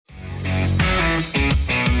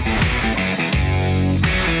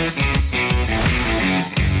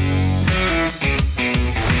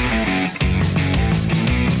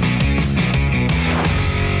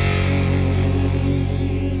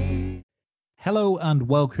Hello and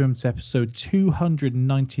welcome to episode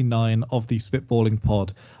 299 of the Spitballing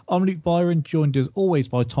Pod. I'm Luke Byron, joined as always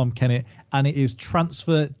by Tom Kennett, and it is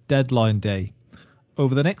transfer deadline day.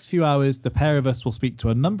 Over the next few hours, the pair of us will speak to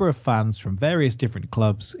a number of fans from various different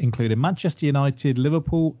clubs, including Manchester United,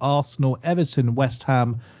 Liverpool, Arsenal, Everton, West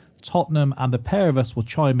Ham, Tottenham, and the pair of us will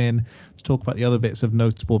chime in to talk about the other bits of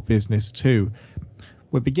notable business too.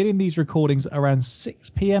 We're beginning these recordings around 6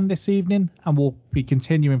 p.m. this evening, and we'll be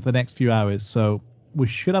continuing for the next few hours. So we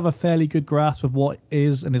should have a fairly good grasp of what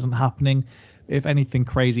is and isn't happening. If anything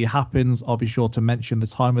crazy happens, I'll be sure to mention the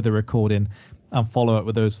time of the recording and follow up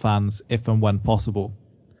with those fans if and when possible.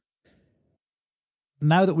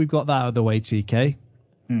 Now that we've got that out of the way, TK,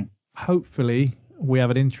 hopefully we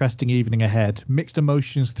have an interesting evening ahead. Mixed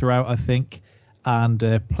emotions throughout, I think, and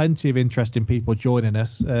plenty of interesting people joining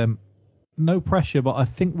us. No pressure, but I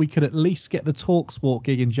think we could at least get the TalkSport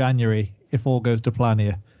gig in January if all goes to plan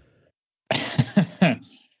here.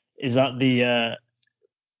 Is that the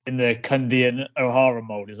in the Cundy and O'Hara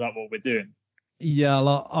mold? Is that what we're doing? Yeah,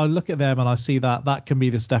 I look at them and I see that can be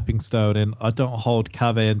the stepping stone, and I don't hold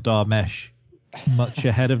Cave and Darmesh much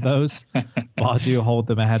ahead of those, but I do hold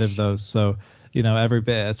them ahead of those. So, every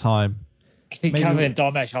bit at a time. I think Cave and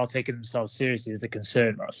Darmesh are taking themselves seriously is the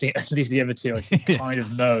concern. I think at least the other two kind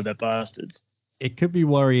of know they're bastards. It could be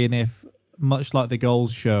worrying if, much like the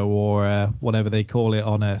Goals Show or whatever they call it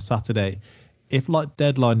on a Saturday, if like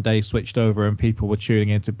deadline day switched over and people were tuning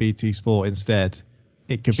into BT Sport instead,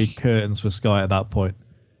 it could be curtains for Sky at that point.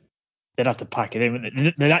 They'd have to pack it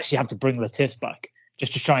in. They'd actually have to bring Latif back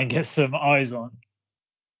just to try and get some eyes on.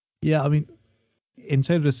 Yeah, I mean, in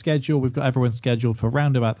terms of schedule, we've got everyone scheduled for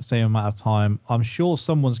around about the same amount of time. I'm sure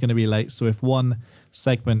someone's going to be late, so if one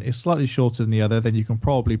segment is slightly shorter than the other, then you can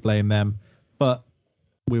probably blame them. But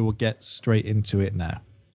we will get straight into it now.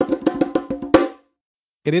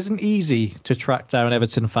 It isn't easy to track down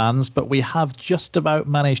Everton fans, but we have just about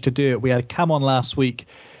managed to do it. We had Cam on last week.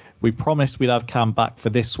 We promised we'd have Cam back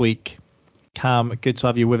for this week. Cam, good to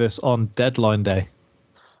have you with us on deadline day.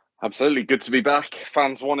 Absolutely. Good to be back.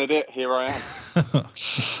 Fans wanted it. Here I am.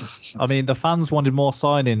 I mean, the fans wanted more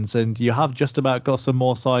signings, and you have just about got some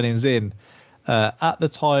more signings in. At the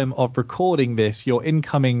time of recording this, your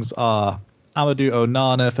incomings are Amadou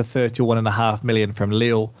Onana for $31.5 million from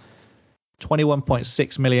Lille,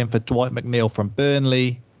 $21.6 million for Dwight McNeil from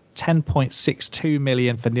Burnley, $10.62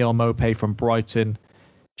 million for Neil Maupay from Brighton,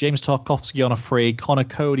 James Tarkowski on a free, Connor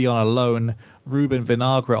Cody on a loan, Ruben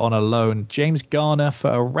Vinagre on a loan, James Garner for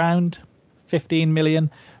around $15 million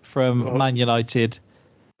from Man United.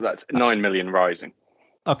 That's $9 million rising.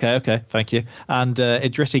 Okay, thank you. And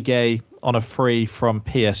Idrissa Gueye on a free from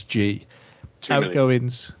PSG.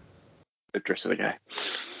 Outgoings. Idrissa Gueye.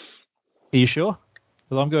 Are you sure?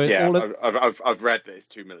 Because I'm going. Yeah, I've read that it's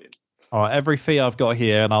 $2 million. All right, every fee I've got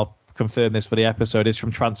here, and I'll confirm this for the episode, is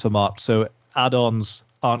from Transfermarkt. So add-ons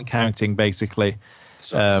aren't counting, basically.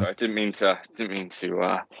 Sorry, I didn't mean to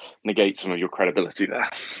negate some of your credibility there.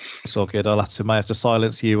 It's all good. Might have to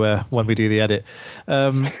silence you when we do the edit.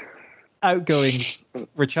 Outgoing,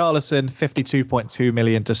 Richarlison, $52.2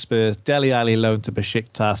 million to Spurs. Dele Alli loan to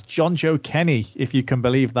Besiktas. John Joe Kenny, if you can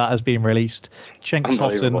believe that, has been released. Cenk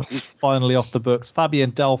Tosun finally off the books.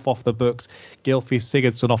 Fabian Delph off the books. Gylfi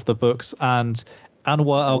Sigurdsson off the books. And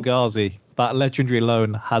Anwar El Ghazi, that legendary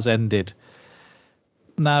loan, has ended.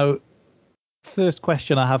 Now, first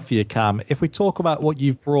question I have for you, Cam. If we talk about what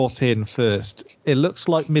you've brought in first, it looks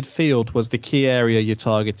like midfield was the key area you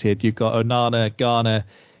targeted. You've got Onana, Garner,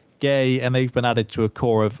 Gueye, and they've been added to a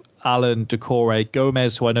core of Allen, Doucouré,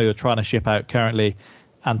 Gomez, who I know you're trying to ship out currently,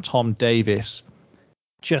 and Tom Davies.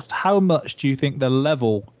 Just how much do you think the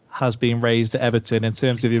level has been raised at Everton in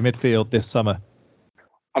terms of your midfield this summer?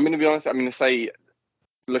 I'm going to be honest. I'm going to say,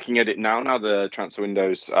 looking at it now the transfer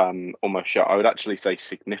window's almost shut, I would actually say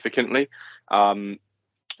significantly,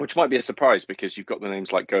 which might be a surprise because you've got the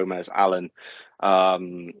names like Gomez, Allen,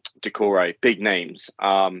 Doucouré, big names,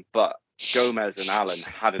 but Gomez and Allen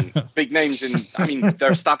hadn't big names in. I mean,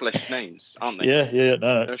 they're established names, aren't they? Yeah.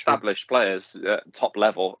 No, they're established players at top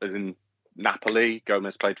level, as in Napoli.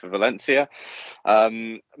 Gomez played for Valencia,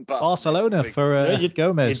 but Barcelona for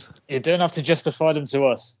Gomez. You don't have to justify them to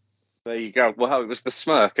us. There you go. Well, it was the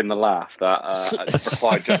smirk and the laugh that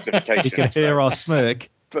required justification. You can hear our smirk.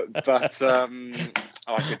 But I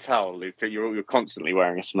could tell, Luke, you're constantly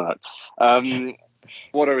wearing a smirk.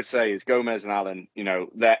 What I would say is Gomez and Allen,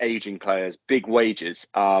 they're aging players, big wages,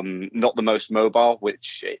 not the most mobile,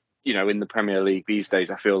 which, in the Premier League these days,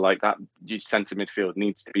 I feel like that centre midfield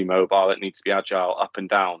needs to be mobile. It needs to be agile up and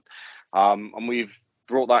down. And we've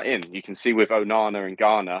brought that in. You can see with Onana and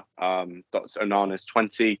Garner. Onana's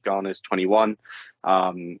 20, Garner's 21.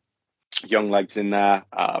 Young legs in there.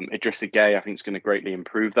 Idrissa Gueye, I think, is going to greatly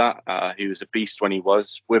improve that. He was a beast when he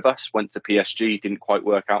was with us. Went to PSG, didn't quite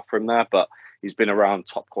work out for him there, but he's been around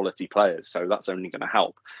top quality players, so that's only going to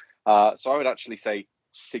help. So I would actually say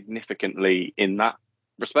significantly in that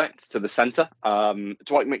respect to the centre.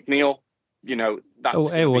 Dwight McNeil, that's. Oh,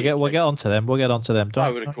 hey, we'll get onto them. We'll get onto them. I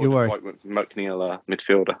would have called Dwight McNeil a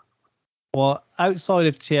midfielder. Well, outside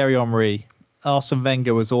of Thierry Henry, Arsene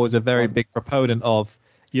Wenger was always a very big proponent of.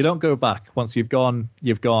 You don't go back. Once you've gone,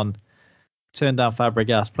 you've gone. Turn down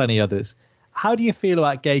Fabregas, plenty others. How do you feel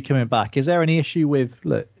about Gueye coming back? Is there any issue with,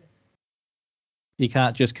 look, you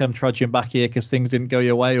can't just come trudging back here because things didn't go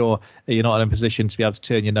your way, or are you not in a position to be able to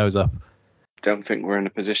turn your nose up? Don't think we're in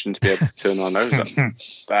a position to be able to turn our nose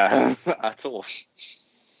up at all.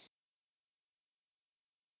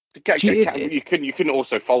 You couldn't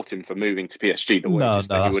also fault him for moving to PSG. The wages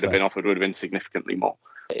that he would have been offered would have been significantly more.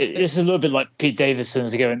 It's a little bit like Pete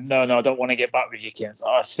Davidson's going, no, I don't want to get back with you, Kim.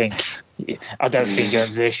 I don't think you're in a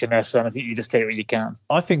position there, son. I think you just take what you can.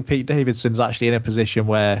 I think Pete Davidson's actually in a position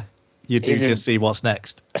where you do just see what's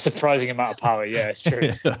next. A surprising amount of power, yeah, it's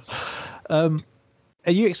true. Are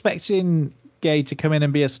you expecting Gueye to come in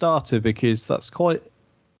and be a starter? Because that's quite...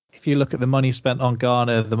 If you look at the money spent on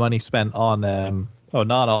Garner, the money spent on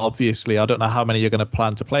Onana, obviously, I don't know how many you're going to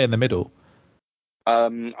plan to play in the middle.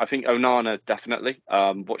 I think Onana definitely.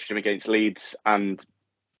 Watched him against Leeds, and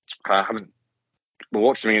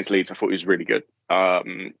watched him against Leeds. I thought he was really good.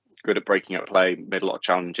 Good at breaking up play, made a lot of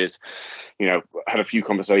challenges. Had a few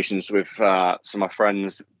conversations with some of my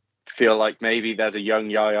friends. Feel like maybe there's a young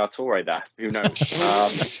Yaya Toure there. Who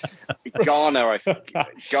knows? Garner,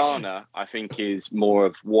 I think, is more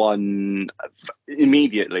of one.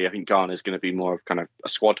 Immediately, I think Garner is going to be more of kind of a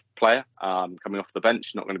squad player, coming off the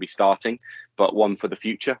bench, not going to be starting, but one for the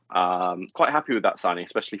future. Quite happy with that signing,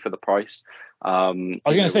 especially for the price. I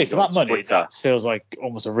was going to say, for that money, that feels like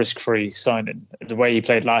almost a risk-free signing. The way he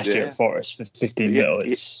played last year at Forest for 15 mil,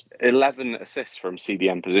 it's 11 assists from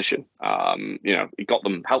CDM position. He got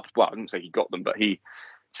them helped. Well, I didn't say he got them, but he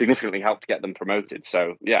significantly helped get them promoted.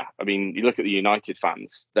 So yeah, I mean, you look at the United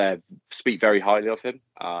fans; they speak very highly of him.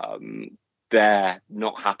 They're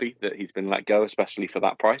not happy that he's been let go, especially for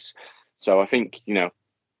that price. So I think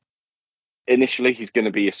initially he's going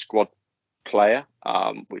to be a squad player,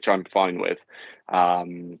 which I'm fine with.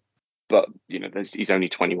 But he's only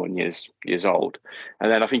 21 years old,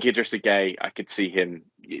 and then I think Idrissa Gueye, I could see him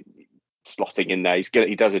slotting in there.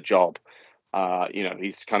 He does a job.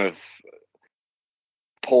 He's kind of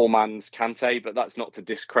poor man's Kante, but that's not to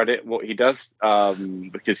discredit what he does,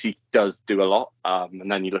 because he does do a lot.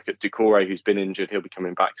 And then you look at Doucouré, who's been injured; he'll be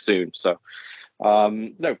coming back soon. So,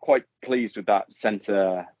 quite pleased with that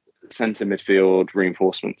centre midfield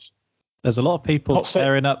reinforcements. There's a lot of people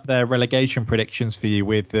tearing up their relegation predictions for you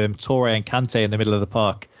with Toure and Kante in the middle of the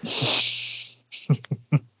park.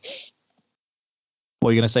 What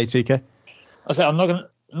are you going to say, TK? I'm not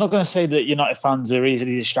going to say that United fans are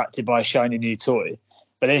easily distracted by a shiny new toy,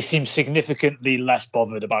 but they seem significantly less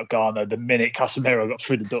bothered about Garner the minute Casemiro got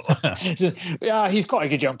through the door. So, yeah, he's quite a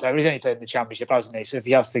good young player. He's only played in the Championship, hasn't he? So if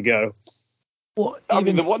he has to go...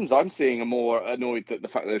 the ones I'm seeing are more annoyed at the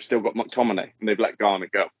fact that they've still got McTominay and they've let Garner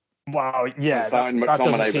go. Wow, yeah. That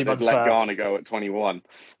doesn't seem unfair. Let Garner go at 21.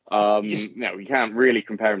 You can't really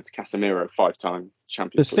compare him to Casemiro, 5-time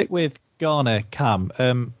champion. To stick with Garner, Cam,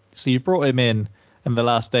 so you brought him in the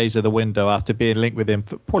last days of the window after being linked with him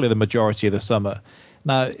for probably the majority of the summer.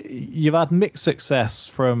 Now, you've had mixed success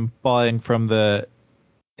from buying from the,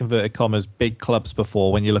 inverted commas, big clubs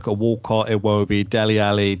before, when you look at Walcott, Iwobi, Dele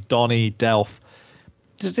Alli, Donny, Delph.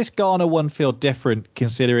 Does this Garner one feel different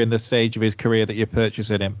considering the stage of his career that you're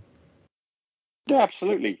purchasing him? Yeah,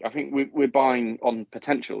 absolutely. I think we're buying on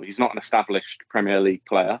potential. He's not an established Premier League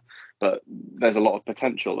player, but there's a lot of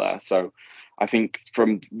potential there. So I think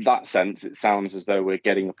from that sense, it sounds as though we're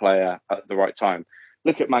getting a player at the right time.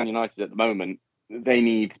 Look at Man United at the moment. They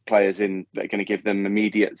need players in that are going to give them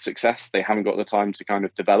immediate success. They haven't got the time to kind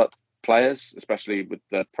of develop players, especially with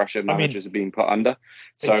the pressure managers are being put under.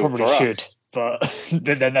 So they probably should, but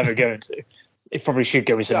they're never going to. They probably should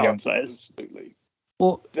go with some young players. Absolutely.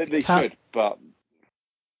 Well, they should, but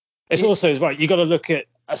it's also as well. You got to look at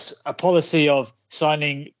a policy of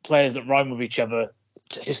signing players that rhyme with each other.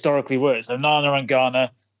 Historically works. So Nana and Garner,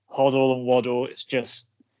 Hoddle and Waddle. It's just,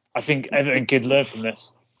 I think Everton could learn from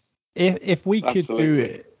this. If we could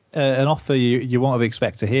do an offer you won't have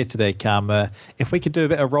expected to hear today, Cam, if we could do a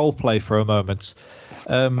bit of role play for a moment.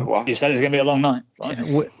 You said it's going to be a long night.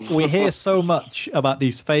 We hear so much about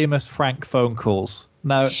these famous Frank phone calls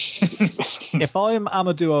Now, if I'm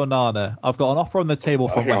Amadou Onana, I've got an offer on the table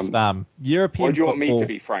from Hang on. West Ham. European Why do you want football. me to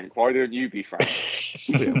be frank? Why don't you be frank?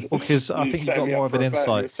 Because I think you've got more of an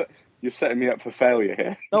insight. You're setting me up for failure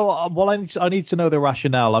here. No, well, I need to know the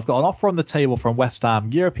rationale. I've got an offer on the table from West Ham.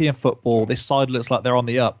 European football, this side looks like they're on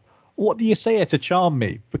the up. What do you say here to charm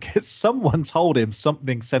me? Because someone told him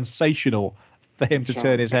something sensational for him to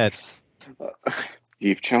turn his head.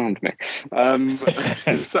 You've charmed me.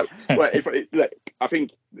 So, well, I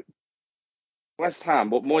think West Ham,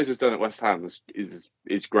 what Moyes has done at West Ham is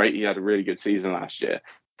great. He had a really good season last year.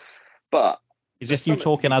 But is this you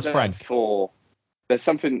talking as Frank? There's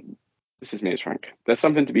something. This is me as Frank. There's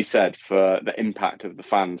something to be said for the impact of the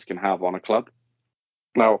fans can have on a club.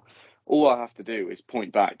 Now, all I have to do is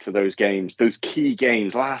point back to those games, those key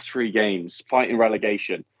games, last 3 games, fighting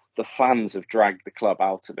relegation. The fans have dragged the club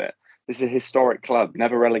out of it. This is a historic club,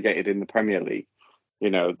 never relegated in the Premier League.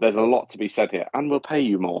 You know, there's a lot to be said here, and we'll pay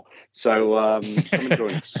you more. So come and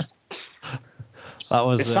join us.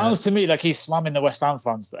 It sounds to me like he's slamming the West Ham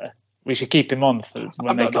fans there. We should keep him on for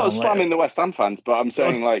when they come on. I'm not slamming the West Ham fans, but I'm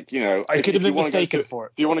saying, like, you know, I could have been mistaken for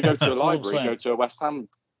it. If you want to go to a library, go to a West Ham.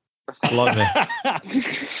 Like me.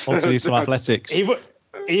 Want to do some athletics. He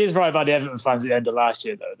is right about the Everton fans at the end of last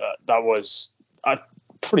year, though. That was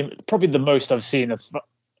probably the most I've seen of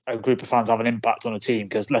a group of fans have an impact on a team,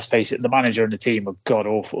 because let's face it, the manager and the team were god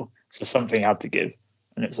awful, so something had to give,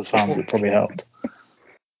 and it's the fans that probably helped.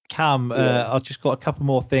 Cam, I've just got a couple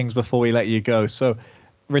more things before we let you go. So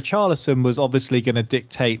Richarlison was obviously going to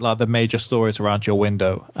dictate like the major stories around your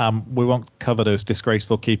window. We won't cover those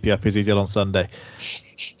disgraceful keep you up as he did on Sunday.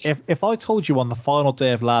 If I told you on the final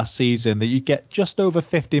day of last season that you get just over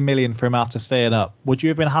 50 million for him after staying up, would you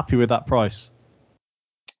have been happy with that price?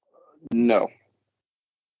 No.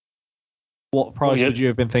 What price would you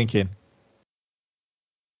have been thinking?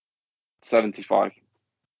 75.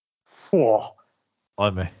 Whoa. By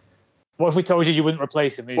me. What if we told you wouldn't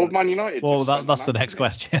replace him? Well, Man United. Well, that's the next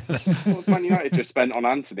question. Well, Man United just spent on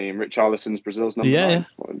Anthony, and Richarlison's Brazil's number 9.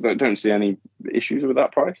 Yeah. Don't see any issues with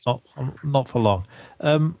that price. Not for long.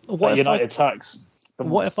 What United tax?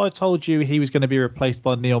 What if I told you he was going to be replaced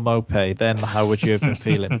by Neil Maupay? Then how would you have been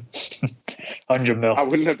feeling? 100 mil. I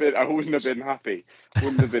wouldn't have been happy.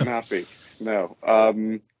 Wouldn't have been happy. No.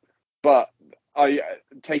 But I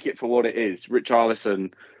take it for what it is.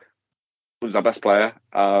 Richarlison was our best player.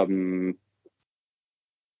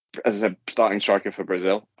 As I said, starting striker for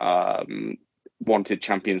Brazil. Wanted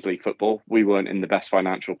Champions League football. We weren't in the best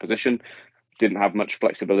financial position. Didn't have much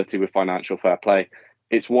flexibility with financial fair play.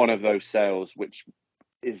 It's one of those sales which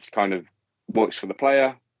is kind of works for the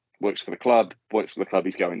player, works for the club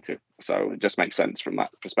he's going to. So it just makes sense from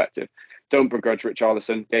that perspective. Don't begrudge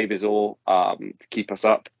Richarlison. Gave his all to keep us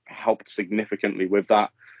up. Helped significantly with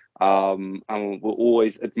that. And we'll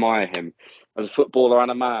always admire him as a footballer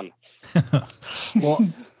and a man. Well,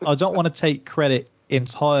 I don't want to take credit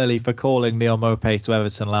entirely for calling Neil Maupay to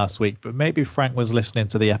Everton last week, but maybe Frank was listening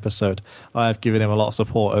to the episode. I have given him a lot of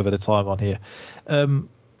support over the time on here.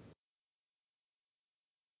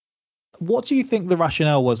 What do you think the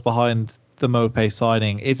rationale was behind the Maupay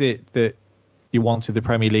signing? Is it that you wanted the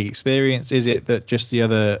Premier League experience? Is it that just the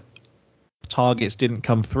other targets didn't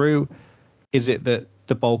come through? Is it that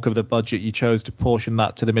the bulk of the budget you chose to portion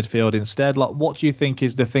that to the midfield instead? Like, what do you think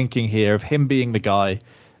is the thinking here of him being the guy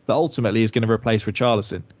that ultimately is going to replace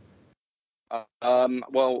Richarlison?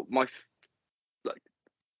 Well,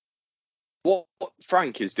 what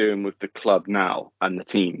Frank is doing with the club now and the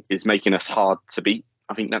team is making us hard to beat.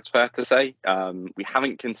 I think that's fair to say. We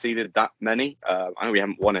haven't conceded that many. I know we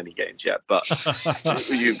haven't won any games yet, but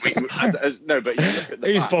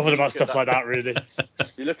Who's bothered about stuff like that, really?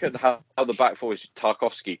 You look at how the back four is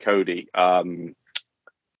Tarkowski, Cody.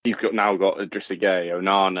 You've now got Idrissa Gueye,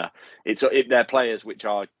 Onana. They're players which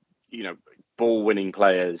are, ball-winning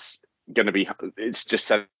players. It's just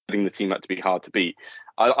setting the team up to be hard to beat.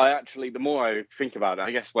 I actually, the more I think about it,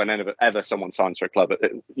 I guess whenever someone signs for a club,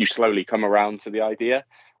 you slowly come around to the idea.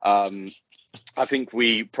 I think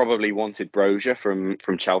we probably wanted Brozier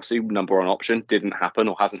from Chelsea, number 1 option. Didn't happen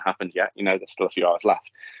or hasn't happened yet. There's still a few hours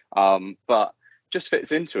left. But just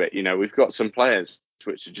fits into it. We've got some players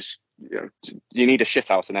which are just, you need a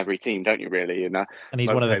shithouse in every team, don't you, really? And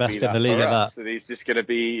he's one of the best in the league at that. So he's just going to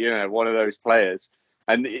be, one of those players.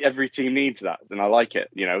 And every team needs that, and I like it.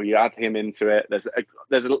 You add him into it. There's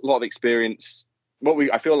a lot of experience.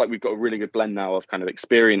 I feel like we've got a really good blend now of kind of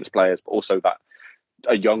experienced players, but also that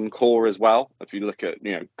a young core as well. If you look at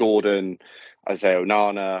Gordon, Isaiah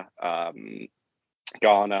Onana,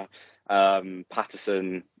 Garner,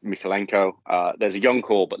 Patterson, Mikalenko, there's a young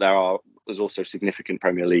core, but there are there's also significant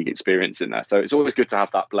Premier League experience in there. So it's always good to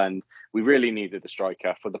have that blend. We really needed a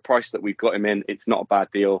striker. For the price that we've got him in, it's not a bad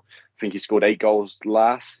deal. I think he scored 8 goals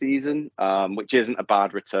last season, which isn't a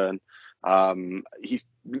bad return. He's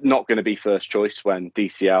not going to be first choice when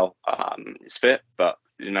DCL is fit, but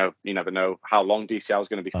you never know how long DCL is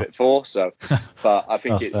going to be fit for. So, but I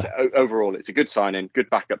think overall it's a good signing, good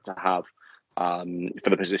backup to have for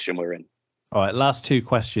the position we're in. All right, last 2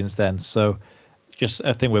 questions then. So, just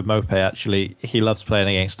a thing with Mope, actually, he loves playing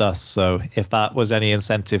against us. So, if that was any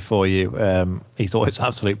incentive for you, he's always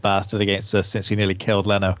absolute bastard against us since he nearly killed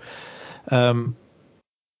Leno.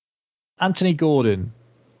 Anthony Gordon,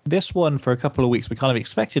 this one for a couple of weeks we kind of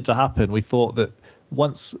expected to happen. We thought that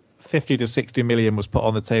once 50 to 60 million was put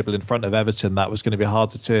on the table in front of Everton, that was going to be hard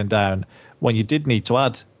to turn down when you did need to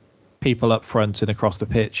add people up front and across the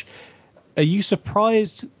pitch. Are you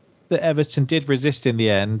surprised that Everton did resist in the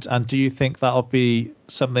end, and do you think that'll be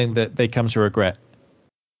something that they come to regret?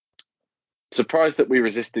 Surprised that we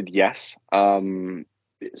resisted, yes. £60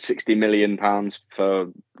 million for,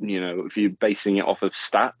 if you're basing it off of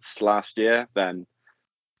stats last year, then,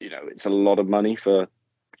 it's a lot of money for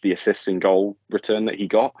the assists and goal return that he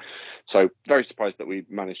got. So very surprised that we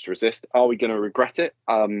managed to resist. Are we going to regret it?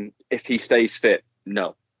 If he stays fit,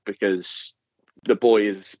 no, because the boy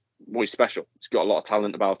is special. He's got a lot of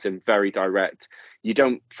talent about him, very direct. You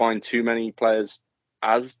don't find too many players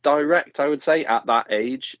as direct, I would say, at that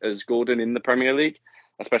age as Gordon in the Premier League,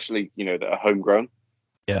 especially, that are homegrown.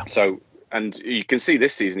 Yeah. So, and you can see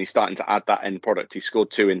this season, he's starting to add that end product. He scored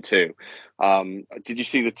 2 in 2. Did you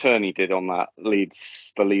see the turn he did on that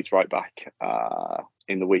the Leeds right back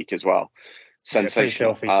in the week as well?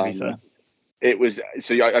 Sensational. Yeah, to be fair. It was,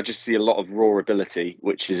 so I just see a lot of raw ability,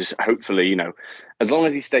 which is hopefully, as long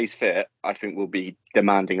as he stays fit, I think we'll be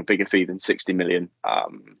demanding a bigger fee than 60 million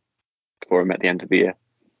for him at the end of the year.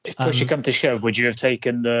 If push had come to shove, would you have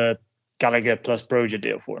taken the Gallagher plus Broja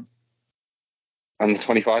deal for him? And the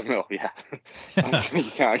 25 mil, yeah.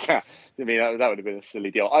 I can't. I mean, that would have been a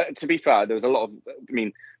silly deal. To be fair, there was a lot of,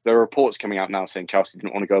 there are reports coming out now saying Chelsea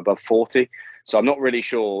didn't want to go above 40. So I'm not really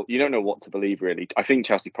sure. You don't know what to believe, really. I think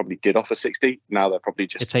Chelsea probably did offer 60. Now they're probably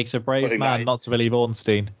just... It takes a brave man not to believe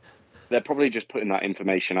Ornstein. They're probably just putting that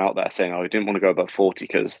information out there saying, we didn't want to go above 40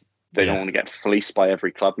 because they don't want to get fleeced by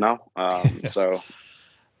every club now.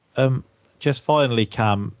 Just finally,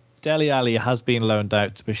 Cam, Dele Alli has been loaned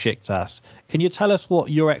out to Besiktas. Can you tell us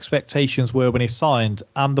what your expectations were when he signed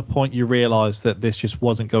and the point you realised that this just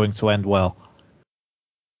wasn't going to end well?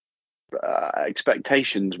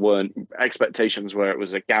 Expectations were it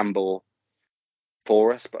was a gamble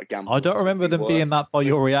for us, but a gamble. I don't remember them being that by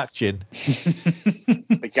your reaction.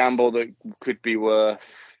 A gamble that could be worth,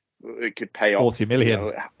 it could pay off 40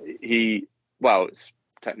 million. It's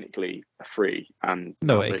technically a free, and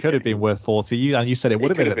no, it could have been worth 40. You said it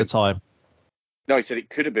would have been at the time. No, he said it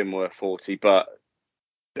could have been worth 40, but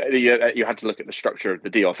you had to look at the structure of the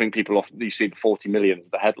deal. I think people often, you see the 40 million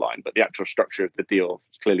as the headline, but the actual structure of the deal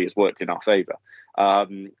clearly has worked in our favour.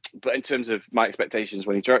 But in terms of my expectations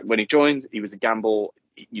when he joined, he was a gamble.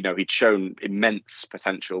 He'd shown immense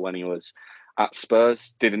potential when he was at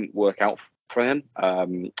Spurs. Didn't work out for him,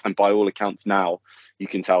 and by all accounts now, you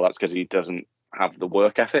can tell that's because he doesn't have the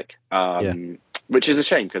work ethic, which is a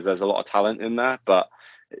shame because there's a lot of talent in there. But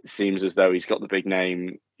it seems as though he's got the big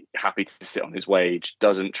name, happy to sit on his wage,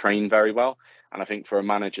 doesn't train very well. And I think for a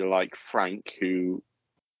manager like Frank, who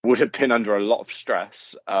would have been under a lot of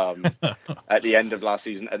stress at the end of last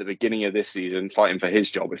season, at the beginning of this season, fighting for his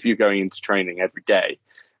job, if you're going into training every day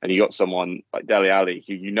and you got someone like Dele Alli,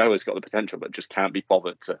 who has got the potential but just can't be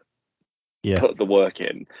bothered to put the work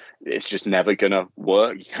in, it's just never going to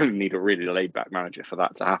work. You need a really laid back manager for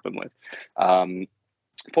that to happen with.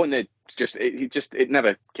 Point that it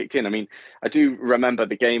never kicked in. I mean, I do remember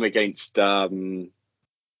the game against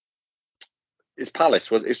is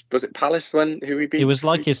Palace. Was it Palace who he beat? It was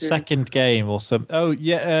like his second game or something. Oh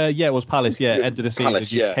yeah, it was Palace. Yeah, end of the season. Palace,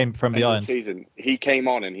 he came from behind. Season. He came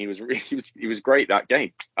on and he was great that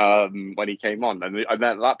game when he came on. And then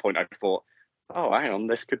at that point I thought, oh, hang on,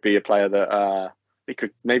 this could be a player that he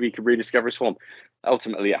could rediscover his form.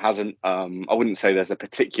 Ultimately, it hasn't. I wouldn't say there's a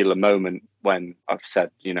particular moment when I've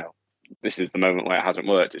said, this is the moment where it hasn't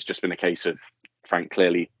worked. It's just been a case of Frank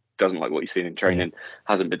clearly doesn't like what he's seen in training,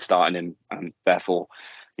 hasn't been starting him, and therefore,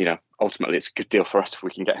 ultimately it's a good deal for us if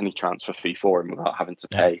we can get any transfer fee for him without having to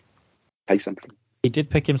pay something. He did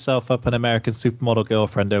pick himself up an American supermodel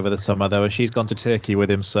girlfriend over the summer, though, and she's gone to Turkey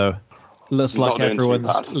with him, so Looks He's like not doing too everyone's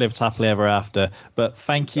bad. lived happily ever after. But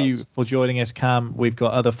thank you for joining us, Cam. We've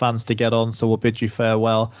got other fans to get on, so we'll bid you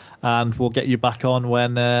farewell. And we'll get you back on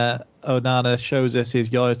when Onana shows us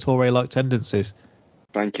his Yaya Toure-like tendencies.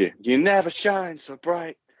 Thank you. You never shine so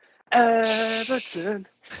bright, Everton.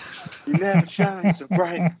 You never shine so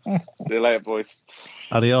bright. See you later, boys.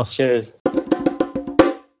 Adios. Cheers.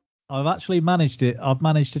 I've actually managed it. I've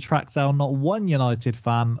managed to track down not one United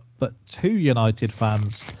fan, but two United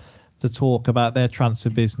fans to talk about their transfer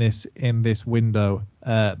business in this window.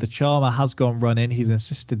 The Charmer has gone running. He's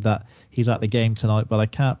insisted that he's at the game tonight, but I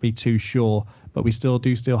can't be too sure. But we still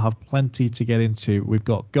have plenty to get into. We've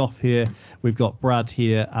got Goff here, we've got Brad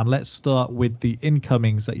here, and let's start with the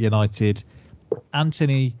incomings at United.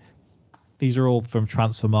 Anthony, these are all from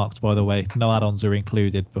Transfer Marks, by the way. No add-ons are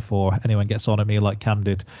included before anyone gets on at me like Cam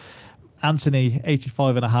did. Anthony,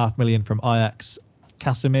 85.5 million from Ajax.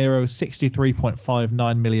 Casemiro,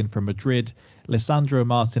 63.59 million from Madrid. Lisandro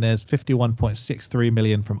Martinez, 51.63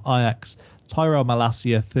 million from Ajax. Tyrell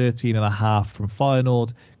Malacia, 13.5 from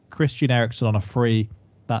Feyenoord. Christian Eriksen on a free.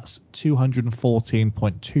 That's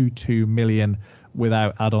 214.22 million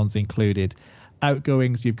without add-ons included.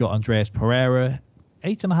 Outgoings, you've got Andreas Pereira,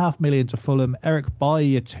 8.5 million to Fulham. Eric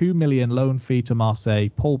Bailly, a 2 million loan fee to Marseille.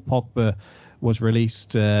 Paul Pogba was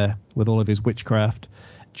released with all of his witchcraft.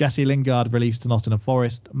 Jesse Lingard released to Nottingham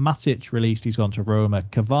Forest. Matic released, he's gone to Roma.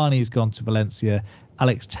 Cavani's gone to Valencia.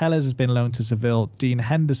 Alex Telles has been loaned to Seville. Dean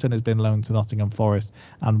Henderson has been loaned to Nottingham Forest.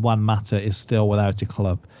 And Juan Mata is still without a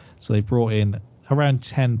club. So they've brought in around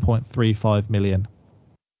 10.35 million.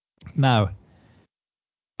 Now,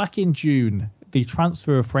 back in June, the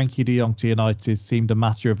transfer of Frankie de Jong to United seemed a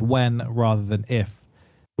matter of when rather than if.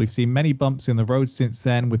 We've seen many bumps in the road since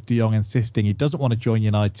then, with de Jong insisting he doesn't want to join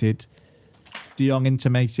United. De Jong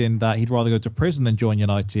intimating that he'd rather go to prison than join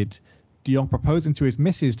United. De Jong proposing to his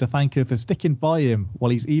missus to thank her for sticking by him while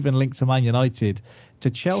he's even linked to Man United. To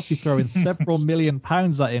Chelsea throwing several £1 million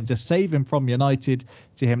at him to save him from United.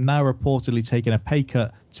 To him now reportedly taking a pay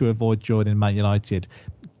cut to avoid joining Man United.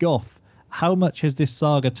 Goff, how much has this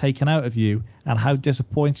saga taken out of you, and how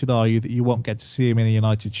disappointed are you that you won't get to see him in a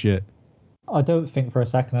United shirt? I don't think for a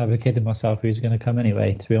second I ever kidded myself he was going to come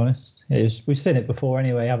anyway, to be honest. We've seen it before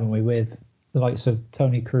anyway, haven't we, with the likes of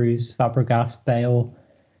Toni Kroos, Fabregas, Bale.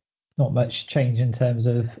 Not much change in terms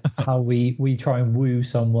of how we try and woo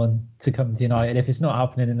someone to come to United. If it's not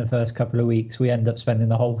happening in the first couple of weeks, we end up spending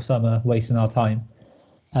the whole summer wasting our time,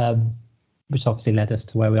 which obviously led us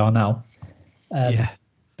to where we are now.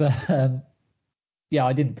 But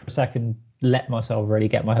I didn't for a second let myself really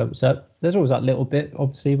get my hopes up. There's always that little bit,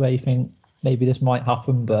 obviously, where you think maybe this might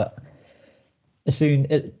happen, but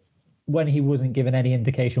when he wasn't given any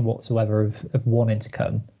indication whatsoever of wanting to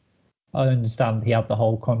come, I understand he had the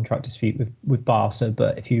whole contract dispute with Barca,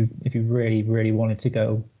 but if you really, really wanted to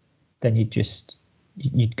go, then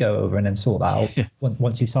you'd go over and then sort that out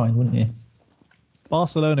once you signed, wouldn't you?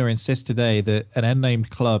 Barcelona insists today that an unnamed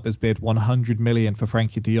club has bid 100 million for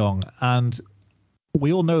Frankie de Jong, and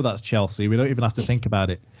we all know that's Chelsea. We don't even have to think about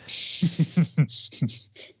it.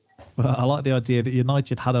 But I like the idea that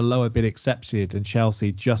United had a lower bid accepted, and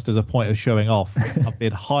Chelsea, just as a point of showing off, a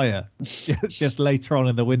bid higher just later on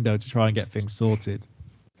in the window to try and get things sorted.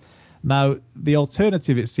 Now, the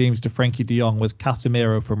alternative, it seems, to Frankie de Jong was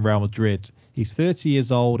Casemiro from Real Madrid. He's 30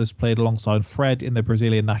 years old, has played alongside Fred in the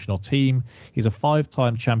Brazilian national team. He's a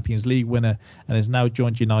 5-time Champions League winner and has now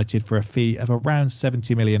joined United for a fee of around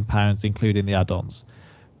 £70 million, including the add-ons.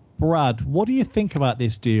 Brad, what do you think about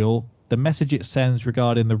this deal, the message it sends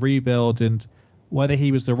regarding the rebuild, and whether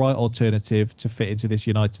he was the right alternative to fit into this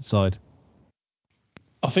United side?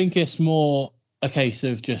 I think it's more a case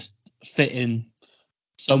of just fitting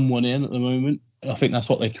someone in at the moment. I think that's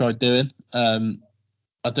what they've tried doing.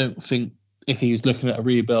 I don't think if he was looking at a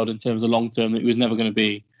rebuild in terms of long term, it was never going to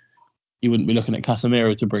be. You wouldn't be looking at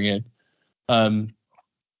Casemiro to bring in, and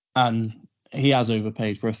he has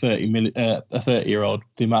overpaid for a 30-year-old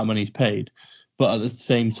the amount of money he's paid. But at the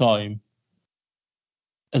same time,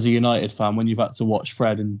 as a United fan, when you've had to watch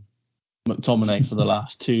Fred and McTominay for the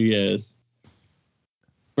last 2 years,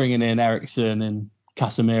 bringing in Eriksen and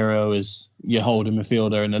Casemiro as your holding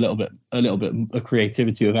midfielder and a little bit of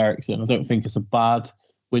creativity with Eriksen, I don't think it's a bad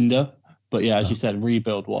window. But yeah, as you said,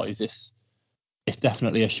 rebuild-wise, it's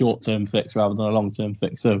definitely a short-term fix rather than a long-term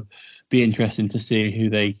fix. So be interesting to see who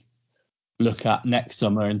they look at next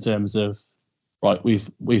summer in terms of, right,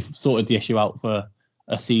 we've sorted the issue out for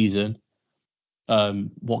a season.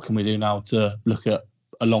 What can we do now to look at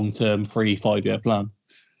a long-term 3-5-year plan?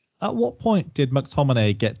 At what point did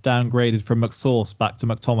McTominay get downgraded from McSauce back to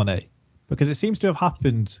McTominay? Because it seems to have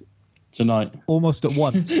happened tonight. Almost at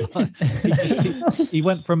once. he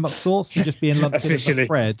went from McSauce to just being lumped in with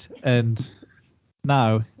Fred, and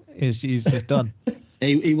now he's just done.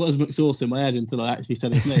 He was McSauce in my head until I actually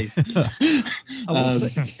said his name.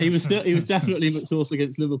 He was definitely McSauce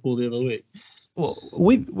against Liverpool the other week. Well,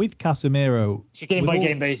 with Casemiro, it's a game by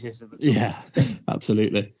game basis. Yeah,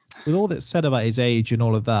 absolutely. With all that's said about his age and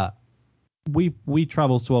all of that, we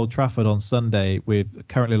travelled to Old Trafford on Sunday with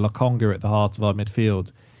currently Lokonga at the heart of our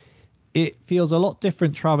midfield. It feels a lot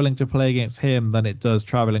different travelling to play against him than it does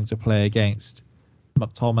travelling to play against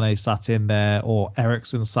McTominay sat in there or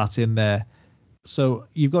Eriksen sat in there. So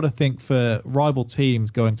you've got to think for rival teams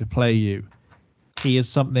going to play you, he is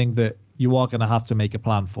something that you are going to have to make a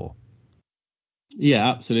plan for. Yeah,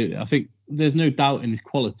 absolutely. I think there's no doubt in his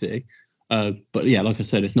quality, but yeah, like I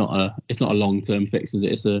said, it's not a long-term fix, is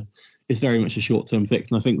it? It's very much a short-term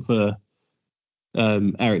fix, and I think for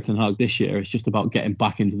Erik ten Hag this year, it's just about getting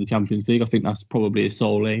back into the Champions League. I think that's probably his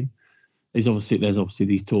sole aim. There's obviously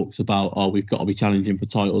these talks about we've got to be challenging for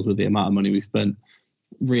titles with the amount of money we spent.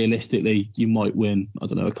 Realistically, you might win, I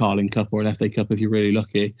don't know, a Carling Cup or an FA Cup if you're really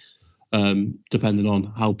lucky, depending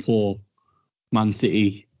on how poor Man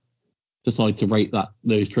City decide to rate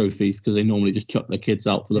those trophies, because they normally just chuck their kids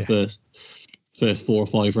out for the first 4 or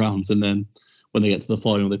 5 rounds, and then when they get to the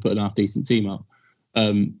final, they put an half-decent team out.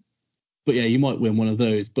 But yeah, you might win one of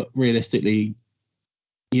those, but realistically,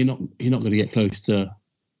 you're not going to get close to.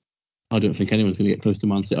 I don't think anyone's going to get close to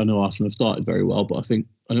Man City. I know Arsenal have started very well, but I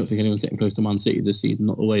don't think anyone's getting close to Man City this season,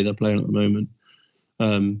 not the way they're playing at the moment.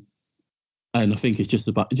 And I think it's just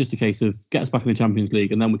a case of get us back in the Champions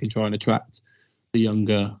League, and then we can try and attract the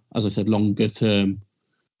younger, as I said, longer term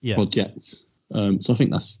projects. So I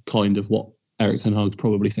think that's kind of what Erik ten Hag's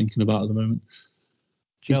probably thinking about at the moment.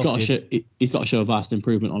 He's got to show a vast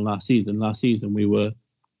improvement on last season. Last season we were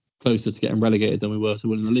closer to getting relegated than we were to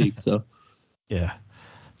winning the league. So yeah.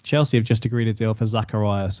 Chelsea have just agreed a deal for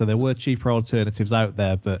Zakaria, so there were cheaper alternatives out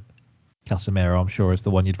there, but Casemiro, I'm sure, is the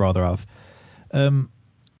one you'd rather have.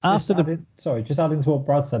 Just adding to what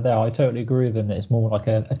Brad said there, I totally agree with him that it's more like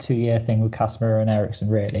a 2-year thing with Casemiro and Eriksen,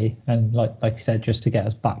 really. And like you said, just to get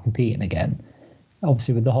us back competing again.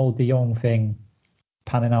 Obviously, with the whole De Jong thing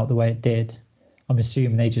panning out the way it did, I'm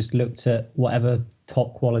assuming they just looked at whatever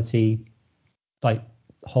top quality, like,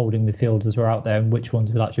 holding midfielders were out there and which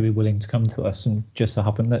ones would actually be willing to come to us, and just so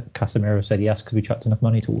happened that Casemiro said yes because we chucked enough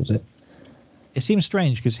money towards it. It seems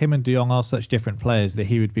strange because him and De Jong are such different players that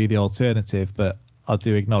he would be the alternative, but I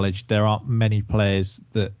do acknowledge there aren't many players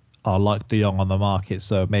that are like De Jong on the market,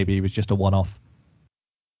 so maybe he was just a one-off.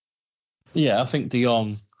 Yeah, I think De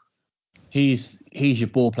Jong, he's your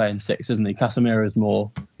ball playing 6, isn't he? Casemiro is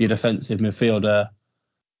more your defensive midfielder,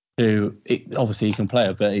 who obviously he can play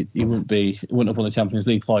a bit. He wouldn't have won the Champions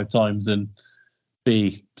League 5 times and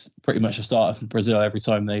be pretty much a starter for Brazil every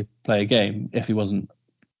time they play a game if he wasn't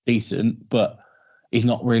decent. But he's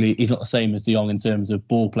not the same as De Jong in terms of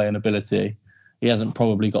ball playing ability. He hasn't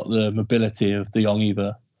probably got the mobility of De Jong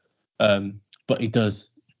either, but he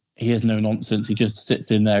does. He has no nonsense. He just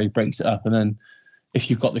sits in there, he breaks it up, and then if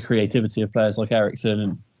you've got the creativity of players like Eriksen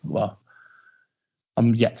and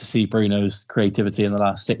I'm yet to see Bruno's creativity in the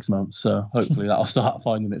last 6 months, so hopefully that'll start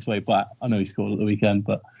finding its way back. I know he scored at the weekend,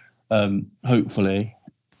 but hopefully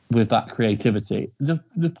with that creativity.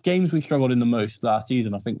 The games we struggled in the most last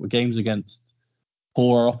season, I think, were games against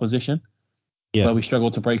poorer opposition, where we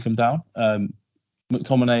struggled to break them down.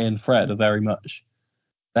 McTominay and Fred are very much,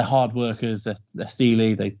 they're hard workers, they're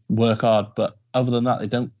steely, they work hard, but other than that, they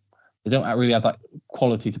don't really have that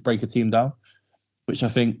quality to break a team down, which I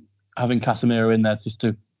think having Casemiro in there just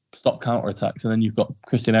to stop counter-attacks, and then you've got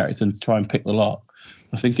Christian Eriksen to try and pick the lock,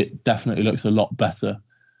 I think it definitely looks a lot better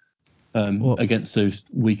against those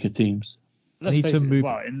weaker teams. Let's face it as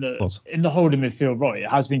well, in the holding midfield, right, it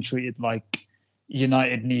has been treated like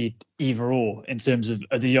United need either or in terms of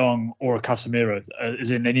a De Jong or a Casemiro,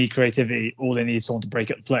 as in they need creativity or they need someone to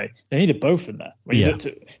break up the play. They needed both in there. When you looked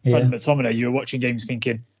at Fred and McTominay, you were watching games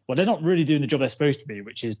thinking, well, they're not really doing the job they're supposed to be,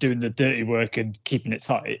 which is doing the dirty work and keeping it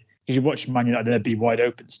tight. Because you watch Man United, they'd be wide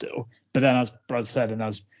open still. But then, as Brad said, and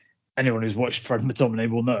as anyone who's watched Fred and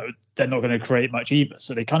McTominay will know, they're not going to create much either.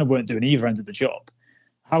 So they kind of weren't doing either end of the job.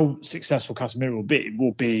 How successful Casemiro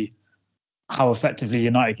will be how effectively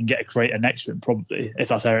United can create an extra, probably, if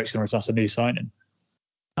that's Eriksen or if that's a new signing.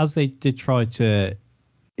 As they did try to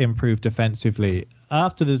improve defensively,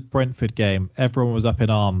 after the Brentford game, everyone was up in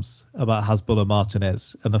arms about Hasbulla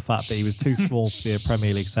Martinez and the fact that he was too small to be a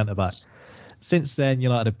Premier League centre-back. Since then,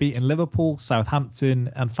 United have beaten Liverpool, Southampton,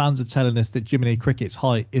 and fans are telling us that Jiminy Cricket's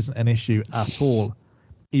height isn't an issue at all.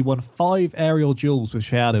 He won 5 aerial duels with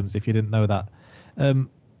Shea Adams, if you didn't know that.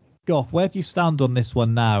 Goff, where do you stand on this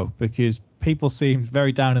one now? Because people seemed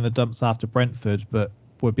very down in the dumps after Brentford, but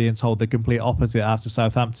we're being told the complete opposite after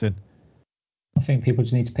Southampton. I think people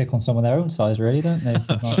just need to pick on some of their own size, really, don't they?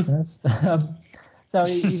 No,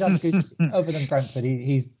 he's had good. Other than Brentford,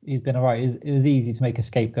 he's been all right. It was easy to make a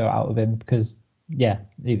scapegoat out of him because,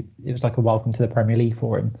 it was like a welcome to the Premier League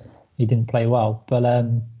for him. He didn't play well, but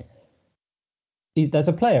there's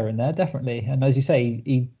a player in there definitely, and as you say,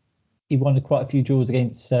 he won quite a few duels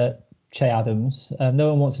against Che Adams. No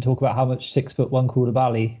one wants to talk about how much 6'1"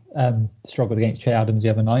 Koulibaly struggled against Che Adams the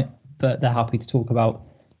other night, but they're happy to talk about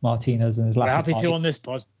Martinez and his last. We're happy to on this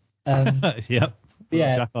pod. Yep.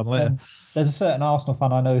 Yeah. There's a certain Arsenal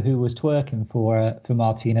fan I know who was twerking for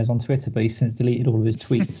Martinez on Twitter, but he's since deleted all of his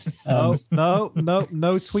tweets. No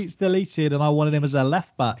tweets deleted, and I wanted him as a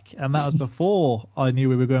left back, and that was before I knew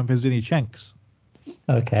we were going for Zinchenko.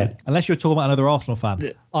 Okay. Unless you're talking about another Arsenal fan.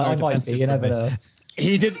 I might be. You never know.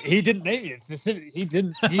 He didn't name you specifically. He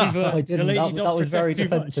didn't. I didn't. That was very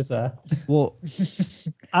defensive there. Well,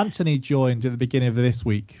 Anthony joined at the beginning of this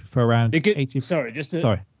week for around 80.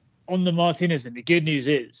 Sorry. On the Martinez thing, the good news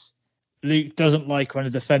is Luke doesn't like when a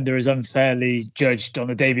defender is unfairly judged on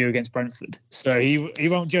a debut against Brentford, so he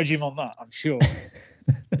won't judge him on that, I'm sure.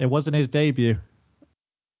 It wasn't his debut.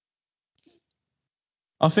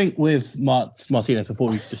 I think with Martinez, before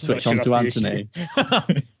we just switch on to Anthony.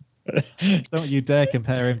 Don't you dare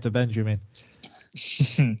compare him to Benjamin.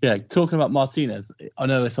 Yeah, talking about Martinez, I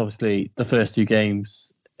know it's obviously the first two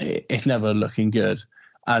games, it's never looking good.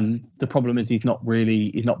 And the problem is he's not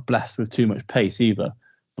blessed with too much pace either.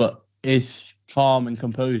 But his calm and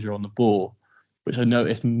composure on the ball, which I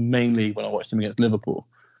noticed mainly when I watched him against Liverpool.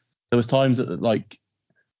 There was times that, like,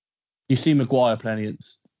 you see Maguire playing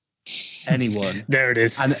against anyone. There it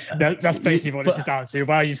is. And that's basically what it's down to.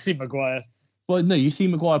 Wow, you see Maguire. Well, no, you see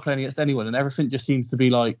Maguire playing against anyone, and everything just seems to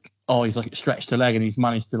be like, oh, he's like stretched a leg and he's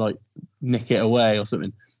managed to like nick it away or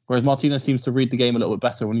something. Whereas Martinez seems to read the game a little bit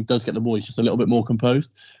better. When he does get the ball, he's just a little bit more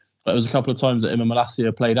composed. Like, there was a couple of times that him and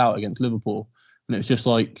Malacia played out against Liverpool, and it's just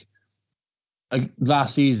like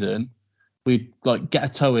last season, we'd like get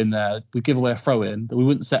a toe in there, we'd give away a throw in, we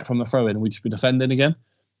wouldn't set from the throw in, we'd just be defending again.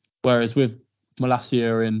 Whereas with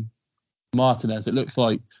Malacia and Martinez, it looks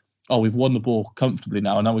like, oh, we've won the ball comfortably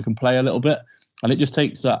now, and now we can play a little bit. And it just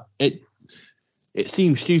takes that. It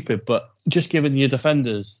seems stupid, but just giving your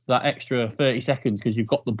defenders that extra 30 seconds because you've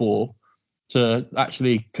got the ball to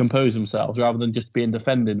actually compose themselves rather than just being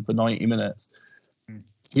defending for 90 minutes.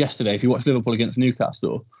 Yesterday, if you watched Liverpool against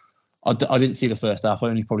Newcastle, I didn't see the first half. I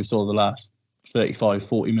only probably saw the last 35,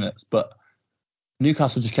 40 minutes. But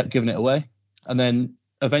Newcastle just kept giving it away. And then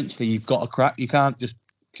eventually you've got a crack. You can't just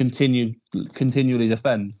continually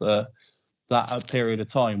defend for that period of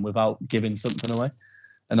time without giving something away.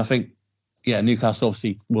 And I think, Newcastle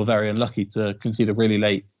obviously were very unlucky to concede a really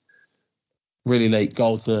late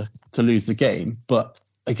goal to lose the game. But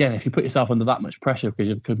again, if you put yourself under that much pressure because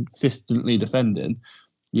you're consistently defending,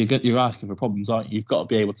 you're asking for problems, aren't you? You've got to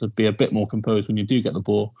be able to be a bit more composed when you do get the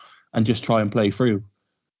ball and just try and play through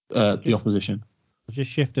the opposition. Just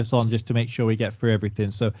shift us on just to make sure we get through everything.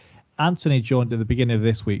 So Anthony joined at the beginning of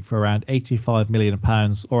this week for around £85 million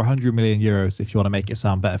or 100 million euros, if you want to make it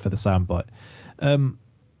sound better for the soundbite.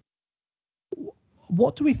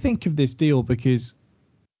 What do we think of this deal? Because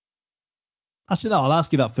actually, no, I'll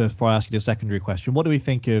ask you that first before I ask you the secondary question. What do we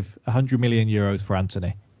think of 100 million euros for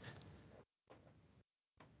Anthony?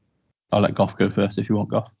 I'll let Goff go first if you want,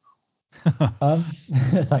 Goff.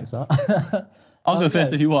 Thanks for that. I'll go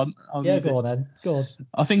first if you want. Go on then. Go on.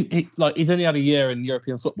 I think he's only had a year in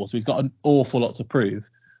European football, so he's got an awful lot to prove.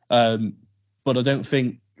 But I don't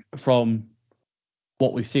think from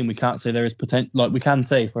what we've seen, we can't say there is potential. Like, we can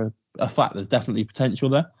say for a fact there's definitely potential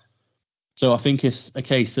there. So I think it's a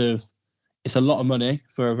case of it's a lot of money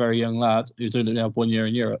for a very young lad who's only had 1 year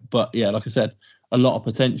in Europe. But yeah, like I said, a lot of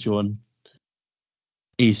potential, and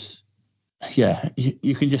he's. Yeah,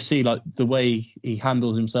 you can just see like the way he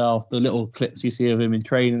handles himself, the little clips you see of him in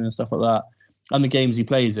training and stuff like that, and the games he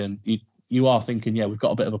plays in. You are thinking, we've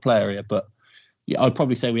got a bit of a player here, but I'd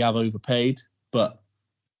probably say we have overpaid. But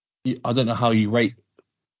I don't know how you rate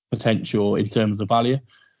potential in terms of value.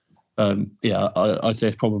 I'd say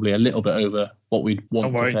it's probably a little bit over what we'd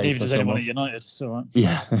want to pay. Neither does anyone at United. It's all right.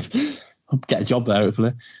 Yeah, I'll get a job there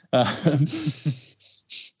hopefully.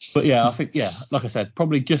 But yeah, I think like I said,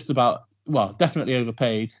 probably just about. Well, definitely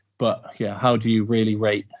overpaid, but how do you really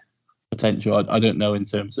rate potential? I don't know in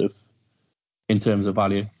terms of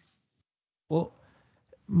value. Well,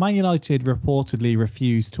 Man United reportedly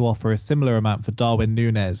refused to offer a similar amount for Darwin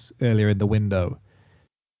Núñez earlier in the window.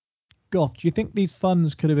 Goff, do you think these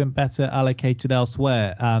funds could have been better allocated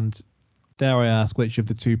elsewhere? And dare I ask, which of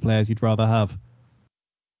the two players you'd rather have?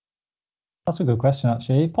 That's a good question,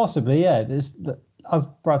 actually. Possibly, yeah. As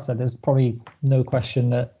Brad said, there's probably no question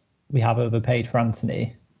that we have overpaid for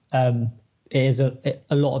Anthony. A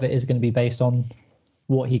lot of it is going to be based on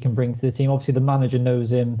what he can bring to the team. Obviously, the manager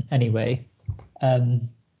knows him anyway. I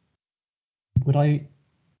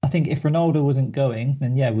think if Ronaldo wasn't going,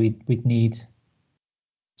 then yeah, we'd need.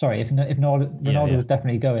 Sorry, if Ronaldo was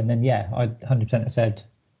definitely going, then yeah, I'd 100% have said,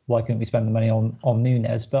 why couldn't we spend the money on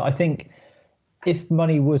Núñez? But I think if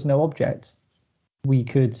money was no object, we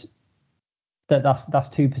could. That's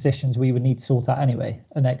two positions we would need to sort out anyway: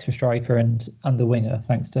 an extra striker and the winger,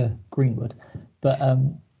 thanks to Greenwood. But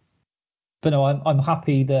no, I'm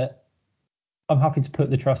happy to put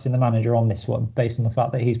the trust in the manager on this one, based on the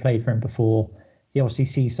fact that he's played for him before. He obviously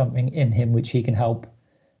sees something in him which he can help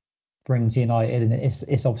bring to United, and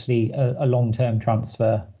it's obviously a long-term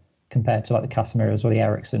transfer compared to like the Casemiros or the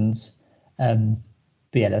Ericssons.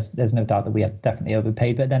 But yeah, there's no doubt that we have definitely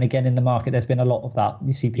overpaid. But then again, in the market, there's been a lot of that.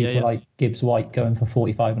 You see people like Gibbs White going for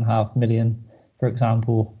 45.5 million, for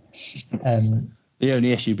example. The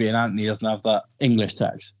only issue being Anthony doesn't have that English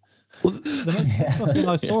tax. Well, the most thing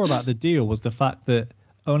I saw about the deal was the fact that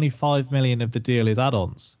only 5 million of the deal is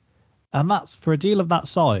add-ons. And that's for a deal of that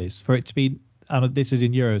size, for it to be, and this is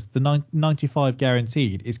in euros, the 95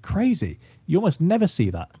 guaranteed is crazy. You almost never see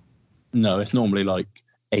that. No, it's normally like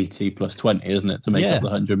 80 plus 20, isn't it, to make up the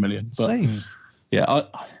 100 million? But same. I'd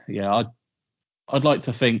like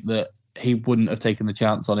to think that he wouldn't have taken the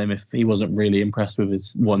chance on him if he wasn't really impressed with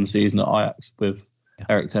his one season at Ajax with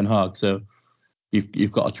Erik ten Hag. So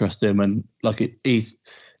you've got to trust him, and he's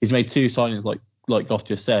made two signings like Goff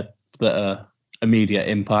just said that are immediate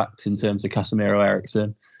impact in terms of Casemiro,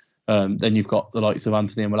 Ericsson. Then you've got the likes of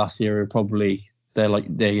Anthony and Malacia, who are probably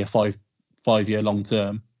they're your 5 year long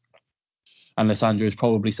term, and Lissandro is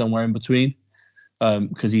probably somewhere in between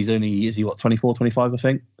because he's 24, 25, I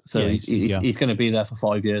think. So he's going to be there for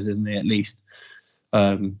 5 years, isn't he, at least?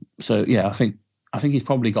 So yeah, I think he's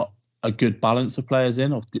probably got a good balance of players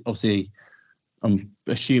in. Obviously, I'm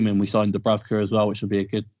assuming we signed Dubravka as well, which would be a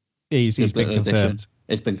good. He's been confirmed. Addition.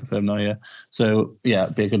 It's been confirmed now, yeah. So yeah,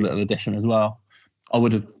 it'd be a good little addition as well. I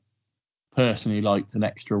would have personally liked an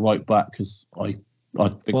extra right back because I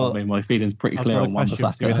think I made my feelings pretty clear on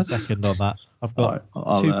Wan-Bissaka. In a second on that. I've got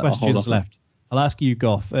two questions left. I'll ask you,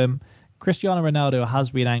 Goff. Cristiano Ronaldo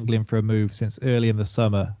has been angling for a move since early in the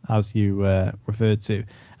summer, as you referred to,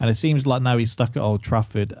 and it seems like now he's stuck at Old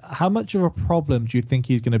Trafford. How much of a problem do you think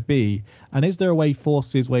he's going to be, and is there a way he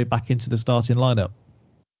forces his way back into the starting lineup?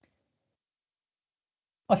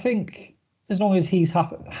 I think as long as he's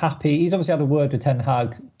happy, he's obviously had a word with Ten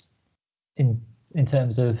Hag in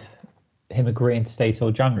terms of him agreeing to stay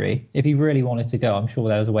till January. If he really wanted to go, I'm sure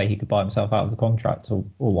there was a way he could buy himself out of the contract or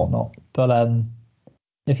whatnot. But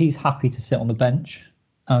if he's happy to sit on the bench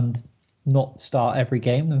and not start every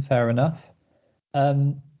game, then fair enough.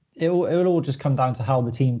 It will all just come down to how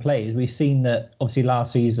the team plays. We've seen that obviously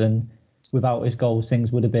last season, without his goals,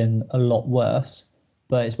 things would have been a lot worse.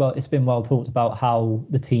 But it's been well talked about how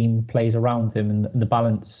the team plays around him and the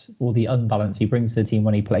balance or the unbalance he brings to the team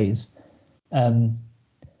when he plays. I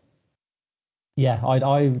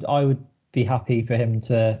would be happy for him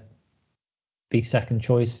to be second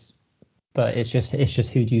choice, but it's just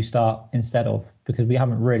who do you start instead of, because we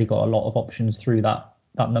haven't really got a lot of options through that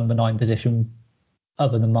number 9 position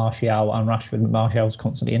other than Martial and Rashford. Martial's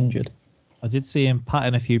constantly injured. I did see him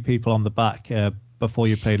patting a few people on the back before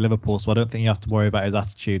you played Liverpool, so I don't think you have to worry about his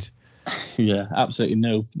attitude. Yeah, absolutely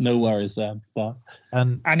no worries there. But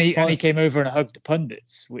and he came over and hugged the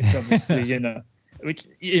pundits, which obviously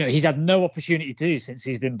he's had no opportunity to do since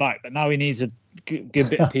he's been back, but now he needs a good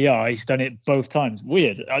bit of PR. He's done it both times.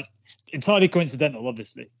 Weird, entirely coincidental,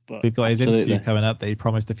 obviously. But we've got his interview coming up that he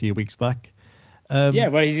promised a few weeks back. Well,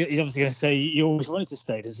 he's obviously going to say you always wanted to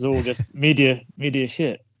stay. This is all just media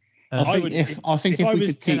shit. I think if we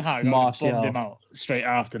could keep Martial, I would bomb him out straight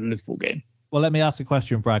after the Liverpool game. Well, let me ask a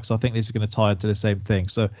question, Brad, because I think this is going to tie into the same thing.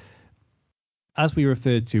 So, as we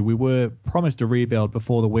referred to, we were promised a rebuild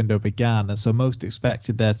before the window began, and so most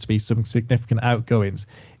expected there to be some significant outgoings.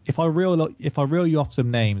 If I reel you off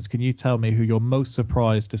some names, can you tell me who you're most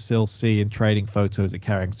surprised to still see in trading photos at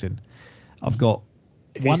Carrington? I've got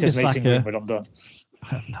Wan-Bissaka, I'm done.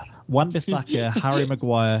 Wan-Bissaka, Harry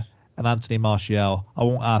Maguire, and Anthony Martial. I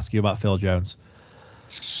won't ask you about Phil Jones.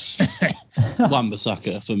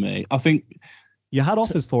 Wan-Bissaka for me. I think you had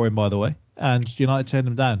offers for him, by the way, and United turned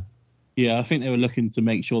him down. Yeah, I think they were looking to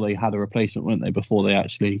make sure they had a replacement, weren't they, before they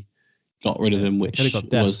actually got rid of him, which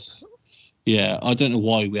was... Yeah, I don't know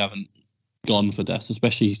why we haven't gone for Dest,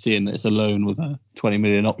 especially seeing that it's a loan with a 20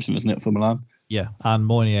 million option, isn't it, for Milan? Yeah, and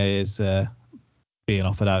Mournier is being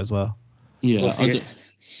offered out as well. Yeah,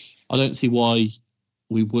 I don't see why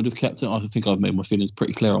we would have kept it. I think I've made my feelings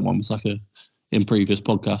pretty clear on Wan-Bissaka in previous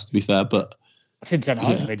podcasts, to be fair. But I think Ten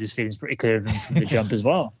Hag made his feelings pretty clear from the jump as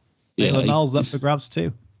well. Yeah, Lal's up for grabs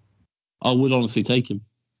too. I would honestly take him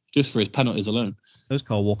just for his penalties alone. Those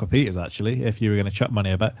Kyle Walker-Peters, actually, if you were going to chuck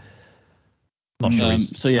money about. Not sure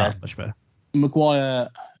he's much better. Maguire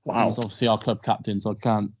is obviously our club captain, so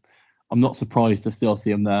I'm not surprised to still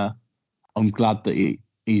see him there. I'm glad that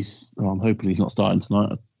he's. I'm hoping he's not starting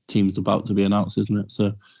tonight. A team's about to be announced, isn't it?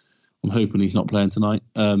 So I'm hoping he's not playing tonight.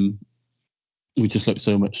 We just look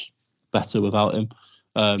so much better without him.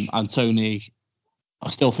 And Tony, I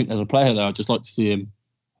still think there's a player there. I'd just like to see him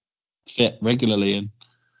fit regularly. And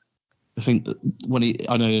I think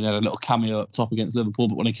I know he had a little cameo up top against Liverpool,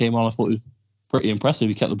 but when he came on, I thought he was pretty impressive.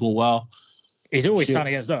 He kept the ball well. He's always sound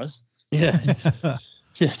against us. Yeah.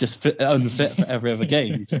 Yeah, just unfit for every other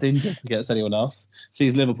game. He's just injured against anyone else.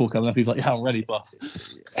 Sees Liverpool coming up, he's like, yeah, I'm ready,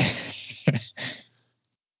 boss.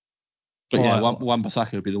 But yeah,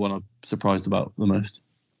 Wan-Bissaka would be the one I'm surprised about the most.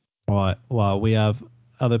 All right. Well, we have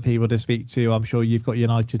other people to speak to. I'm sure you've got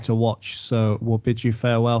United to watch, so we'll bid you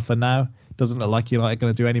farewell for now. Doesn't look like United are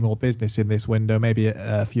going to do any more business in this window. Maybe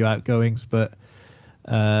a few outgoings, but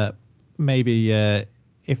maybe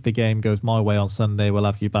if the game goes my way on Sunday, we'll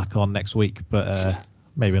have you back on next week. But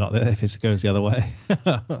maybe not if it goes the other way.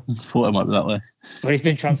 Thought it might be that way. Well, he's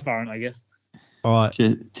been transparent, I guess. All right.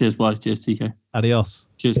 Cheers, boys. Cheers, TK. Adios.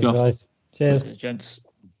 Cheers, guys. Cheers, gents.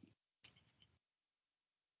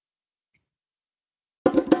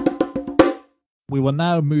 We will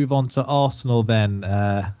now move on to Arsenal then.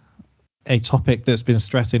 A topic that's been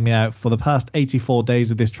stressing me out for the past 84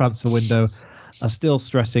 days of this transfer window are still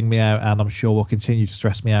stressing me out, and I'm sure will continue to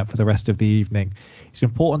stress me out for the rest of the evening. It's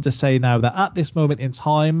important to say now that at this moment in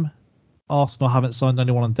time, Arsenal haven't signed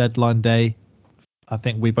anyone on deadline day. I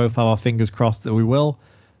think we both have our fingers crossed that we will,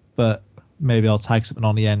 but maybe I'll tag something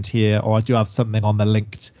on the end here, or I do have something on the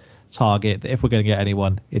linked target that if we're going to get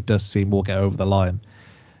anyone, it does seem we'll get over the line.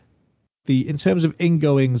 In terms of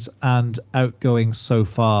ingoings and outgoings so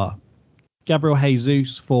far, Gabriel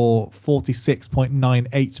Jesus for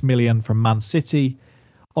 46.98 million from Man City.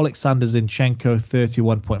 Alexander Zinchenko,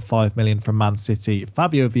 31.5 million from Man City.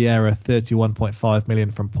 Fabio Vieira, 31.5 million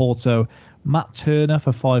from Porto. Matt Turner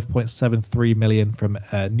for 5.73 million from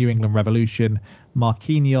New England Revolution.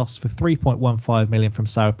 Marquinhos for 3.15 million from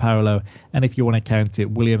Sao Paulo. And if you want to count it,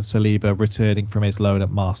 William Saliba returning from his loan at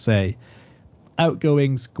Marseille.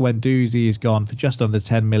 Outgoings, Guendouzi is gone for just under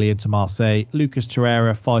 10 million to Marseille. Lucas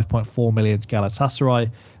Torreira, 5.4 million to Galatasaray.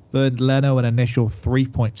 Bernd Leno, an initial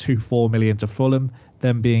 3.24 million to Fulham.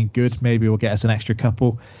 Them being good, maybe we'll get us an extra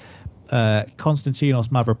couple. Konstantinos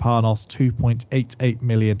Mavropanos, 2.88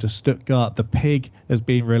 million to Stuttgart. The Pig has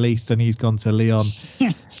been released and he's gone to Lyon.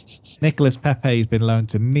 Nicolas Pepe has been loaned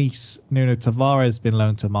to Nice. Nuno Tavares has been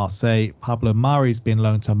loaned to Marseille. Pablo Mari's been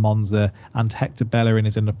loaned to Monza. And Hector Bellerin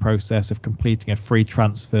is in the process of completing a free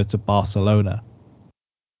transfer to Barcelona.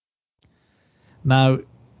 Now,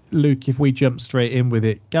 Luke, if we jump straight in with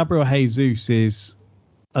it, Gabriel Jesus is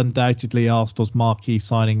undoubtedly Arsenal's marquee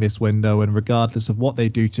signing this window, and regardless of what they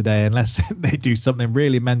do today, unless they do something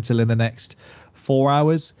really mental in the next 4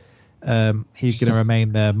 hours, he's going to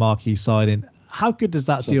remain their marquee signing. How good does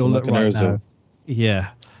that deal look right now?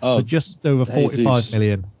 Yeah, for just over 45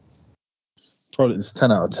 million. Probably it's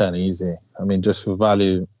 10 out of 10 easy. I mean, just for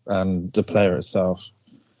value and the player itself,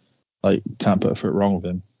 like, can't put a foot wrong with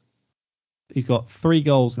him. He's got 3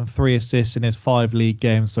 goals and 3 assists in his 5 league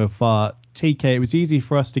games so far. TK, it was easy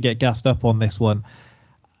for us to get gassed up on this one.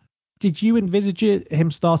 Did you envisage him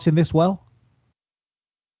starting this well?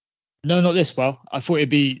 No, not this well. I thought it'd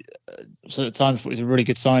be, so at the time, I thought it was a really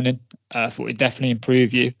good signing. I thought it'd definitely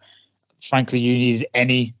improve you. Frankly, you need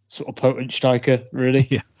any sort of potent striker,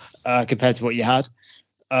 really, compared to what you had.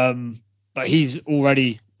 But he's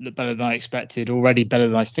already better than I expected, already better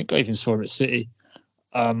than I think I even saw him at City.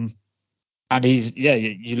 And he's,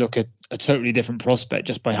 you look at a totally different prospect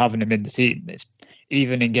just by having him in the team. It's,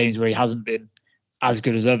 even in games where he hasn't been as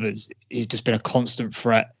good as others, he's just been a constant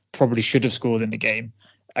threat, probably should have scored in the game.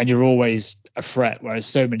 And you're always a threat, whereas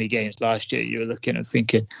so many games last year, you were looking and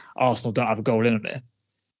thinking, Arsenal don't have a goal in them here.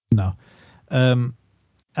 No. I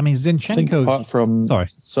mean, Zinchenko... I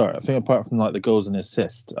think apart from like the goals and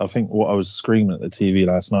assists, I think what I was screaming at the TV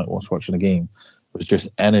last night whilst watching the game was just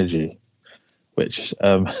energy. Which,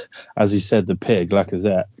 as he said, the Pig,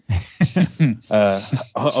 Lacazette.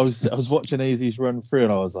 I was watching AZ's run through,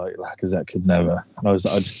 and I was like, Lacazette could never. And I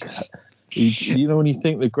You know when you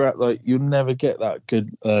think you'll never get that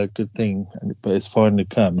good thing, but it's finally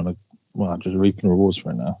come, and I'm just reaping the rewards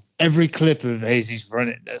for it now. Every clip of Jesus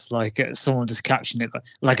running, that's like someone just captioning it.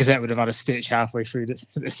 Like I said, would have had a stitch halfway through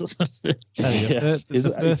this or something. Yes. His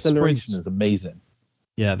acceleration is amazing.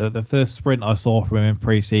 Yeah, the first sprint I saw from him in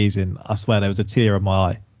pre-season, I swear there was a tear in my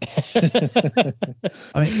eye.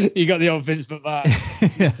 I mean, you got the old Vince McMahon.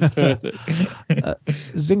 Perfect.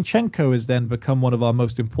 Zinchenko has then become one of our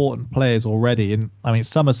most important players already, and I mean,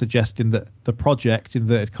 some are suggesting that the project,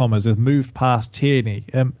 inverted commas, has moved past Tierney.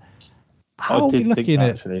 How are we looking at?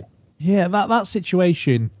 Actually, yeah, that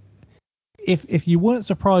situation. If you weren't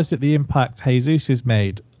surprised at the impact Jesus has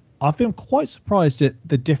made, I've been quite surprised at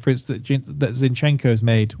the difference that Zinchenko's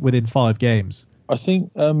made within 5 games. I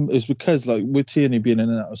think it's because with Tierney being in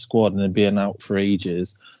and out of squad and then being out for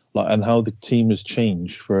ages, and how the team has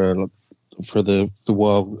changed for the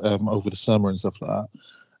world over the summer and stuff like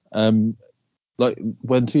that.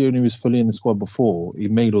 When Tierney was fully in the squad before, he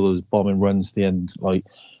made all those bombing runs at the end. But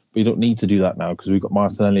you don't need to do that now because we've got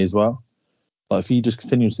Martinelli as well. If he just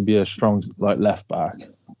continues to be a strong left back,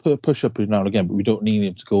 push up every now and again, but we don't need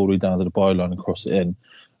him to go all the way down to the byline and cross it in.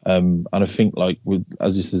 And I think with,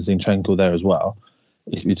 as you said, Zinchenko there as well,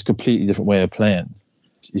 it's a completely different way of playing.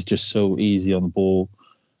 It's just so easy on the ball,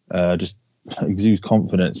 just exudes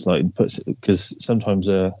confidence. Because sometimes,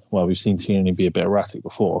 we've seen Tierney be a bit erratic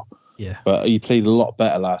before. Yeah, but he played a lot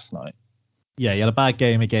better last night. Yeah, he had a bad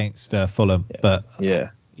game against Fulham, but yeah,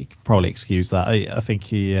 you can probably excuse that. I think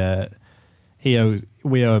we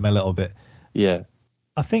owe him a little bit. Yeah.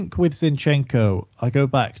 I think with Zinchenko, I go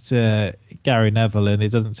back to Gary Neville, and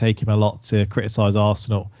it doesn't take him a lot to criticise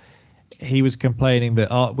Arsenal. He was complaining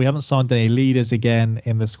that we haven't signed any leaders again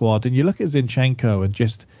in the squad. And you look at Zinchenko and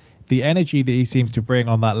just the energy that he seems to bring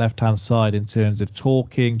on that left-hand side in terms of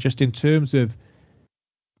talking, just in terms of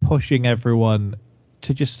pushing everyone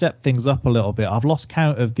to just step things up a little bit. I've lost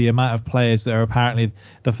count of the amount of players that are apparently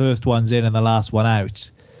the first ones in and the last one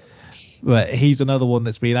out. But he's another one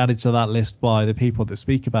that's been added to that list by the people that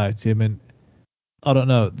speak about him. And I don't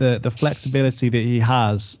know, the flexibility that he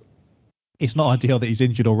has, it's not ideal that he's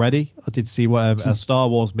injured already. I did see a Star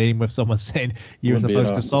Wars meme with someone saying you were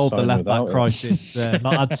supposed to solve the left back crisis,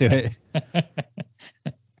 not add to it.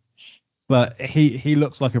 But he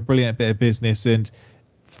looks like a brilliant bit of business. And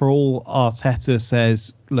for all Arteta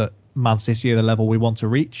says, look, Man City are the level we want to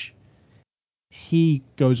reach, he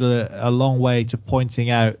goes a long way to pointing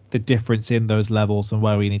out the difference in those levels and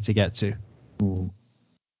where we need to get to.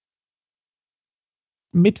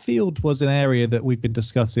 Midfield was an area that we've been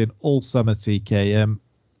discussing all summer, TK.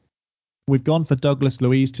 We've gone for Douglas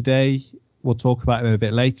Luiz today. We'll talk about him a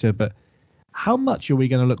bit later, but how much are we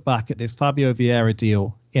going to look back at this Fabio Vieira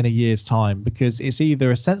deal in a year's time? Because it's either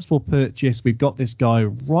a sensible purchase, we've got this guy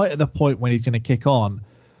right at the point when he's going to kick on,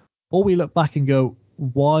 or we look back and go,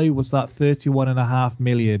 why was that 31.5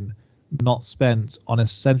 million not spent on a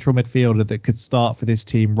central midfielder that could start for this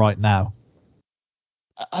team right now?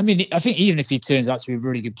 I mean, I think even if he turns out to be a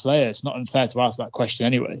really good player, it's not unfair to ask that question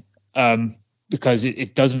anyway, because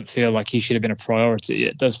it doesn't feel like he should have been a priority.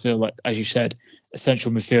 It does feel like, as you said, a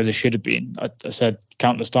central midfielder should have been. I said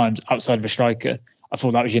countless times, outside of a striker, I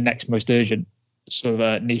thought that was your next most urgent sort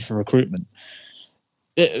of need for recruitment.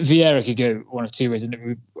 Vieira could go one of two ways,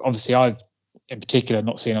 and obviously I've in particular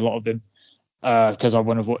not seen a lot of him because I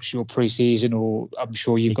want to watch your pre-season, or I'm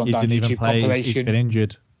sure you've gone down YouTube compilation. He's been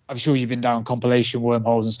injured. I'm sure you've been down compilation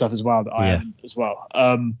wormholes and stuff as well that I haven't as well.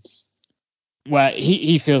 Where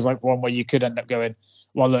he feels like one where you could end up going,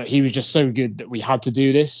 well, look, he was just so good that we had to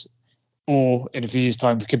do this. Or in a few years'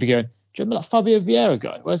 time, we could be going, do you remember that Fabio Vieira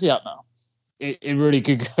guy? Where's he at now? It really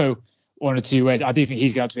could go one or two ways. I do think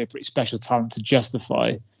he's going to have to be a pretty special talent to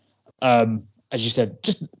justify, as you said,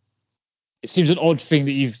 just it seems an odd thing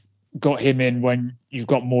that you've got him in when you've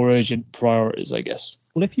got more urgent priorities, I guess.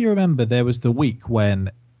 Well, if you remember, there was the week when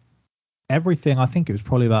everything, I think it was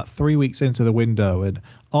probably about 3 weeks into the window, and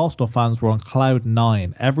Arsenal fans were on cloud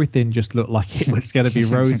 9. Everything just looked like it was going to be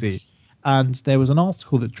rosy. And there was an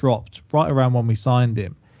article that dropped right around when we signed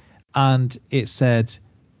him, and it said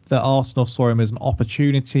that Arsenal saw him as an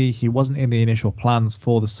opportunity. He wasn't in the initial plans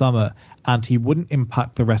for the summer, and he wouldn't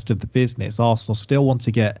impact the rest of the business. Arsenal still want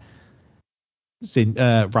to get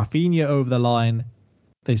Rafinha over the line.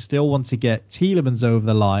 They still want to get Tielemans over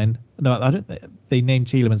the line. No, I don't. They named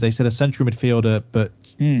Tielemans. They said a central midfielder, but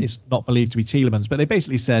it's not believed to be Tielemans. But they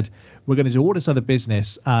basically said, we're going to do all this other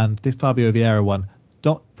business, and this Fabio Vieira one,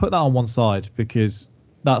 don't put that on one side, because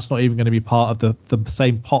that's not even going to be part of the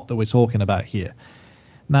same pot that we're talking about here.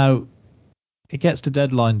 Now, it gets to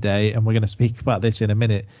deadline day, and we're going to speak about this in a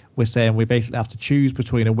minute. We're saying we basically have to choose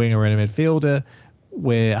between a winger and a midfielder.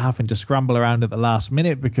 We're having to scramble around at the last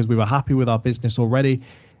minute because we were happy with our business already.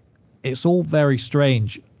 It's all very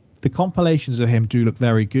strange. The compilations of him do look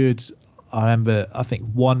very good. I remember, I think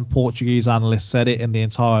one Portuguese analyst said it, and the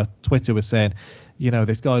entire Twitter was saying,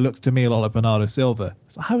 this guy looks to me a lot like Bernardo Silva.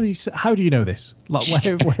 So how do you know this? Like,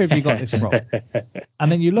 where have you got this from?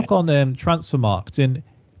 And then you look on Transfermarkt, and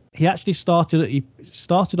he actually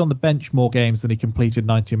started on the bench more games than he completed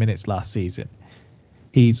 90 minutes last season.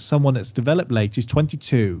 He's someone that's developed late. He's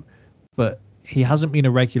 22, but he hasn't been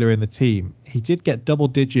a regular in the team. He did get double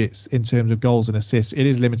digits in terms of goals and assists. It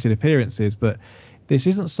is limited appearances, but this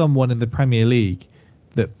isn't someone in the Premier League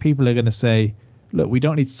that people are going to say, look, we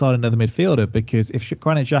don't need to sign another midfielder, because if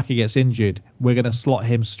Granit Xhaka gets injured, we're going to slot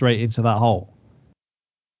him straight into that hole.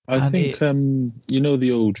 I think,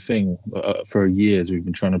 the old thing, for years we've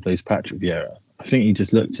been trying to place Patrick Vieira. I think he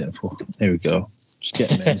just looked at it and thought, here we go. Just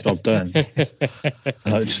get him in, job done.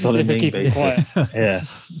 Just on a name basis. Yeah.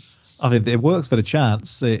 I think it works for the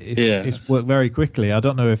chance. It's worked very quickly. I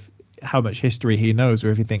don't know how much history he knows,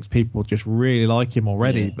 or if he thinks people just really like him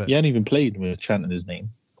already. Yeah. But he hadn't even played with chanting his name.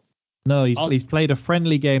 No, he's played a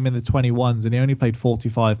friendly game in the 21s, and he only played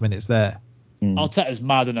 45 minutes there. Arteta's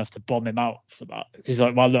mad enough to bomb him out for that. He's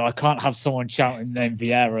like, well, look, I can't have someone shouting the name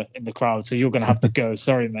Vieira in the crowd, so you're going to have to go.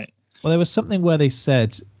 Sorry, mate. Well, there was something where they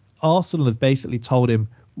said Arsenal have basically told him,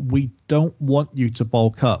 we don't want you to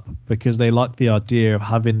bulk up, because they like the idea of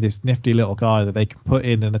having this nifty little guy that they can put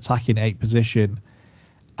in an attacking 8 position,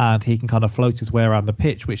 and he can kind of float his way around the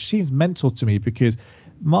pitch, which seems mental to me, because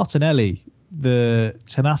Martinelli, the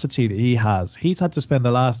tenacity that he has, he's had to spend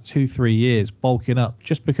the last 2-3 years bulking up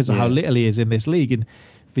just because of how little he is in this league. And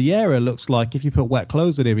Vieira looks like if you put wet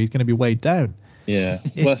clothes on him, he's going to be weighed down. Yeah,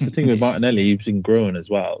 well, that's the thing with Martinelli. He's been growing as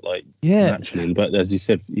well, naturally. But as you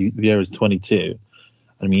said, Vieira's 22.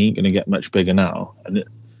 I mean, he ain't going to get much bigger now, and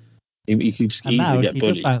he could just easily get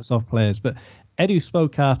bullied. He does bounce off players. But Edu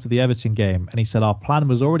spoke after the Everton game, and he said our plan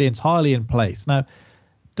was already entirely in place. Now,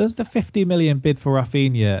 does the 50 million bid for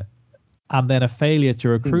Rafinha and then a failure to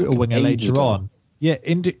recruit a winger later on,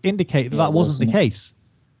 indicate that wasn't the case?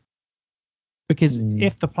 Because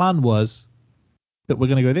if the plan was that we're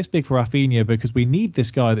going to go this big for Rafinha because we need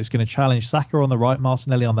this guy that's going to challenge Saka on the right,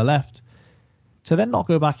 Martinelli on the left, to then not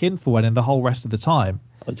go back in for one in the whole rest of the time,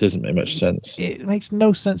 it doesn't make much sense. It makes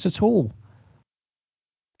no sense at all.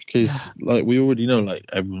 Because we already know,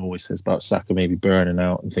 everyone always says about Saka maybe burning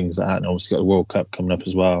out and things like that, and obviously got the World Cup coming up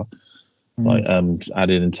as well.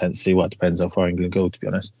 Added intensity. Well, it depends how far England go, to be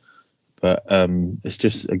honest. But it's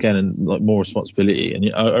just, again, more responsibility.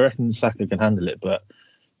 And I reckon Saka can handle it, but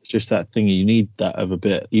it's just that thing. You need that of a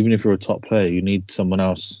bit. Even if you're a top player, you need someone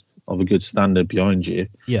else of a good standard behind you.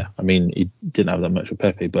 Yeah. I mean, he didn't have that much with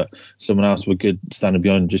Pepe, but someone else with a good standard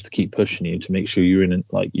behind you just to keep pushing you, to make sure you're in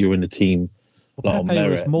the team. Pepe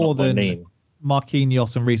merit, was more than name.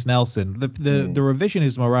 Marquinhos and Reece Nelson. The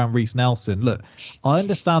revisionism around Reece Nelson. Look, I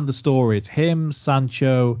understand the story. It's him,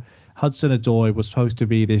 Sancho, Hudson-Odoi was supposed to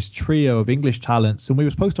be this trio of English talents, and we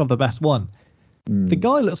were supposed to have the best one. The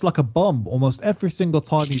guy looks like a bum almost every single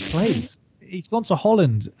time he plays. He's gone to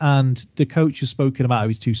Holland, and the coach has spoken about how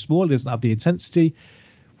he's too small, he doesn't have the intensity.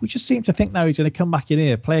 We just seem to think now he's going to come back in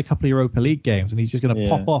here, play a couple of Europa League games, and he's just going to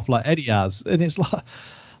pop off like Eddie has. And it's like,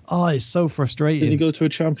 it's so frustrating. Did he go to a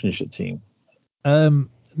championship team?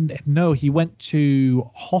 No, he went to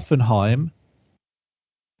Hoffenheim,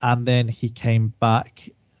 and then he came back,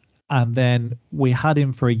 and then we had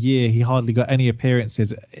him for a year. He hardly got any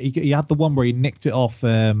appearances. He had the one where he nicked it off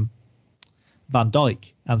Van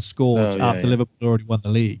Dijk and scored after Liverpool already won the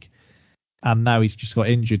league, and now he's just got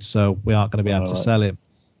injured, so we aren't going to be able to sell him.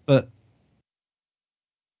 But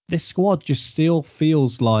this squad just still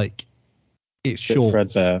feels like it's short.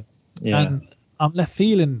 Threadbare. Yeah. And I'm left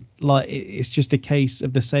feeling like it's just a case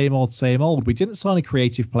of the same old. We didn't sign a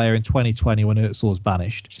creative player in 2020 when Özil was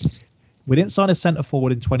banished. We didn't sign a centre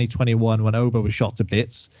forward in 2021 when Oba was shot to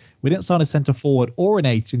bits. We didn't sign a centre forward or an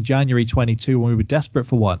 8 in January 22 when we were desperate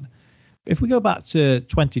for one. If we go back to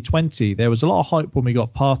 2020, there was a lot of hype when we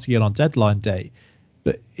got Partey in on deadline day.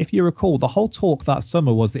 But if you recall, the whole talk that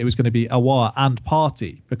summer was that it was going to be Aouar and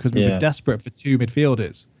Partey because we were desperate for 2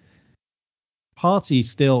 midfielders. Partey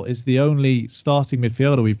still is the only starting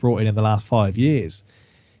midfielder we've brought in the last 5 years.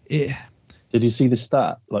 Did you see the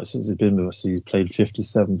stat? Since he's been with us, he's played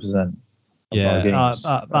 57%.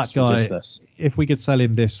 That guy. Ridiculous. If we could sell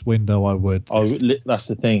him this window, I would. That's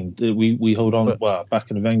the thing. We hold on. Back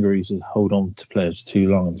in the Wenger, he used to hold on to players too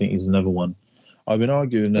long. I think he's another one. I've been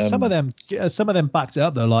arguing. Some of them backed it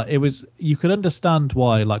up though. Like it was, you could understand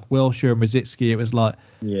why, like Wilshere and Rosicky, it was like,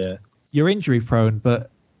 yeah, you're injury prone,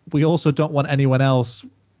 but we also don't want anyone else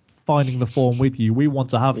finding the form with you. We want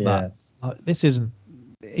to have that. This isn't.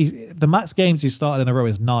 The max games he's started in a row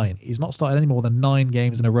is 9. He's not started any more than 9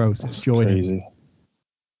 games in a row since joining. Crazy.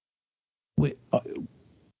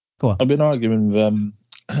 Go on. I've been arguing with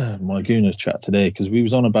my Gooners chat today because we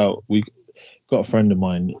got a friend of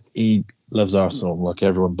mine. He loves Arsenal like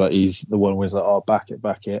everyone, but he's the one who's like, "Oh, back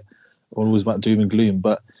it," always about doom and gloom.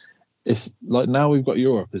 But it's like now we've got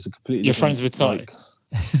Europe. It's a completely. You're friends with Ty.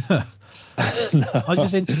 No. I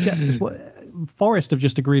just think Forest have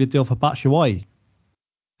just agreed a deal for Batshuayi.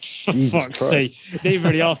 For fuck's sake, they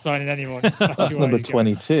really are signing anyone. That's number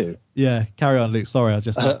 22. Yeah, carry on, Luke. Sorry, I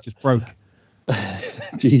just broke.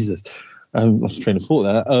 Jesus, I was trying to thought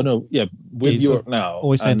there. Oh no, yeah, with Europe now,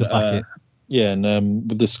 always saying to back it. Yeah, and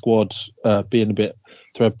with the squad being a bit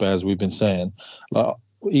threadbare, as we've been saying, like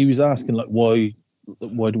he was asking, like, why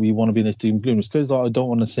do we want to be in this doom and gloom? It's because I don't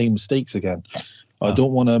want the same mistakes again. I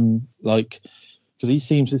don't want because he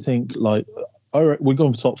seems to think like. We're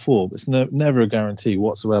going for top 4, but it's never a guarantee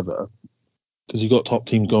whatsoever because you got top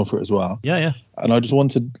teams going for it as well. Yeah. And I just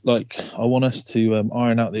wanted, I want us to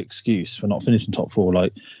iron out the excuse for not finishing top 4.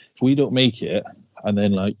 Like, if we don't make it, and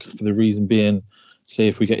then for the reason being, say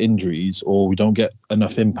if we get injuries or we don't get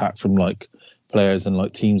enough impact from players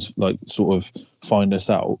and teams sort of find us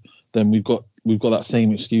out, then we've got that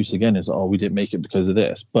same excuse again. Is we didn't make it because of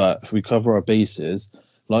this. But if we cover our bases.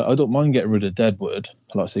 I don't mind getting rid of Deadwood,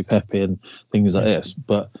 say Pepe and things like this,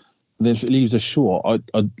 but if it leaves us short, I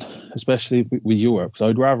especially with Europe, because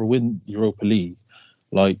I'd rather win Europa League,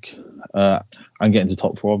 and get into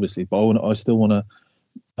top 4, obviously. But I still want to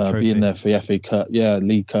be in there for the FA Cup,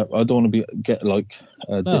 League Cup. I don't want to get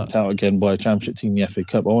dipped out again by a Championship team in the FA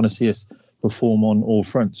Cup. I want to see us perform on all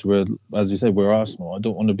fronts. Where, as you said, we're Arsenal. I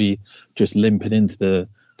don't want to be just limping into the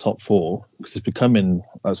top 4 because it's becoming,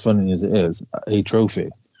 as funny as it is, a trophy.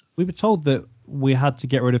 We were told that we had to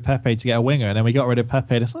get rid of Pepe to get a winger, and then we got rid of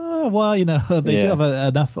Pepe. And it's, they do have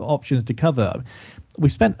enough options to cover. We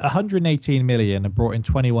spent 118 million and brought in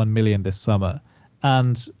 21 million this summer.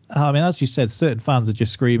 And I mean, as you said, certain fans are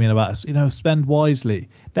just screaming about us, spend wisely.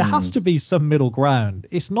 There has to be some middle ground.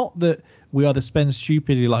 It's not that we either spend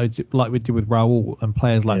stupidly like we did with Raul and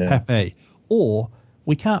players like Pepe, or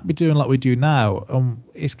we can't be doing like we do now.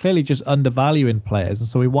 It's clearly just undervaluing players, and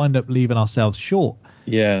so we wind up leaving ourselves short.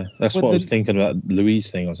 Yeah, that's what I was thinking about Luis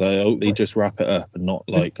thing. I was like, I hope they just wrap it up and not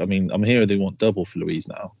I'm hearing they want double for Luis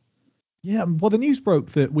now. Yeah, well, the news broke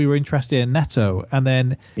that we were interested in Neto, and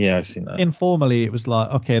then I've seen that. Informally, it was like,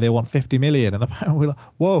 okay, they want 50 million, and apparently we're like,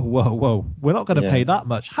 whoa, we're not going to pay that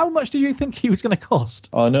much. How much did you think he was going to cost?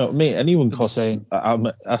 Oh no, mate, anyone costs.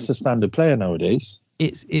 That's a standard player nowadays.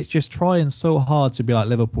 It's just trying so hard to be like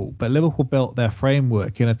Liverpool, but Liverpool built their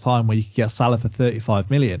framework in a time where you could get Salah for 35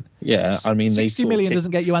 million. Yeah, I mean, 60 million doesn't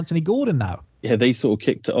get you Anthony Gordon now. Yeah, they sort of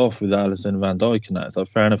kicked it off with Alisson and Van Dijk and that.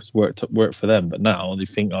 It's fair enough, it's worked for them, but now they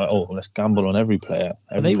think let's gamble on every player.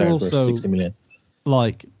 Every player for 60 million.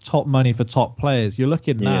 Top money for top players. You're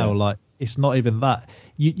looking now it's not even that.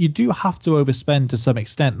 You do have to overspend to some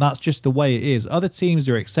extent. That's just the way it is. Other teams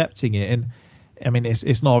are accepting it, and I mean,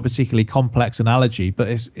 it's not a particularly complex analogy, but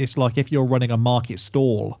it's like if you're running a market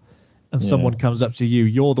stall and someone comes up to you,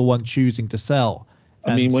 you're the one choosing to sell.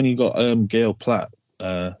 I mean, when you got Gail Platt,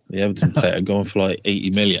 the Everton player, going for 80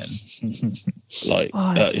 million,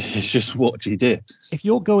 it's just what you did. If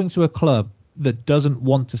you're going to a club that doesn't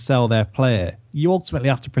want to sell their player, you ultimately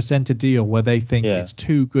have to present a deal where they think it's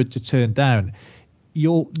too good to turn down.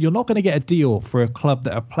 You're not going to get a deal for a club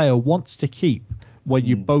that a player wants to keep where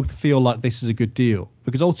you both feel like this is a good deal,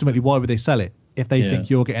 because ultimately, why would they sell it if they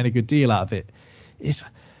think you're getting a good deal out of it? It's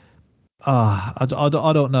I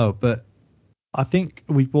don't know, but I think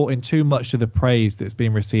we've brought in too much of the praise that's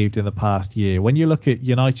been received in the past year. When you look at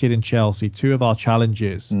United and Chelsea, 2 of our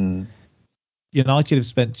challengers, United have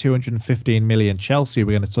spent 215 million. Chelsea,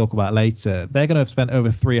 we're going to talk about later, they're going to have spent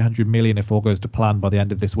over 300 million if all goes to plan by the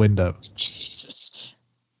end of this window. Jesus.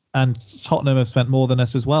 And Tottenham have spent more than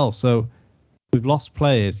us as well. So we've lost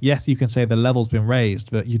players. Yes, you can say the level's been raised,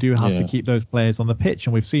 but you do have to keep those players on the pitch.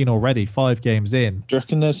 And we've seen already 5 games in. Do you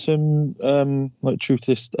reckon there's some truth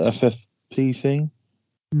to this FFP thing?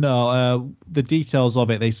 No, the details of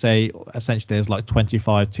it, they say essentially there's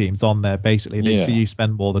 25 teams on there. Basically, they see you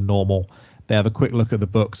spend more than normal. They have a quick look at the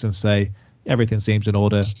books and say everything seems in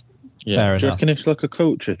order. Yeah. Fair Do you enough. reckon it's like a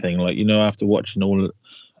culture thing? After watching all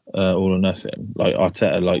or nothing,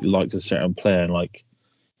 Arteta likes a certain player and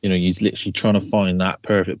he's literally trying to find that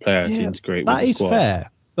perfect player to integrate with the squad. That is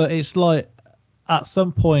fair, but it's at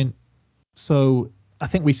some point, so I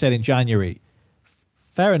think we said in January,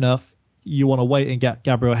 fair enough, you want to wait and get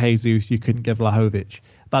Gabriel Jesus, you couldn't give Vlahovic.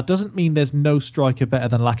 That doesn't mean there's no striker better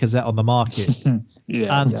than Lacazette on the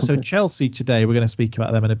market. So Chelsea today, we're going to speak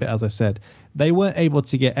about them in a bit, as I said, they weren't able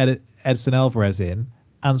to get Edson Alvarez in,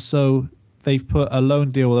 and so they've put a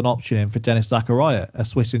loan deal with an option in for Denis Zakaria, a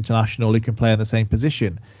Swiss international who can play in the same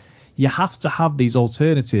position. You have to have these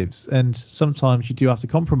alternatives, and sometimes you do have to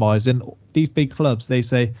compromise. And these big clubs, they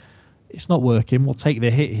say, it's not working, we'll take the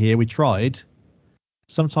hit here, we tried.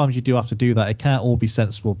 Sometimes you do have to do that. It can't all be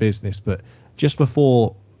sensible business. But just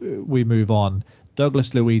before we move on,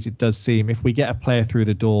 Douglas Luiz, it does seem, if we get a player through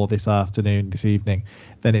the door this evening,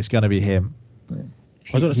 then it's going to be him.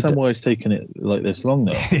 I don't understand why he's taken it like this long,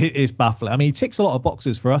 though. It's baffling. I mean, he ticks a lot of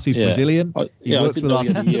boxes for us. He's Brazilian. He works with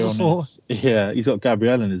Arteta before. Yeah, he's got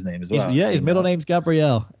Gabriel in his name as well. His middle name's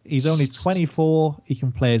Gabriel. He's only 24. He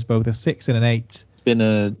can play as both a 6 and an 8. Been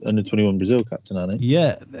a under 21 Brazil captain, hasn't he?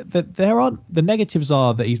 Yeah, the negatives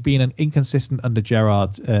are that he's been an inconsistent under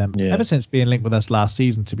Gerrard ever since being linked with us last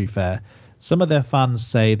season. To be fair, some of their fans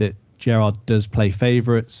say that Gerrard does play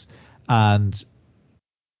favourites, and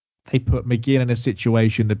they put McGinn in a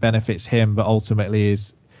situation that benefits him, but ultimately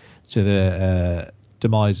is to the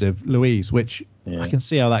demise of Luiz, which I can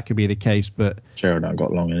see how that could be the case. But Gerrard not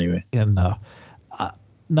got long anyway. Yeah, no.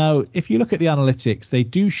 Now, if you look at the analytics, they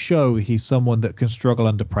do show he's someone that can struggle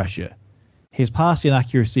under pressure. His passing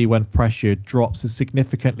accuracy when pressured drops as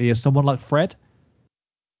significantly as someone like Fred.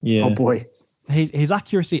 Yeah. Oh, boy. His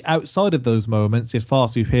accuracy outside of those moments is far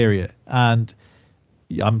superior. And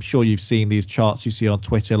I'm sure you've seen these charts you see on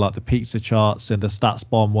Twitter, like the pizza charts and the stats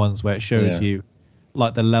bomb ones where it shows you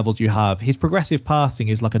like the levels you have. His progressive passing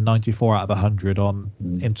is like a 94 out of 100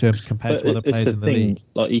 in terms compared to other players in the league.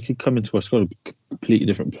 Like, he could come into our squad a completely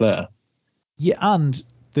different player. Yeah, and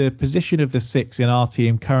the position of the 6 in our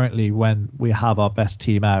team currently, when we have our best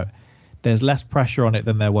team out, there's less pressure on it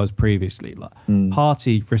than there was previously. Like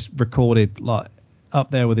Partey recorded like up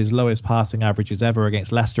there with his lowest passing averages ever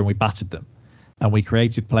against Leicester, and we battered them, and we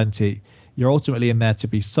created plenty. You're ultimately in there to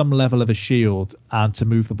be some level of a shield and to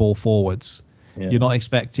move the ball forwards. Yeah. You're not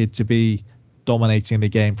expected to be dominating the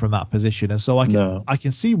game from that position. And so I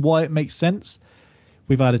can see why it makes sense.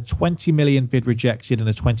 We've had a 20 million bid rejected and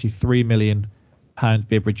a 23 million pound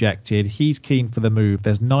bid rejected. He's keen for the move.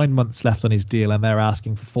 There's 9 months left on his deal and they're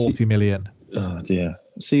asking for 40 million. Oh dear.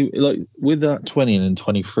 See, like with that 20 and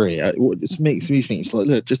 23, what just makes me think, it's like,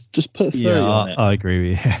 look, just put 30 on it. I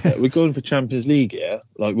agree with you. We're going for Champions League, yeah?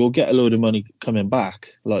 Like, we'll get a load of money coming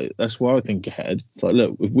back. Like, that's why I think ahead. It's like,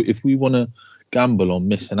 look, if we want to gamble on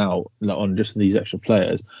missing out like, on just these extra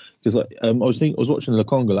players, because like I was watching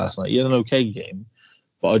Lokonga last night. He had an okay game,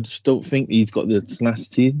 but I just don't think he's got the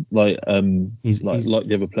tenacity like he's like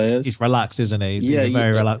the other players. He's relaxed, isn't he? He's a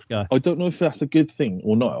very relaxed guy. I don't know if that's a good thing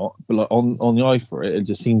or not, but like on the eye for it, it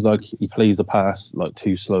just seems like he plays the pass like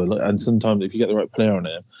too slow. Like, and sometimes if you get the right player on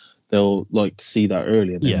him, they'll like see that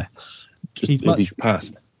early and then just be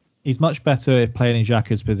passed. He's much better if playing in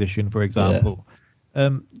Xhaka's position, for example.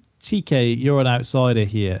 TK, you're an outsider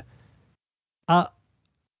here. At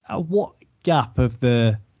what gap of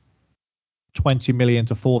the 20 million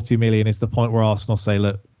to 40 million is the point where Arsenal say,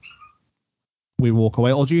 look, we walk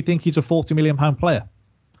away? Or do you think he's a 40 million pound player?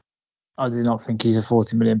 I do not think he's a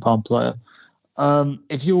 40 million pound player.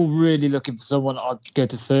 If you're really looking for someone, I'd go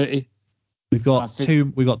to 30. We've got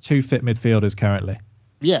two fit midfielders currently.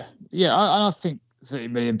 Yeah. I think 30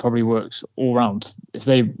 million probably works all round. If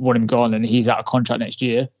they want him gone and he's out of contract next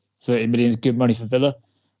year, 30 million is good money for Villa.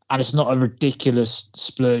 And it's not a ridiculous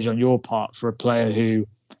splurge on your part for a player who,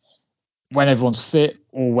 when everyone's fit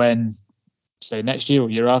or when, say, next year or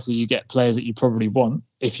year after, you get players that you probably want,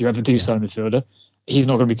 if you ever do sign a midfielder, he's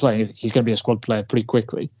not going to be playing. He's going to be a squad player pretty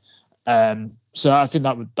quickly. So I think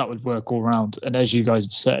that would work all round. And as you guys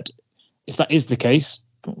have said, if that is the case,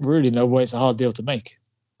 I don't really know why it's a hard deal to make.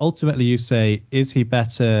 Ultimately, you say, is he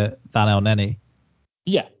better than El Neni?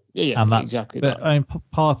 Yeah, and that's exactly. But I mean,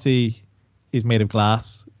 Partey is made of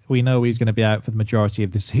glass. We know he's going to be out for the majority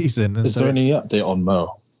of the season. Is there any update on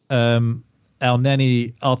Mo? El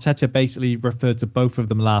Neni, Arteta basically referred to both of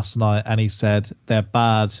them last night, and he said they're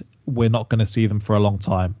bad. We're not going to see them for a long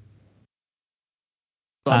time.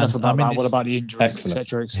 But enough about that. What about the injuries,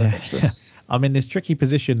 etc., etc.? Yeah. I'm in this tricky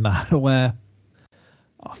position now where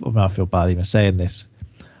I feel bad even saying this.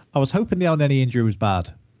 I was hoping the El Neni injury was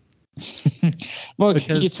bad. Well,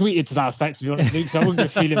 you tweeted to that effect, to be honest, Luke, so I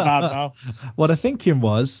wouldn't be feeling bad now. What I'm thinking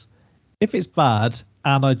was, if it's bad,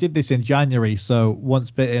 and I did this in January, so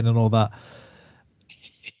once bitten and all that,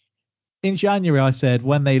 In January, I said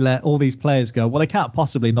when they let all these players go, well, they can't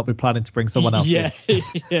possibly not be planning to bring someone else in.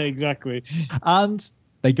 Yeah, exactly. And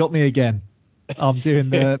they got me again. I'm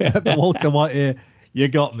doing the Walter White here. You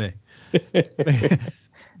got me.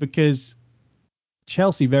 Because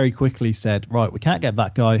Chelsea very quickly said, right, we can't get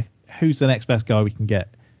that guy. Who's the next best guy we can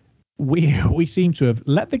get? We seem to have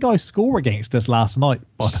let the guy score against us last night,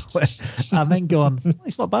 by the way, and then gone,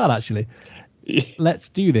 it's not bad, actually. Let's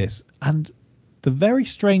do this. And the very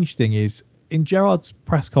strange thing is, in Gerrard's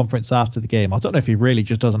press conference after the game, I don't know if he really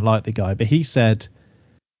just doesn't like the guy, but he said,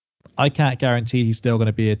 I can't guarantee he's still going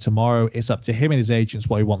to be here tomorrow. It's up to him and his agents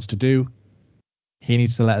what he wants to do. He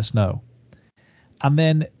needs to let us know. And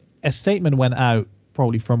then a statement went out,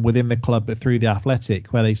 probably from within the club, but through The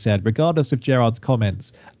Athletic, where they said, regardless of Gerrard's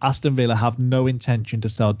comments, Aston Villa have no intention to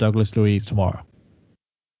sell Douglas Luiz tomorrow.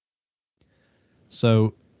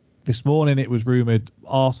 So this morning it was rumoured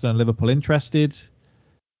Arsenal and Liverpool interested.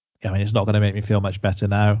 I mean, it's not going to make me feel much better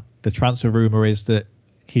now. The transfer rumour is that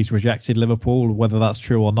he's rejected Liverpool. Whether that's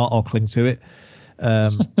true or not, I'll cling to it.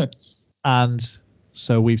 And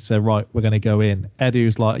so we've said, right, we're going to go in.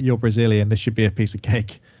 Edu's like, you're Brazilian. This should be a piece of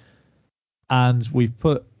cake. And we've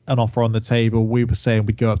put an offer on the table. We were saying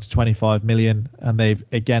we'd go up to 25 million. And they've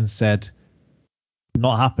again said,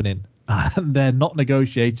 not happening. And they're not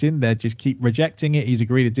negotiating. They just keep rejecting it. He's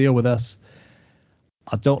agreed to deal with us.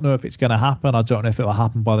 I don't know if it's going to happen. I don't know if it will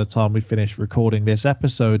happen by the time we finish recording this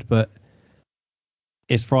episode, but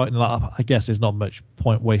it's frightening. Like, I guess there's not much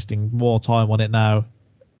point wasting more time on it now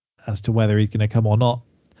as to whether he's going to come or not.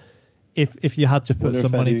 If you had to put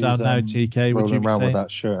some money down now, TK, would you be saying? With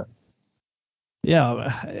that shirt?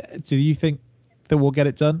 Yeah. Do you think that we'll get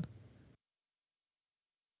it done?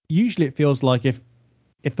 Usually it feels like if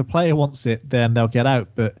the player wants it, then they'll get out.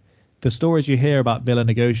 But the stories you hear about Villa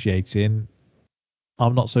negotiating,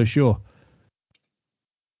 I'm not so sure.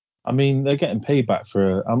 I mean, they're getting payback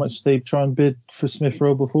for how much they try and bid for Smith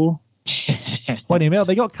Rowe before? 20 mil.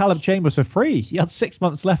 They got Callum Chambers for free. He had 6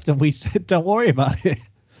 months left, and we said, "Don't worry about it."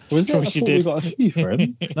 Was it? I thought we got a fee for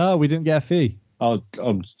him. No, we didn't get a fee. Oh,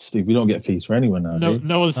 Steve, we don't get fees for anyone now.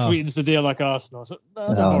 No one sweetens the deal like Arsenal. So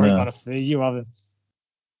don't worry about a fee. You have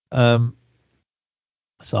him.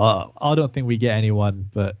 So I don't think we get anyone,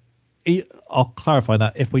 but I'll clarify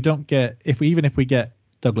that. If we get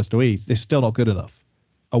Douglas Luiz, it's still not good enough.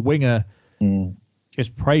 A winger,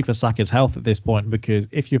 just pray for Saka's health at this point, because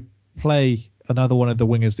if you play another one of the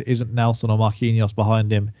wingers that isn't Nelson or Marquinhos behind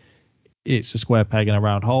him, it's a square peg in a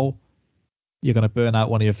round hole. You're going to burn out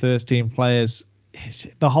one of your first team players.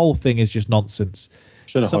 The whole thing is just nonsense.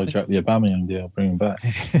 Should have hijacked the Aubameyang deal, bring him back.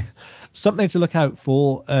 Something to look out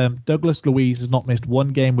for. Douglas Luiz has not missed one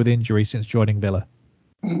game with injury since joining Villa.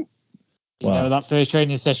 You know how that first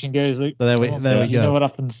training session goes, Luke. So there we go. You know what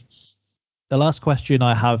happens. The last question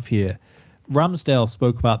I have here. Ramsdale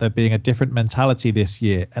spoke about there being a different mentality this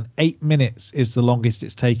year, and 8 minutes is the longest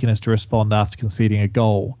it's taken us to respond after conceding a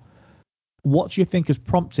goal. What do you think has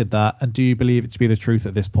prompted that, and do you believe it to be the truth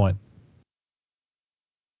at this point?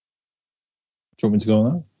 Do you want me to go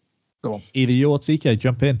on that? Go on. Either you or TK,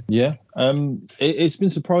 jump in. Yeah. It's been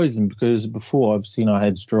surprising because before I've seen our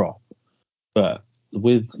heads drop, but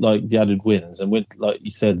with like the added wins and with, like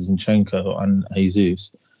you said, Zinchenko and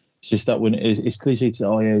Jesus, it's just that when it's cliche to say,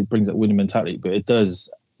 oh yeah, it brings that winning mentality, but it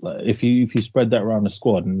does. Like, if you spread that around the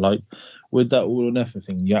squad, and like with that all or nothing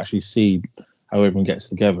thing, you actually see how everyone gets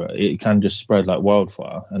together. It can just spread like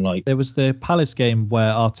wildfire. And like there was the Palace game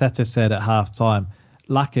where Arteta said at half time,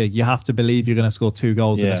 Laka, you have to believe you're going to score 2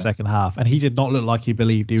 goals in the second half. And he did not look like he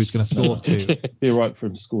believed he was going to score 2. It'd be right for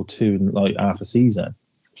him to score 2 in like half a season.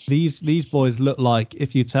 These boys look like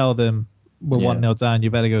if you tell them we're 1-0 down,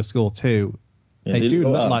 you better go score 2. Yeah, they do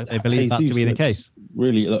look like they believe that to be the case.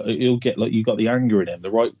 Really, you'll get like you got the anger in him, the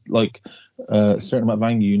right certain amount of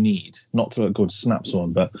anger you need, not to go and snap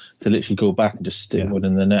someone, but to literally go back and just stick one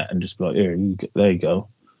in the net and just be like, here, there you go.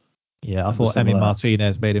 Yeah, I thought Emi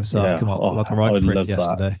Martinez made himself come off like a right prick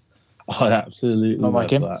yesterday. I absolutely love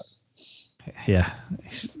that. Yeah,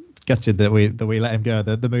 gutted that we let him go.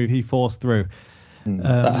 The move he forced through.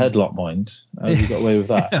 That headlock, mind. How you got away with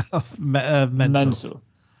that? Mental.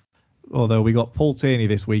 Although we got Paul Tierney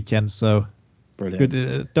this weekend, so brilliant.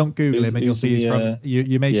 Good, don't Google him, and you'll see he's from.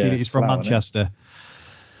 You may see that he's from Manchester.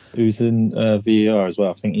 Who's in VAR as well?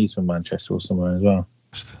 I think he's from Manchester or somewhere as well.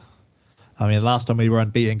 I mean, last time we were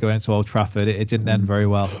unbeaten going to Old Trafford, it didn't end very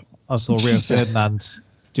well. I saw Rio Ferdinand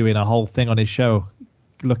doing a whole thing on his show,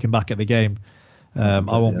 looking back at the game. I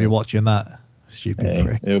won't be watching that. Stupid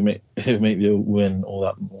prick. It'll make the win all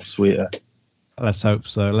that more sweeter. Let's hope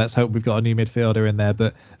so. Let's hope we've got a new midfielder in there.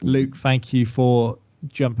 But Luke, thank you for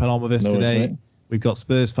jumping on with us today. we've got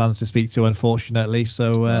Spurs fans to speak to, unfortunately.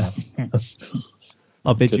 So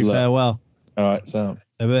I'll bid Good you luck. farewell. All right, so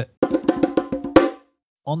A bit.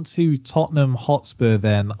 On to Tottenham Hotspur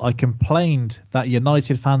then. I complained that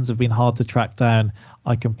United fans have been hard to track down.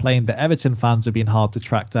 I complained that Everton fans have been hard to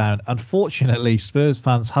track down. Unfortunately, Spurs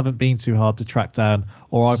fans haven't been too hard to track down,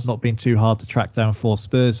 or I've not been too hard to track down for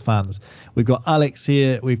Spurs fans. We've got Alex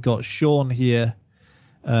here. We've got Sean here.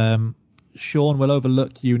 Sean will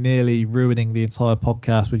overlook you nearly ruining the entire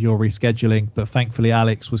podcast with your rescheduling, but thankfully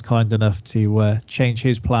Alex was kind enough to change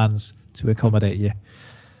his plans to accommodate you.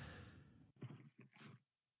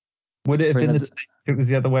 Would it have been the same if it was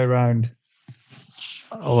the other way around?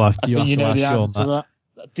 Oh, I you think have you to know ask the Sean answer to that.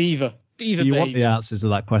 that. Diva Do you want baby. the answers to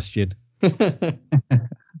that question?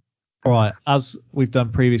 All right, as we've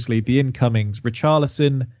done previously, the incomings,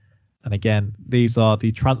 Richarlison, and again, these are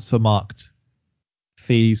the transfer marked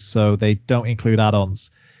fees, so they don't include add-ons.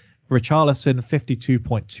 Richarlison,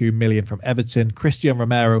 52.2 million from Everton. Christian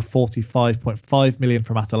Romero, 45.5 million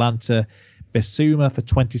from Atalanta. Bissouma for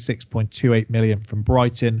 26.28 million from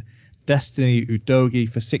Brighton. Destiny Udogie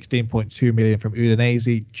for 16.2 million from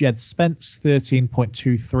Udinese. Jed Spence,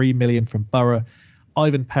 13.23 million from Borough.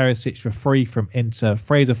 Ivan Perisic for free from Inter.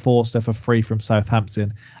 Fraser Forster for free from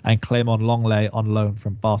Southampton. And Clement Longley on loan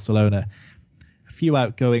from Barcelona. A few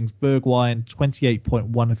outgoings. Bergwijn,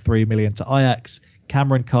 28.13 million to Ajax.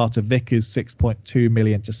 Cameron Carter-Vickers, 6.2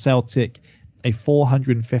 million to Celtic. A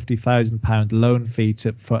 £450,000 loan fee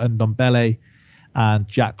for Ndombele, and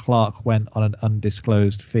Jack Clark went on an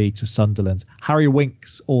undisclosed fee to Sunderland. Harry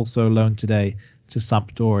Winks also loaned today to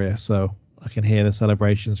Sampdoria, so I can hear the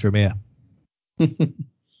celebrations from here.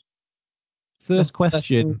 First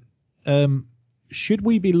question, should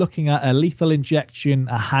we be looking at a lethal injection,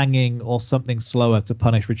 a hanging, or something slower to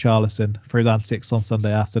punish Richarlison for his antics on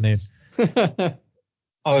Sunday afternoon?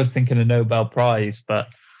 I was thinking a Nobel Prize, but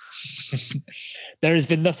There has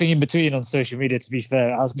been nothing in between on social media, to be fair.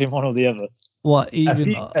 It has been one or the other. What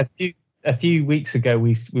a few weeks ago,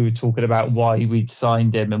 we were talking about why we'd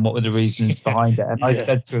signed him and what were the reasons behind it. And I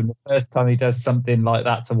said to him, the first time he does something like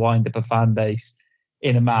that to wind up a fan base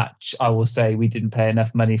in a match, I will say we didn't pay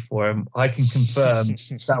enough money for him. I can confirm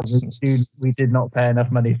that we did not pay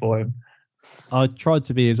enough money for him. I tried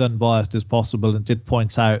to be as unbiased as possible and did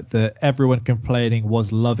point out that everyone complaining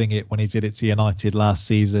was loving it when he did it to United last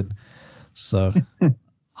season. So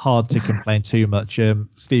hard to complain too much.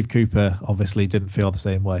 Steve Cooper obviously didn't feel the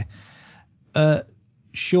same way.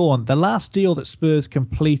 Sean, the last deal that Spurs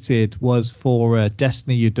completed was for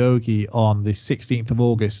Destiny Udogie on the 16th of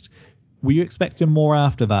August. Were you expecting more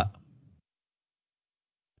after that?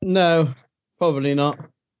 No, probably not.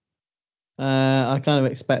 I kind of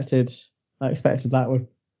expected that would.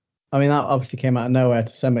 I mean, that obviously came out of nowhere to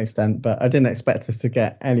some extent, but I didn't expect us to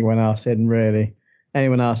get anyone else in, really.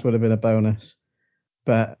 Anyone else would have been a bonus.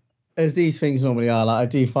 But as these things normally are, like I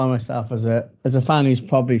do find myself as a fan who's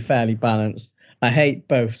probably fairly balanced. I hate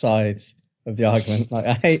both sides of the argument. Like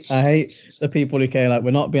I hate the people who care like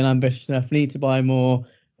we're not being ambitious enough, need to buy more,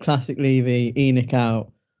 classic Levy, Enoch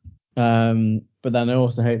out. But then I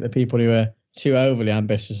also hate the people who are too overly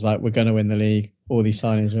ambitious, like we're going to win the league. All these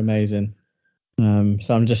signings are amazing.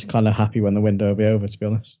 So I'm just kind of happy when the window will be over, to be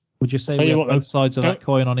honest. Would you say we have both sides of that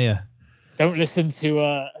coin on here? Don't listen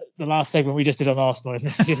to the last segment we just did on Arsenal.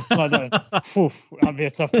 That'd be a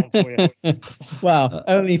tough one for you. Well,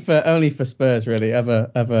 only for Spurs, really.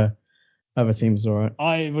 Other teams, all right.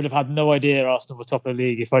 I would have had no idea Arsenal were top of the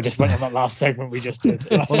league if I just went on that last segment we just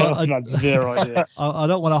did. I had zero idea. I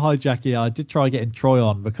don't want to hijack here. I did try getting Troy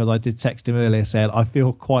on because I did text him earlier saying I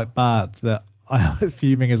feel quite bad that I am as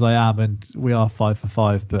fuming as I am, and we are 5 for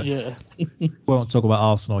 5. But we won't talk about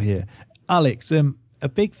Arsenal here. Alex, a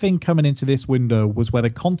big thing coming into this window was whether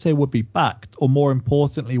Conte would be backed, or more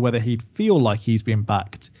importantly, whether he'd feel like he's been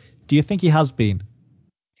backed. Do you think he has been?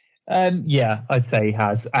 Yeah, I'd say he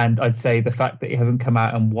has. And I'd say the fact that he hasn't come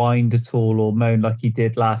out and whined at all or moaned like he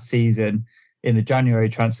did last season in the January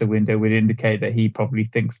transfer window would indicate that he probably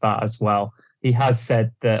thinks that as well. He has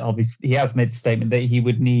said that, obviously, he has made the statement that he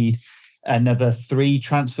would need another 3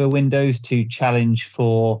 transfer windows to challenge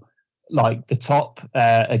for like the top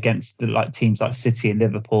against the, like teams like City and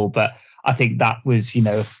Liverpool. But I think that was,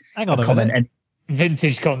 hang on a minute.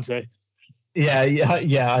 Vintage Conte. Yeah,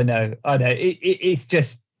 I know. It's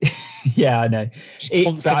just, yeah, I know.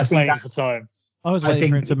 Playing for time. I was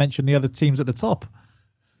waiting for him to mention the other teams at the top.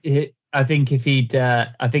 I think if he'd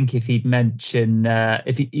mention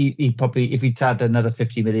if he'd had another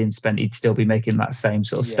 50 million spent, he'd still be making that same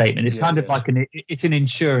sort of statement. It's kind of like it's an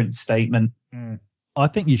insurance statement. I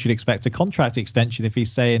think you should expect a contract extension if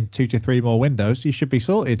he's saying 2 to 3 more windows. You should be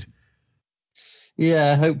sorted.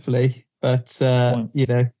 Yeah, hopefully. But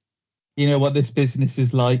you know what this business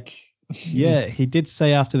is like. Yeah, he did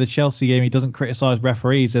say after the Chelsea game he doesn't criticise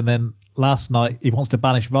referees, and then last night he wants to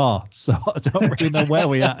banish VAR. So I don't really know where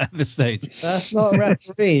we're at this stage. That's not a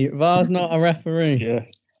referee. VAR's not a referee. Yeah.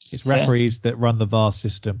 It's referees that run the VAR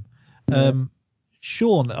system.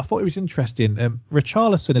 Sean, I thought it was interesting.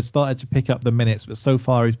 Richarlison has started to pick up the minutes, but so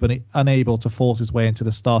far he's been unable to force his way into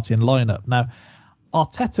the starting lineup. Now,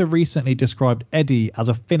 Arteta recently described Eddie as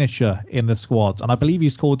a finisher in the squad, and I believe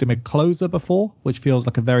he's called him a closer before, which feels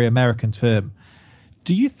like a very American term.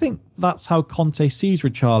 Do you think that's how Conte sees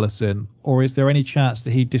Richarlison, or is there any chance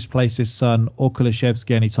that he displaces Son or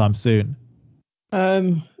Kulusevski anytime soon?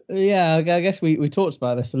 Yeah, I guess we talked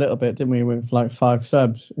about this a little bit, didn't we, with like 5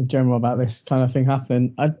 subs in general about this kind of thing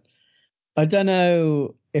happening. I don't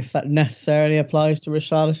know if that necessarily applies to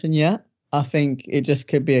Richarlison yet. I think it just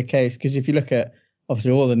could be a case, because if you look at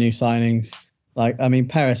obviously all the new signings, like, I mean,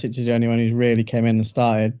 Perisic is the only one who's really came in and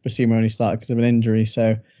started. Basuma only started because of an injury.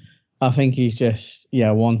 So I think he's just,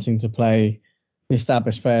 wanting to play the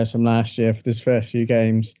established players from last year for this first few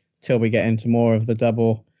games till we get into more of the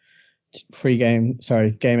double game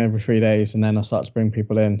every 3 days, and then I'll start to bring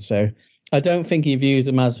people in. So I don't think he views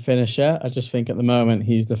him as a finisher. I just think at the moment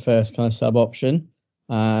he's the first kind of sub option.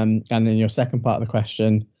 And then your second part of the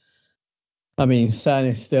question, I mean, Son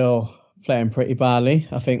is still playing pretty badly.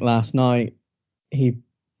 I think last night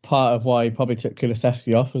part of why he probably took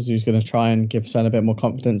Kulusevski off was he was going to try and give Son a bit more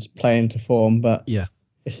confidence playing to form, but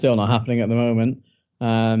it's still not happening at the moment.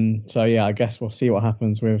 So I guess we'll see what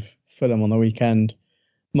happens with Fulham on the weekend.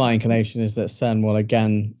 My inclination is that Son will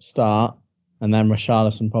again start, and then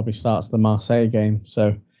Richarlison probably starts the Marseille game.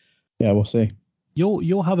 So we'll see.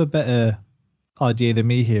 You'll have a better idea than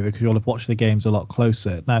me here because you'll have watched the games a lot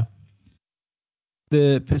closer. Now,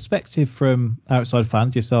 the perspective from outside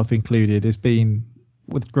fans, yourself included, has been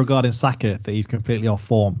with regarding Saka that he's completely off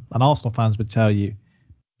form. And Arsenal fans would tell you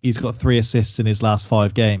he's got 3 assists in his last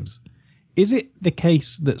 5 games. Is it the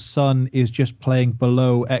case that Son is just playing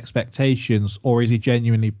below expectations, or is he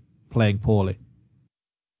genuinely playing poorly?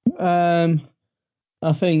 I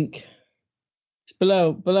think it's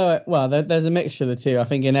below. Well, there's a mixture of the two. I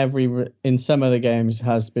think in some of the games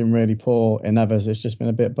has been really poor. In others, it's just been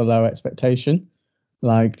a bit below expectation.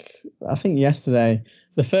 Like, I think yesterday,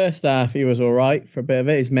 the first half, he was all right for a bit of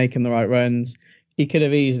it. He's making the right runs. He could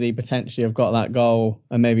have easily potentially have got that goal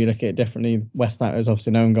and maybe look at it differently. West Ham was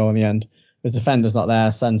obviously an own goal in the end. The defender's not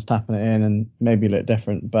there, Son's tapping it in and maybe look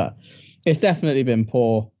different. But it's definitely been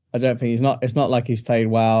poor. I don't think it's not like he's played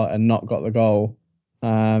well and not got the goal.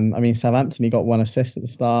 I mean, Southampton, he got 1 assist at the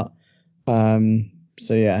start.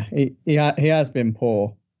 He has been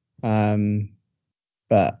poor.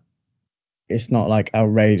 But it's not like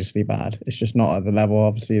outrageously bad. It's just not at the level,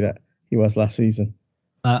 obviously, that he was last season.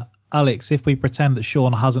 Alex, if we pretend that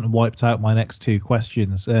Sean hasn't wiped out my next 2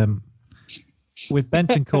 questions, with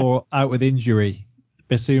Bentancur out with injury,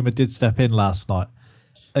 Bissouma did step in last night.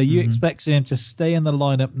 Are you expecting him to stay in the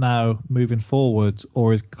lineup now moving forward,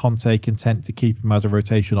 or is Conte content to keep him as a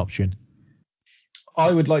rotation option?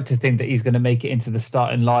 I would like to think that he's going to make it into the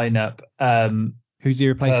starting lineup. Who's he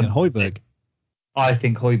replacing? Højbjerg? I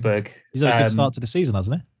think Højbjerg. He's had a good start to the season,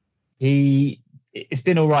 hasn't he? It's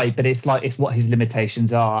been all right, but it's what his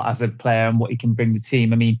limitations are as a player and what he can bring the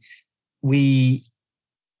team. I mean,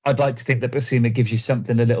 I'd like to think that Bissouma gives you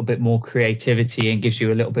something a little bit more creativity and gives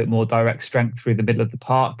you a little bit more direct strength through the middle of the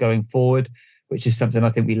park going forward, which is something I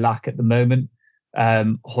think we lack at the moment.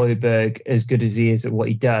 Højbjerg, as good as he is at what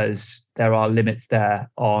he does, there are limits there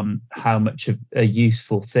on how much of a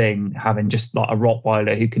useful thing having just like a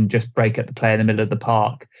Rottweiler who can just break up the play in the middle of the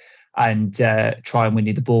park and try and win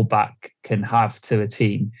you the ball back can have to a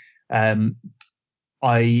team. At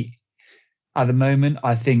the moment,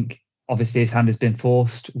 I think obviously his hand has been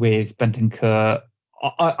forced with Bentancur.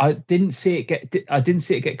 I didn't see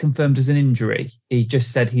it get confirmed as an injury. He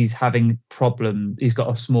just said he's having problem. He's got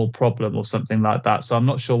a small problem or something like that. So I'm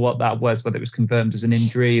not sure what that was, whether it was confirmed as an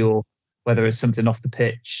injury or whether it's something off the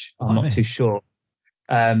pitch. I'm not too sure.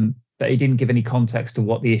 But he didn't give any context to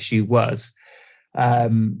what the issue was.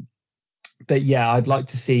 But yeah, I'd like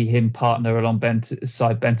to see him partner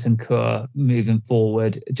alongside Bentancur moving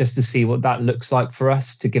forward, just to see what that looks like for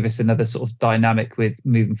us, to give us another sort of dynamic with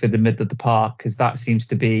moving through the middle of the park, because that seems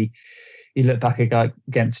to be, you look back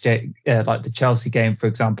against like the Chelsea game, for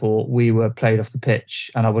example, we were played off the pitch,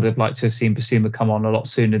 and I would have liked to have seen Bissouma come on a lot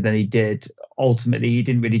sooner than he did. Ultimately, he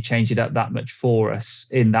didn't really change it up that much for us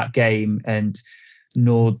in that game, and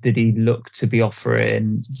nor did he look to be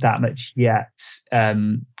offering that much yet.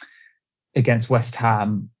 Against West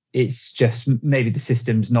Ham, it's just maybe the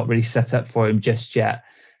system's not really set up for him just yet.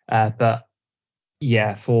 But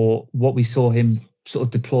yeah, for what we saw him sort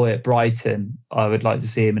of deploy at Brighton, I would like to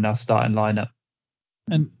see him in our starting lineup.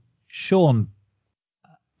 And Sean,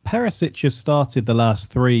 Perisic has started the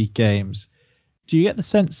last 3 games. Do you get the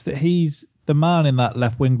sense that he's the man in that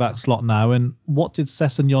left wing back slot now? And what did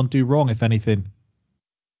Sessegnon do wrong, if anything?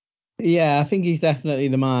 Yeah, I think he's definitely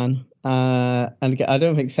the man. And I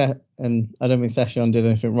don't think Sessegnon did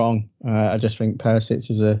anything wrong. I just think Perisic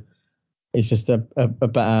is just a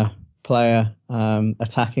better player,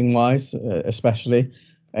 attacking wise, especially.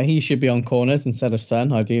 He should be on corners instead of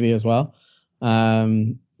Son, ideally as well.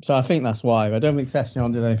 So I think that's why. I don't think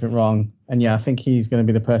Sessegnon did anything wrong. And yeah, I think he's going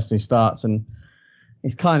to be the person who starts. And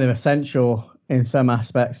he's kind of essential in some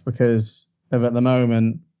aspects because of at the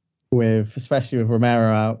moment, especially with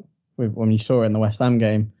Romero out, when you saw it in the West Ham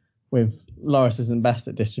game, with Lloris isn't best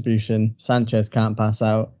at distribution, Sanchez can't pass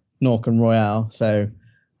out, nor can Royale. So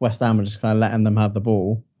West Ham were just kind of letting them have the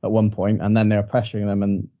ball at one point, and then they were pressuring them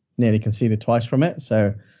and nearly conceded twice from it.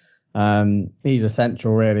 So he's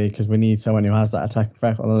essential, really, because we need someone who has that attacking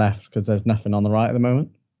threat on the left because there's nothing on the right at the moment.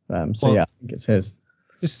 Yeah, I think it's his.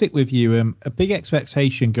 Just stick with you. A big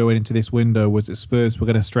expectation going into this window was that Spurs were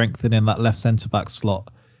going to strengthen in that left centre-back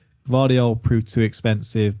slot. Vardiol proved too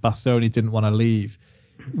expensive. Bastoni didn't want to leave.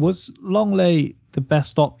 Was Longley the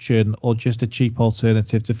best option or just a cheap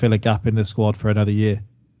alternative to fill a gap in the squad for another year?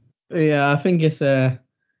 Yeah, I think it's a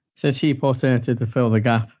cheap alternative to fill the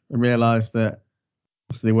gap. I realised that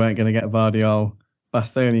obviously they weren't going to get Vardiol.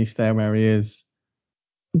 Bastoni staying where he is.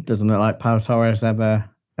 Doesn't look like Pau Torres ever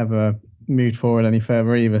moved forward any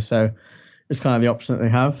further either. So it's kind of the option that they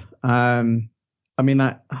have. I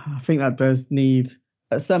think that does need,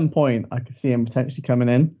 at some point, I could see him potentially coming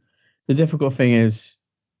in. The difficult thing is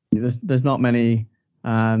there's not many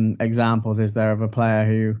examples, is there, of a player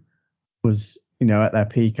who was, at their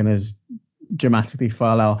peak and has dramatically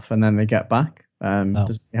fell off and then they get back.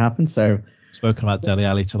 Doesn't happen. So spoken about Dele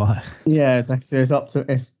Alli tonight. Yeah, exactly.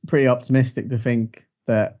 It's pretty optimistic to think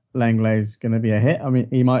that Lenglet's going to be a hit. I mean,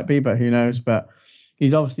 he might be, but who knows? But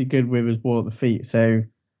he's obviously good with his ball at the feet. So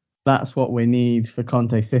that's what we need for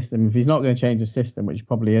Conte's system. If he's not going to change the system, which he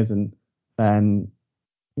probably isn't, then,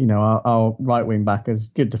 our right wing back, as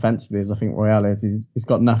good defensively as I think Royale is, he's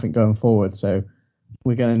got nothing going forward. So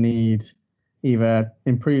we're going to need either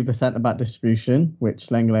improve the centre back distribution, which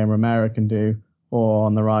Lenglet and Romero can do, or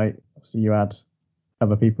on the right, obviously you add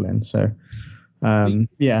other people in. So you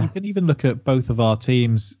can even look at both of our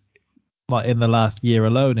teams, like in the last year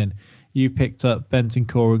alone, and you picked up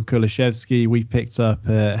Bentancur and Kulusevski, we picked up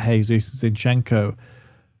Jesus and Zinchenko.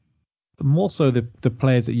 More so the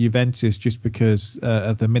players at Juventus just because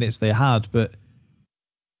of the minutes they had, but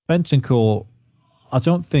Bentancur, I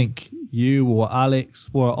don't think you or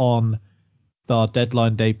Alex were on our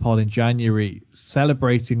deadline day pod in January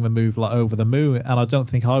celebrating the move like over the moon, and I don't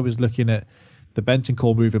think I was looking at the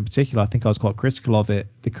Bentancur move in particular. I think I was quite critical of it.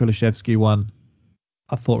 The Kulusevski one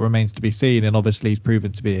I thought remains to be seen, and obviously he's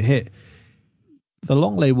proven to be a hit. The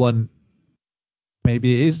Longley one,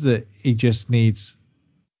 maybe it is that he just needs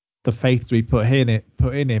the faith to be put in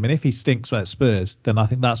him, and if he stinks at Spurs, then I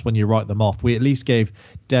think that's when you write them off. We at least gave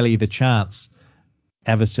Dele the chance.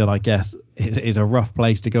 Everton, I guess, is a rough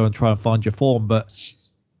place to go and try and find your form, but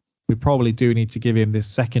we probably do need to give him this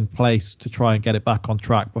second place to try and get it back on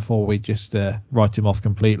track before we just write him off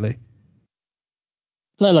completely.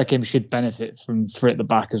 A player like him should benefit from three at the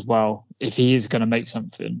back as well. If he is going to make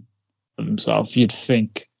something of himself, you'd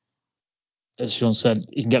think, as Sean said,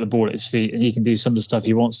 he can get the ball at his feet and he can do some of the stuff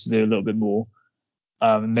he wants to do a little bit more.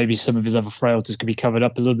 Maybe some of his other frailties could be covered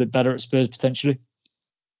up a little bit better at Spurs potentially.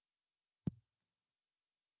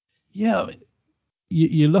 Yeah,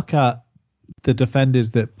 you look at the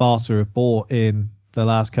defenders that Barca have bought in the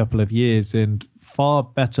last couple of years, and far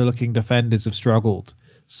better looking defenders have struggled.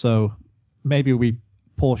 So maybe we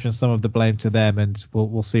portion some of the blame to them, and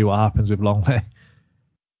we'll see what happens with Longley.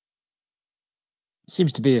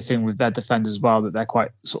 Seems to be a thing with their defenders as well, that they're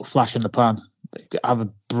quite sort of flash in the pan. They have a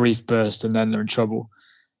brief burst and then they're in trouble.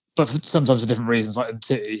 But sometimes for different reasons, like in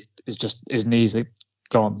City, it's just his knees are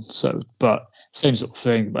gone. So, but same sort of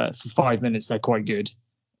thing. But for 5 minutes they're quite good,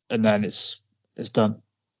 and then it's done.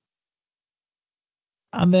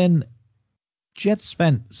 And then Jed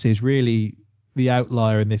Spence is really the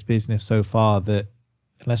outlier in this business so far. That,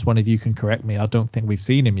 unless one of you can correct me, I don't think we've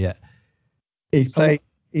seen him yet.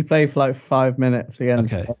 He played for like 5 minutes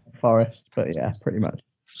against Forest, but yeah, pretty much.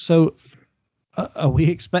 So, are we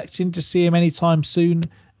expecting to see him anytime soon?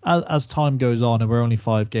 As time goes on, and we're only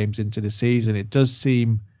 5 games into the season, it does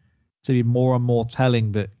seem to be more and more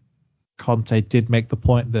telling that Conte did make the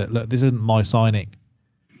point that, look, this isn't my signing.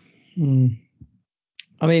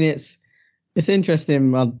 I mean, it's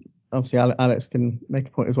interesting. Obviously, Alex can make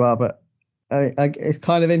a point as well, but it's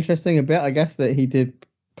kind of interesting a bit, I guess, that he did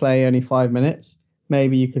play only 5 minutes.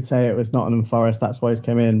 Maybe you could say it was Nottingham Forest, that's why he's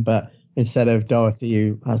come in, but instead of Doherty,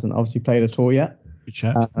 who hasn't obviously played at all yet. Good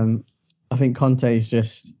chat. I think Conte's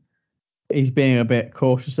he's being a bit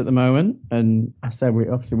cautious at the moment. And I said, we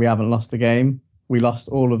haven't lost a game. We lost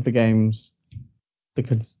all of the games.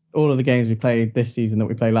 All of the games we played this season that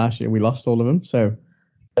we played last year, we lost all of them. So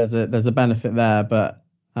there's a benefit there, but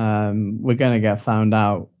we're going to get found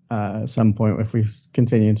out at some point if we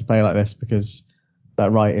continue to play like this, because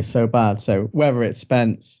that right is so bad. So whether it's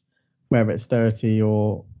Spence, whether it's Doherty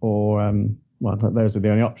or those are the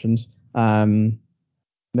only options.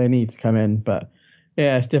 They need to come in, but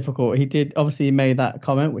yeah, it's difficult. He made that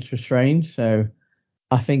comment, which was strange. So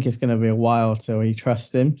I think it's going to be a while till he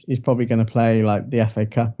trusts him. He's probably going to play like the FA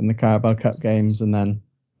Cup and the Carabao Cup games and then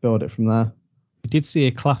build it from there. We did see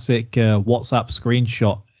a classic WhatsApp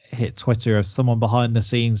screenshot hit Twitter of someone behind the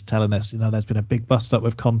scenes telling us, there's been a big bust up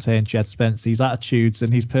with Conte and Jed Spence. These attitudes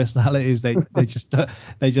and his personalities, they just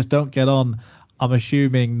don't get on. I'm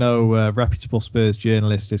assuming no reputable Spurs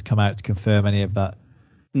journalist has come out to confirm any of that.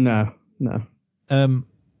 No.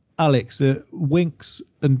 Alex, Winks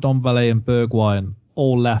and Ndombele and Bergwijn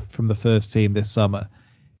all left from the first team this summer.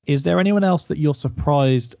 Is there anyone else that you're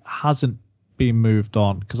surprised hasn't been moved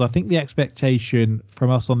on? Because I think the expectation from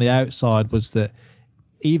us on the outside was that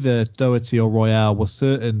either Doherty or Royale was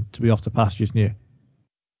certain to be off to pastures new.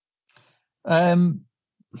 There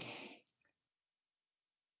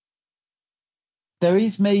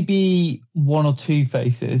is maybe one or two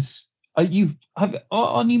faces. Aren't you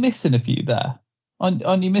missing a few there?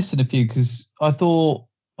 Aren't you missing a few? Because I thought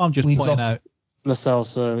I'm just pointing out Lo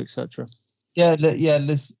Celso, etc. Lo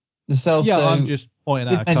Celso. Yeah, I'm just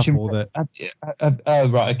pointing out a couple that. Oh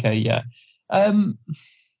right, okay, yeah.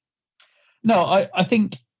 No, I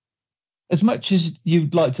think as much as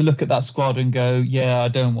you'd like to look at that squad and go, yeah, I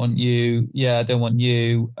don't want you. Yeah, I don't want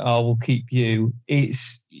you. I will keep you.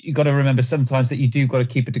 You got to remember sometimes that you do got to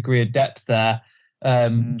keep a degree of depth there,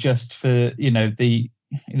 just for the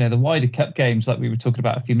wider cup games like we were talking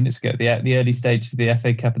about a few minutes ago, the early stages of the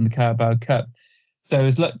FA Cup and the Carabao Cup. So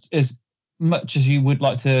as much as you would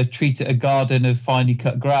like to treat it a garden of finely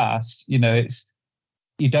cut grass, you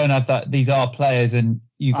don't have that. These are players, and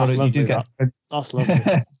that's lovely.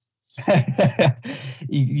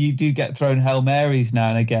 You do get thrown Hail Marys now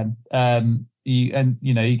and again. You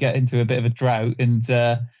get into a bit of a drought, and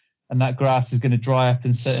that grass is going to dry up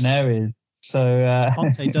in certain areas. So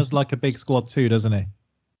Conte does like a big squad too, doesn't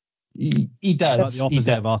he? He does. Like the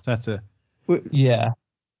opposite of Arteta. Yeah.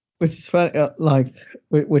 Which is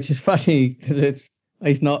funny, because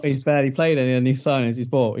he's barely played any of the new signings he's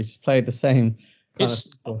bought. He's just played the same.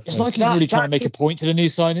 It's like he's really trying to make a point to the new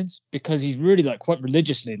signings, because he's really quite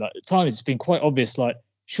religiously, at times it's been quite obvious,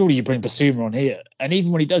 surely you bring Basuma on here, and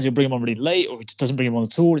even when he does, he'll bring him on really late, or he just doesn't bring him on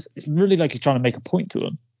at all. It's really like he's trying to make a point to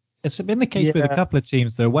him. It's been the case with a couple of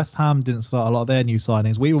teams though. West Ham didn't start a lot of their new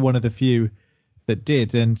signings. We were one of the few that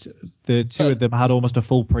did, and the two of them had almost a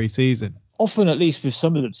full pre-season. Often, at least with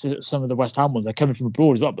some of the West Ham ones, they're coming from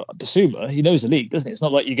abroad as well. But Basuma, he knows the league, doesn't he? It's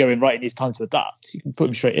not like you go in right, he needs time to adapt. You can put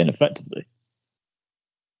him straight in effectively.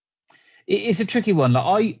 It's a tricky one.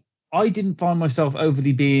 I didn't find myself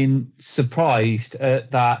overly being surprised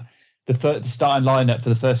that the starting lineup for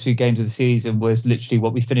the first few games of the season was literally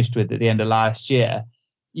what we finished with at the end of last year.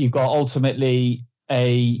 You've got ultimately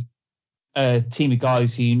a team of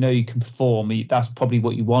guys who you can perform. That's probably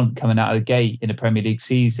what you want coming out of the gate in a Premier League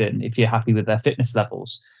season if you're happy with their fitness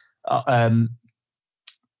levels. It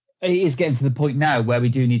is getting to the point now where we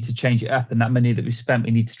do need to change it up, and that money that we spent,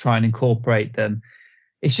 we need to try and incorporate them.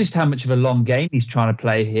 It's just how much of a long game he's trying to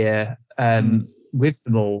play here with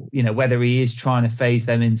them all. Whether he is trying to phase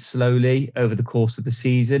them in slowly over the course of the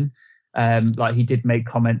season. Like he did make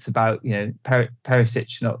comments about,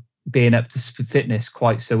 Perisic not being up to fitness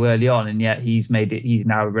quite so early on, and yet he's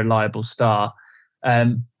now a reliable star.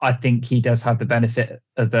 I think he does have the benefit,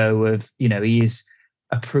 though, of, he is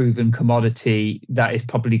a proven commodity that is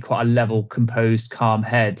probably quite a level, composed, calm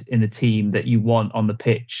head in the team that you want on the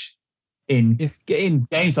pitch. In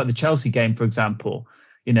games like the Chelsea game, for example,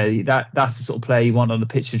 that's the sort of player you want on the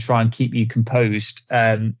pitch to try and keep you composed.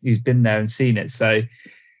 Who's been there and seen it. So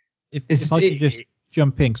if I could just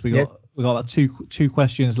jump in, because we got about two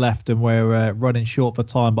questions left, and we're running short for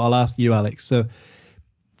time. But I'll ask you, Alex. So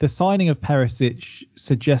the signing of Perisic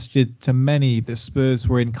suggested to many that Spurs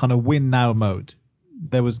were in kind of win now mode.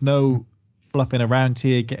 There was no fluffing around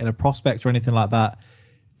here, getting a prospect or anything like that.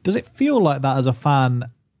 Does it feel like that as a fan?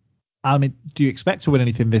 I mean, do you expect to win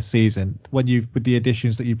anything this season with the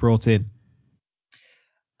additions that you brought in?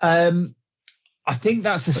 I think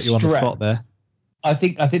that's a Put you on the stretch. spot there. I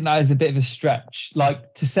think that is a bit of a stretch.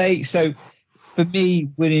 Like to say, so for me,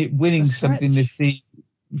 winning something this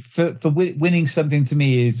season, winning something to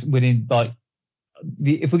me is winning like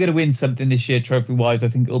if we're going to win something this year, trophy wise, I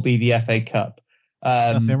think it'll be the FA Cup.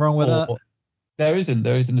 Nothing wrong with that. There isn't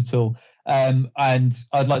at all. And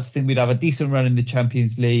I'd like to think we'd have a decent run in the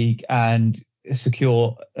Champions League and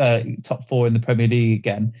secure top 4 in the Premier League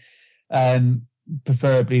again.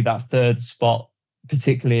 Preferably that third spot,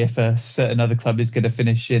 particularly if a certain other club is going to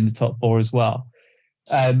finish in the top 4 as well.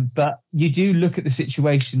 But you do look at the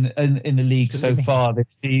situation in the league so far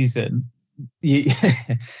this season.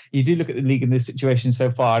 You do look at the league in this situation so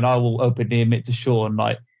far, and I will openly admit to Sean,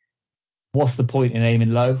 like, what's the point in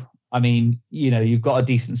aiming low? I mean, you've got a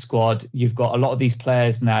decent squad. You've got a lot of these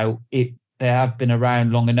players now. They have been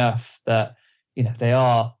around long enough that, they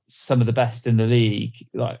are some of the best in the league.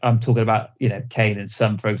 Like I'm talking about, Kane and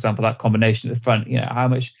Son, for example, that combination at the front. How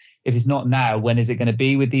much, if it's not now, when is it going to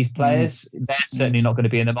be with these players? They're certainly not going to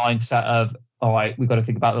be in the mindset of, all right, we've got to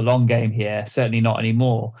think about the long game here. Certainly not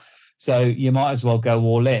anymore. So you might as well go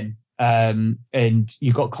all in. And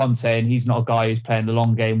you've got Conte, and he's not a guy who's playing the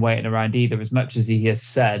long game, waiting around either, as much as he has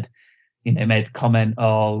said, made the comment,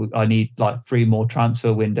 oh, I need like 3 more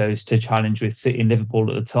transfer windows to challenge with City and Liverpool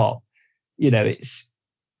at the top. It's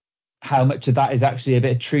how much of that is actually a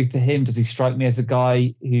bit of truth to him. Does he strike me as a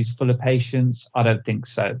guy who's full of patience? I don't think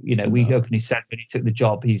so. We openly said when he took the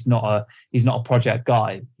job, he's not a project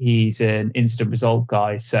guy. He's an instant result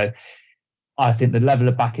guy. So I think the level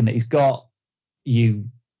of backing that he's got, you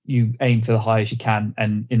aim for the highest you can,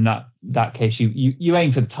 and in that case, you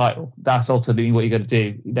aim for the title. That's ultimately what you got to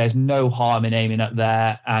do. There's no harm in aiming up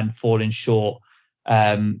there and falling short.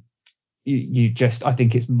 I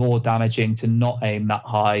think it's more damaging to not aim that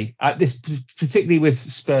high at this, particularly with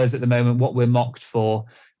Spurs at the moment. What we're mocked for,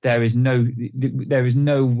 there is no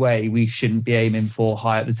way we shouldn't be aiming for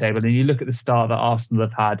high at the table. And you look at the start that Arsenal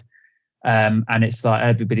have had. And it's like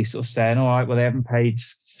everybody's sort of saying, all right, well, they haven't paid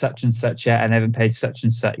such and such yet, and they haven't paid such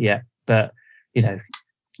and such yet. But,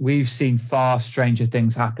 we've seen far stranger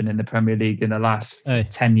things happen in the Premier League in the last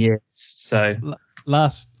 10 years. So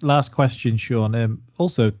last question, Sean.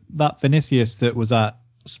 Also, that Vinicius that was at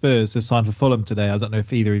Spurs has signed for Fulham today. I don't know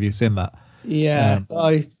if either of you have seen that. Yeah,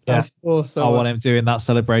 I want him doing that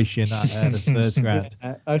celebration at the Spurs ground.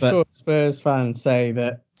 I saw Spurs fans say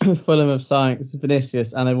that Fulham have signed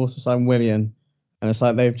Vinicius and they've also signed Willian, and it's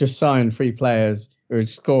like they've just signed 3 players who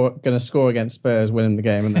are going to score against Spurs, winning the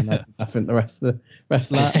game, and then I think the rest of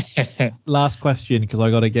that. Last question, because I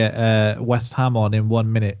got to get West Ham on in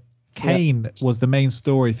 1 minute. Kane was the main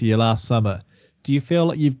story for you last summer. Do you feel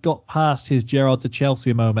like you've got past his Gerrard to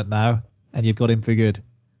Chelsea moment now, and you've got him for good?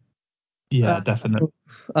 Yeah, definitely.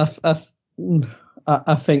 I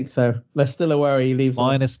think so. There's still a worry he leaves.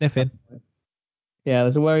 Mine is sniffing. Yeah,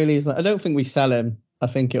 there's a worry he leaves. I don't think we sell him. I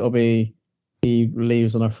think it'll be he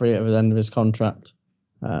leaves on a free at the end of his contract.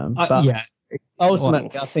 But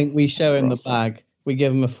ultimately, I think we show him the bag. We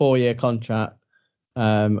give him a 4-year contract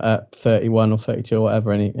at 31 or 32 or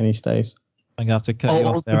whatever, and he stays. I'm gonna have to cut you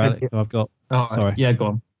off there, Alex. I've got. Sorry. Yeah, go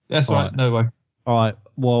on. That's all right. No way. All right.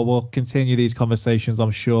 Well, we'll continue these conversations,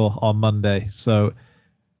 I'm sure, on Monday. So,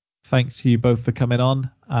 thanks to you both for coming on,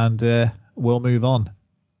 and we'll move on.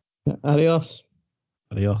 Adios.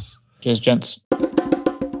 Adios. Cheers, gents.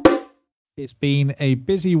 It's been a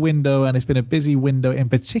busy window, and it's been a busy window in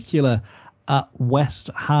particular at West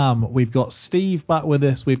Ham. We've got Steve back with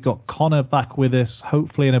us. We've got Connor back with us,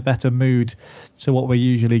 hopefully in a better mood to what we're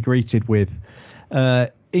usually greeted with.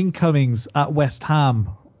 Incomings at West Ham.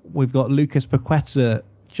 We've got Lucas Paqueta,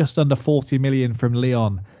 just under 40 million from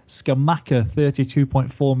Lyon. Scamacca,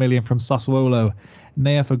 32.4 million from Sassuolo.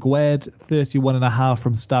 Nea Aguerd, 31.5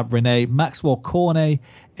 from Stade Rennais. Maxwell Cornet,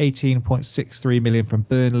 18.63 million from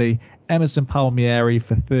Burnley. Emerson Palmieri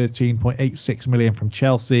for 13.86 million from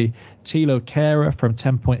Chelsea. Thilo Kehrer from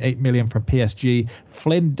 10.8 million from PSG.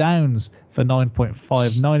 Flynn Downs for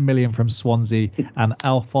 9.59 million from Swansea. And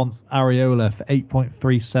Alphonse Areola for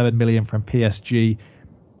 8.37 million from PSG.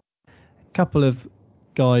 Couple of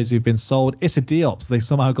guys who've been sold. Issa Diop, they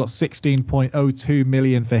somehow got 16.02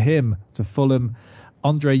 million for him to Fulham.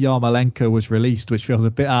 Andre Yarmolenko was released, which feels a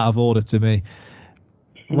bit out of order to me.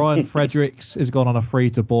 Ryan Fredericks has gone on a free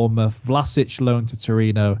to Bournemouth. Vlasic loaned to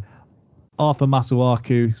Torino. Arthur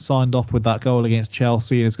Masuaku signed off with that goal against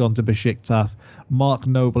Chelsea and has gone to Besiktas. Mark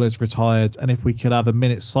Noble has retired, and if we could have a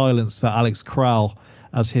minute's silence for Alex Kral,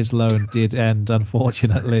 as his loan did end,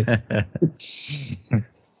 unfortunately.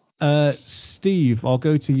 Steve, I'll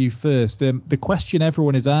go to you first. The question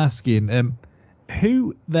everyone is asking,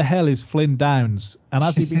 who the hell is Flynn Downs? And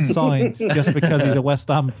has he been signed just because he's a West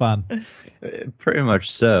Ham fan? Pretty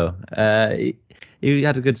much so. He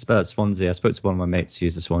had a good spell at Swansea. I spoke to one of my mates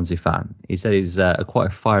who's a Swansea fan. He said he's quite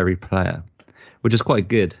a fiery player, which is quite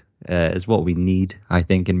good. Is what we need, I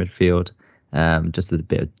think, in midfield. Just a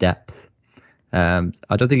bit of depth. I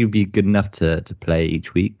don't think he'd be good enough to play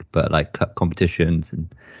each week, but like cup competitions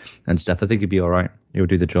and stuff, I think he'd be all right. He'll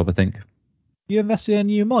do the job, I think. You invested in a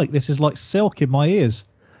new mic? This is like silk in my ears.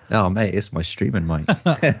 Oh, mate, it's my streaming mic.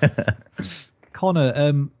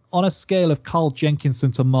 Connor, on a scale of Carl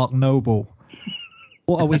Jenkinson to Mark Noble,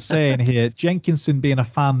 what are we saying here? Jenkinson being a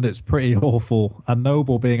fan that's pretty awful and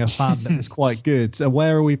Noble being a fan that is quite good. So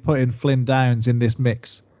where are we putting Flynn Downs in this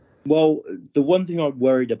mix? Well, the one thing I'm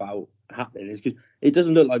worried about happening is because it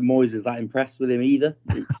doesn't look like Moyes is that impressed with him either.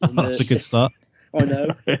 That's a good start. I know.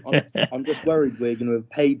 I'm just worried we're going to have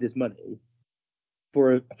paid this money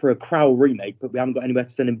for a Crowell remake, but we haven't got anywhere to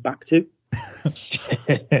send him back to. I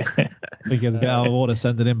think he'll get out of order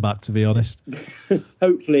sending him back, to be honest.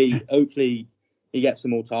 Hopefully he gets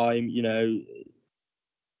some more time. You know,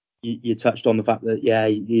 you touched on the fact that, yeah,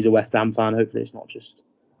 he's a West Ham fan. Hopefully it's not just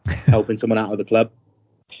helping someone out of the club.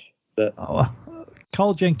 But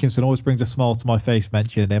Carl Jenkinson always brings a smile to my face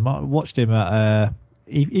mentioning him. I watched him at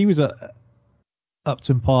he was at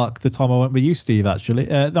Upton Park the time I went with you, Steve, actually.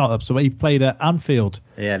 Not Upton, but he played at Anfield.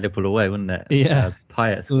 Yeah, Liverpool away, wasn't it? Yeah.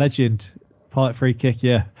 Pyatt. Legend. Pyatt free kick,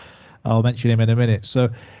 yeah. I'll mention him in a minute. So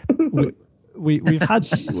we've had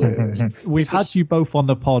you both on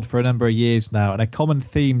the pod for a number of years now, and a common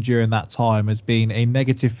theme during that time has been a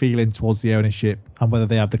negative feeling towards the ownership and whether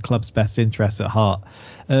they have the club's best interests at heart.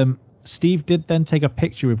 Steve did then take a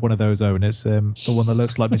picture with one of those owners, the one that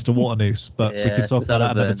looks like Mr. Waternoose, but we can talk about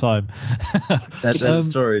that another time. There's a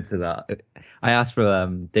story to that. I asked for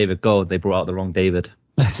David Gold. They brought out the wrong David.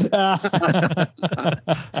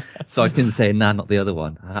 So I couldn't say, nah, not the other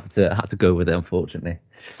one. I had to go with it, unfortunately.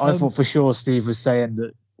 I thought for sure Steve was saying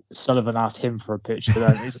that Sullivan asked him for a picture.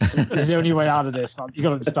 It's the only way out of this, man. You got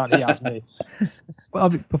to understand, he asked me. Well,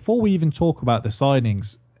 before we even talk about the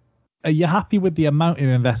signings, are you happy with the amount of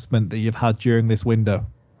investment that you've had during this window?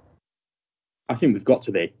 I think we've got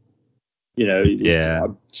to be. You know, yeah.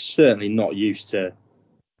 I'm certainly not used to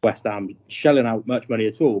West Ham shelling out much money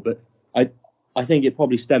at all, but I think it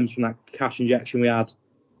probably stems from that cash injection we had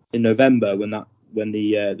in November when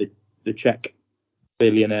the Czech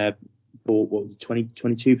billionaire bought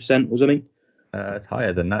 22% or something. It's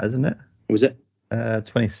higher than that, isn't it? Was it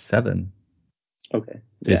 27? Okay,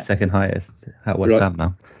 It's second highest at West Ham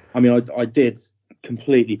now. I mean, I did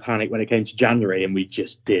completely panic when it came to January, and we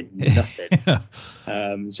just did nothing.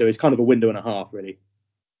 So it's kind of a window and a half, really.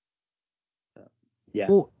 Yeah.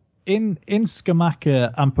 Well, in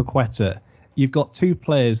Scamacca and Paqueta, you've got two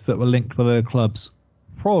players that were linked with other clubs,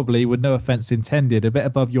 probably, with no offence intended, a bit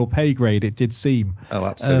above your pay grade, it did seem. Oh,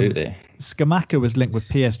 absolutely. Scamacca was linked with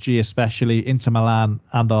PSG especially, Inter Milan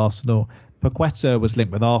and Arsenal. Paqueta was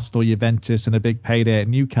linked with Arsenal, Juventus, and a big payday at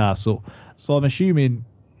Newcastle. So I'm assuming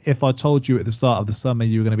if I told you at the start of the summer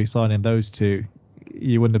you were going to be signing those two,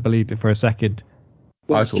 you wouldn't have believed it for a second.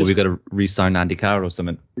 Well, I thought we were going to re-sign Andy Carroll or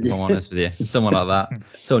something, if I'm honest with you. Someone like that.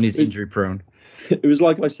 Someone who's injury prone. It was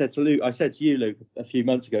like I said to Luke. I said to you, Luke, a few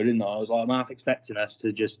months ago, didn't I? I was like, I'm half expecting us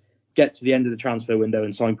to just get to the end of the transfer window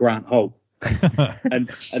and sign Grant Holt, and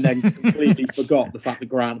then completely forgot the fact that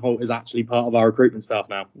Grant Holt is actually part of our recruitment staff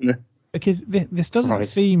now. Because this doesn't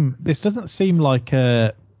seem like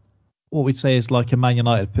what we'd say is like a Man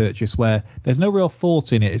United purchase where there's no real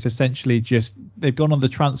thought in it. It's essentially just they've gone on the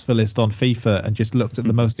transfer list on FIFA and just looked at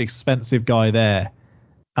the most expensive guy there,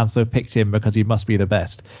 and so picked him because he must be the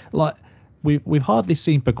best. Like we've hardly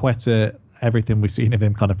seen Paqueta. Everything we've seen of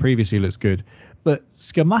him kind of previously looks good, but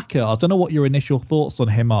Scamacca, I don't know what your initial thoughts on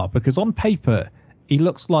him are, because on paper he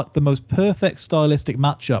looks like the most perfect stylistic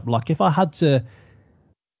matchup. Like if I had to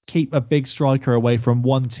keep a big striker away from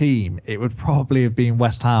one team, it would probably have been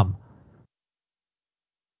West Ham.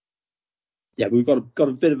 Yeah, we've got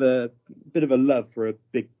a bit of a love for a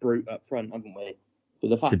big brute up front, haven't we? But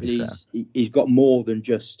the fact that he's got more than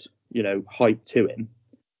just, you know, hype to him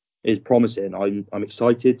is promising. I'm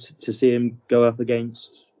excited to see him go up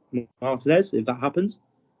against Martinez if that happens.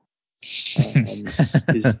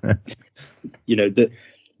 You know,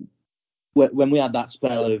 when we had that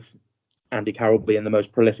spell of Andy Carroll being the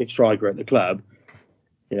most prolific striker at the club,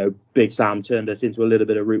 you know, Big Sam turned us into a little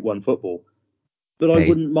bit of Route 1 football. But I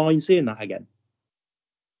wouldn't mind seeing that again.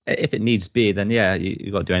 If it needs be, then yeah,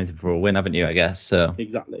 you got to do anything for a win, haven't you? I guess so.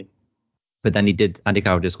 Exactly. But then Andy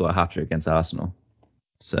Carroll just got a hat trick against Arsenal.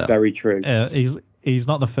 So very true. He's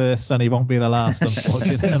not the first, and he won't be the last.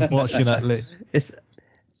 Unfortunately, it's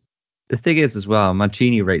the thing is as well.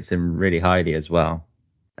 Mancini rates him really highly as well,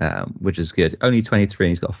 which is good. Only 23,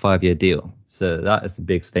 and he's got a 5-year deal. So that is a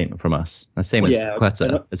big statement from us. The same as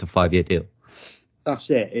Paqueta. It's a 5-year deal. That's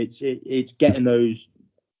it. It's getting those.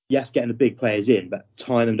 Yes, getting the big players in, but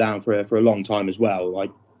tying them down for a long time as well.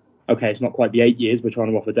 Like, okay, it's not quite the 8 years we're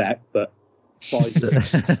trying to offer deck, but 5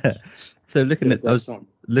 years. So I was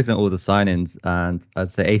looking at all the signings, and I'd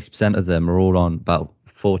say 80% of them are all on about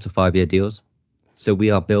 4 to 5 year deals. So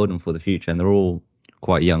we are building for the future, and they're all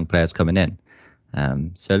quite young players coming in.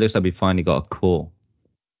 So it looks like we finally got a core.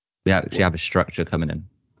 We actually have a structure coming in.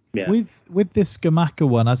 Yeah. With this Scamacca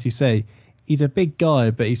one, as you say, he's a big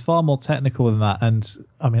guy, but he's far more technical than that. And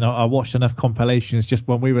I mean, I watched enough compilations just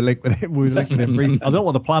when we were linked with him. We were linked with him briefly. I don't know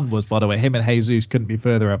what the plan was, by the way. Him and Jesus couldn't be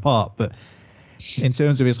further apart. But in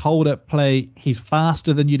terms of his hold-up play, he's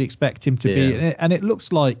faster than you'd expect him to be. And it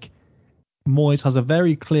looks like Moyes has a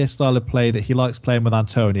very clear style of play that he likes playing with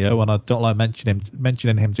Antonio. And I don't like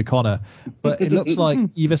mentioning him to Connor. But it looks like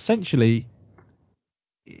you've essentially...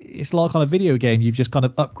 It's like on a video game, you've just kind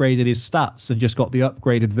of upgraded his stats and just got the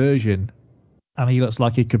upgraded version. And he looks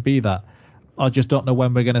like he could be that. I just don't know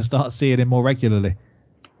when we're going to start seeing him more regularly.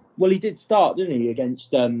 Well, he did start, didn't he,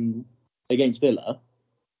 against Villa?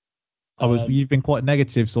 You've been quite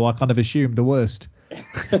negative, so I kind of assumed the worst.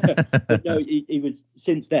 But no, he was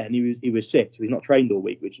since then. He was sick, so he's not trained all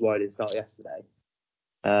week, which is why I didn't start yesterday.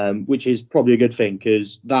 Which is probably a good thing,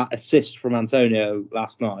 because that assist from Antonio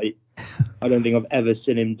last night, I don't think I've ever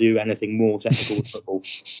seen him do anything more technical with football.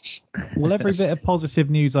 Well, every bit of positive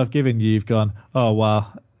news I've given you, you've gone, oh,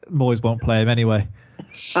 wow, Moyes won't play him anyway.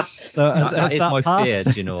 So that is my fear,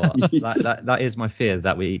 do you know what? that is my fear,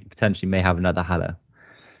 that we potentially may have another Haller.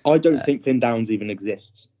 I don't think Finn Downs even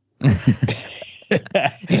exists.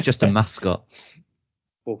 He's just a mascot.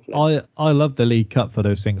 I love the League Cup for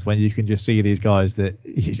those things when you can just see these guys that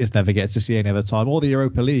you just never get to see any other time, or the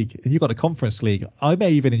Europa League. You've got the Conference League. I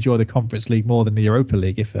may even enjoy the Conference League more than the Europa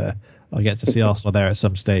League if I get to see Arsenal there at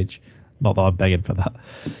some stage. Not that I'm begging for that.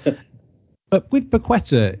 But with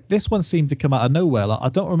Paqueta, this one seemed to come out of nowhere. Like, I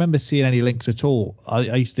don't remember seeing any links at all. I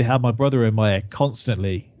used to have my brother in my ear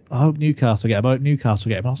constantly. I hope Newcastle get him. I hope Newcastle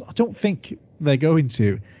get him. I don't think they're going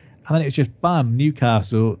to. And then it was just bam,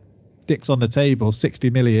 Newcastle, dicks on the table, 60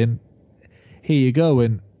 million. Here you go.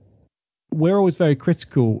 And we're always very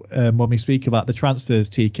critical when we speak about the transfers,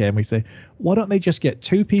 TK, and we say, why don't they just get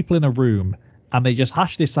two people in a room and they just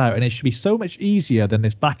hash this out? And it should be so much easier than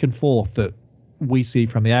this back and forth that we see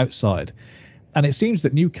from the outside. And it seems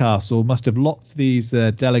that Newcastle must have locked these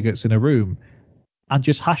delegates in a room and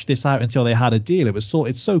just hashed this out until they had a deal. It was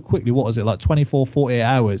sorted so quickly. What was it, like 24, 48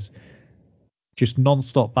 hours? Just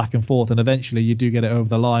non-stop back and forth. And eventually you do get it over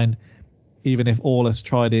the line, even if Orlis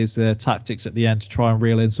tried his tactics at the end to try and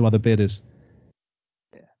reel in some other bidders.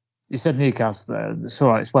 Yeah. You said Newcastle there. It's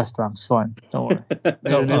all right. It's West Ham. It's fine. Don't worry.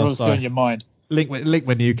 They're obviously on your mind. Link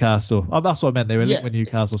with Newcastle. Oh, that's what I meant. They were linked with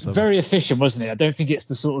Newcastle. So very efficient, wasn't it? I don't think it's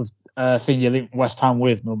the sort of thing you link West Ham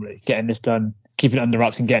with normally. Getting this done, keeping it under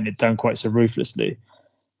wraps, and getting it done quite so ruthlessly.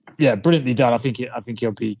 Yeah, brilliantly done. I think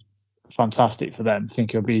he'll be fantastic for them. I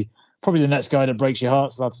think he'll be probably the next guy that breaks your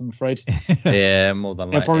hearts, lads. I'm afraid. Yeah, more than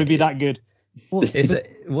likely. He'll probably be that good.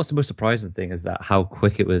 What's the most surprising thing is that how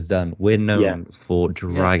quick it was done. We're known for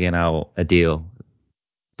dragging out a deal,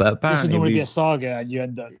 but apparently this would normally be a saga, and you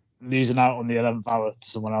end up losing out on the 11th hour to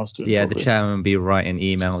someone else. The chairman would be writing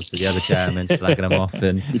emails to the other chairman, slagging them off.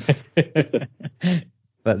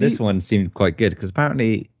 But this one seemed quite good because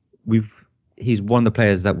apparently he's one of the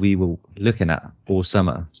players that we were looking at all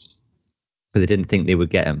summer, but they didn't think they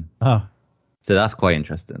would get him. Oh. So that's quite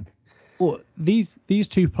interesting. Well, these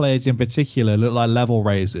two players in particular look like level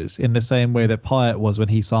raisers in the same way that Payet was when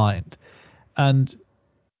he signed. And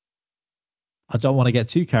I don't want to get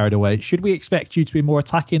too carried away. Should we expect you to be more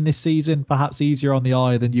attacking this season, perhaps easier on the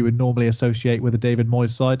eye than you would normally associate with the David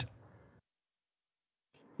Moyes side?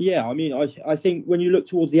 Yeah, I mean, I think when you look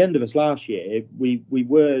towards the end of us last year, we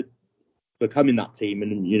were becoming that team,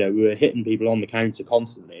 and we were hitting people on the counter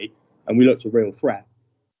constantly, and we looked a real threat.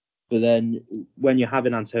 But then when you're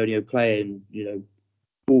having Antonio playing,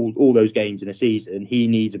 all those games in a season, he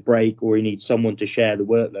needs a break or he needs someone to share the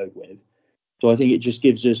workload with. So I think it just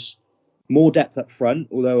gives us more depth up front,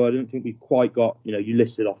 although I don't think we've quite got, you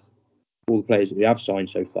listed off all the players that we have signed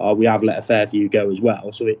so far. We have let a fair few go as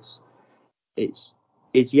well. So it's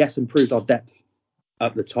yes, improved our depth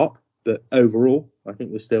at the top, but overall, I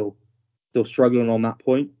think we're still struggling on that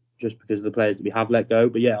point just because of the players that we have let go.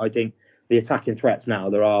 But yeah, I think the attacking threats now,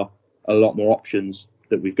 there are a lot more options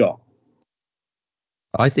that we've got.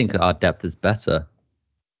 I think our depth is better.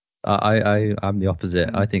 I'm the opposite.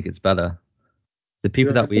 I think it's better. The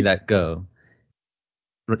people that we let go,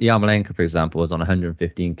 Yarmolenko, for example, was on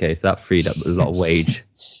 115k, so that freed up a lot of wage.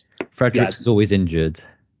 Fredericks is always injured.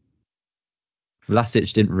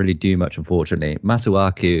 Vlasic didn't really do much, unfortunately.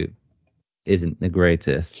 Masuaku isn't the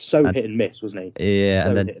greatest. So hit and miss, wasn't he? Yeah,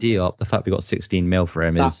 and then Diop, the fact we got 16 mil for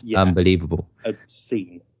him is unbelievable.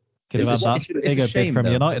 Obscene. Could have had that bigger bid from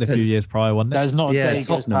United a few years prior, wasn't it? There's not a day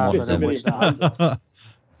goes past I don't wish that.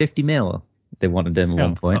 50 mil they wanted him at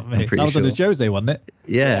one point. I'm pretty that was sure. under Jose, wasn't it?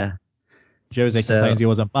 Yeah. Jose complains he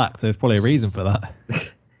wasn't back, so there's probably a reason for that.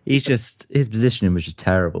 His positioning was just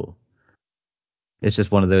terrible. It's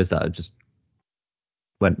just one of those that just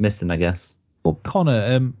went missing, I guess. Well,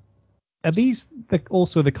 Connor, are these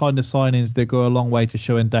also the kind of signings that go a long way to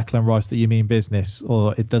showing Declan Rice that you mean business,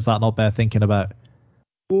 or does that not bear thinking about?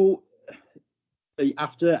 Well,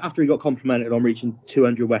 after he got complimented on reaching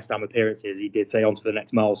 200 West Ham appearances, he did say on to the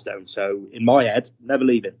next milestone. So in my head, never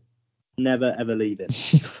leaving. Never, ever leaving. I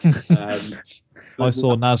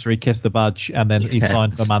saw Nasri kiss the badge and then he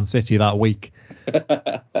signed for Man City that week.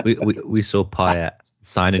 we saw Payet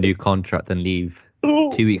sign a new contract and leave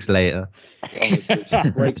 2 weeks later.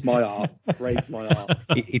 Honestly, breaks my heart. Breaks my heart.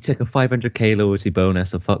 He took a 500k loyalty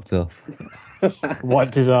bonus and fucked off.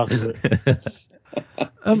 Wiped his ass with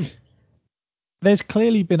it. There's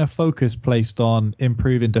clearly been a focus placed on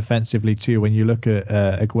improving defensively too. When you look at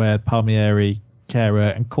Aguerd, Palmieri,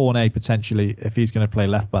 Kehrer, and Cornet potentially, if he's going to play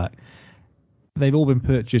left back, they've all been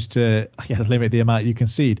purchased to, I guess, limit the amount you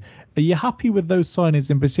concede. Are you happy with those signings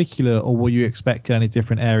in particular, or were you expecting any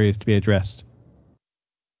different areas to be addressed?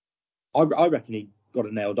 I reckon he got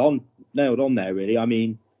it nailed on there. Really, I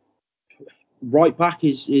mean, right back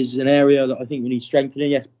is an area that I think we need strengthening.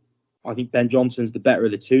 Yes. I think Ben Johnson's the better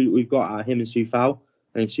of the two that we've got, him and Soufal.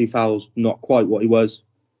 I think Soufal's not quite what he was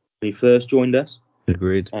when he first joined us.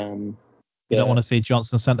 Agreed. You don't want to see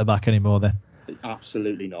Johnson centre back anymore, then?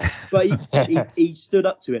 Absolutely not. But he stood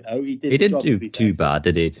up to it, though. He didn't do too bad,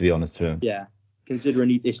 did he? To be honest with him. Yeah,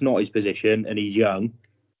 considering it's not his position and he's young,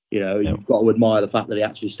 you've got to admire the fact that he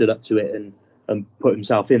actually stood up to it and put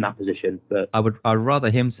himself in that position. But I'd rather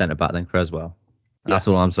him centre back than Creswell. That's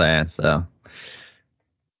all I'm saying. So.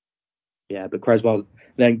 Yeah, but Creswell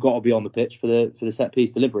then got to be on the pitch for the set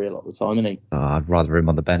piece delivery a lot of the time, isn't he? Oh, I'd rather him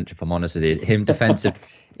on the bench if I'm honest with you. Him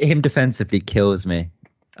defensively kills me.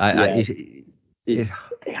 It's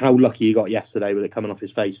how lucky he got yesterday with it coming off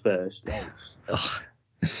his face first.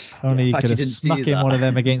 Only he could have snuck in one of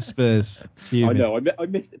them against Spurs. I know. I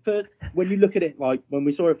missed it. First, when you look at it, like when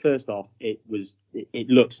we saw it first off, it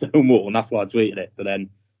looked Stonewall, and that's why I tweeted it. But then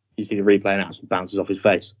you see the replay and it actually bounces off his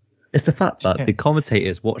face. It's the fact that the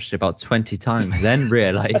commentators watched it about 20 times, then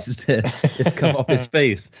realised it's come off his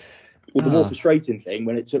face. Well, the more frustrating thing,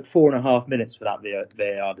 when it took 4.5 minutes for that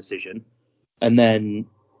VAR decision, and then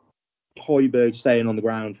Højbjerg staying on the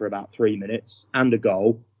ground for about 3 minutes and a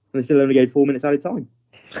goal, and they still only gave 4 minutes added time.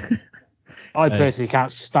 I personally can't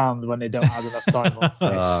stand when they don't add enough time on.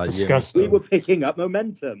 It's disgusting. We were picking up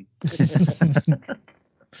momentum.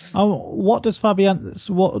 What does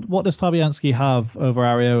Fabianski have over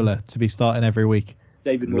Areola to be starting every week?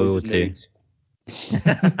 David loyalty.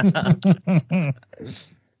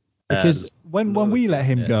 Because when we let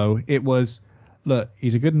him go, it was, look,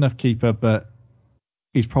 he's a good enough keeper, but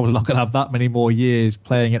he's probably not going to have that many more years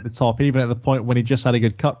playing at the top, even at the point when he just had a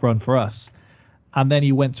good cup run for us. And then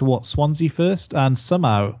he went to Swansea first, and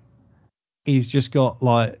somehow he's just got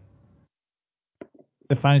like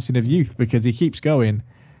the fountain of youth because he keeps going.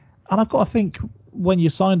 And I've got to think, when you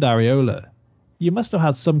signed Areola, you must have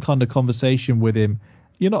had some kind of conversation with him.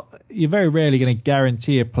 You're very rarely going to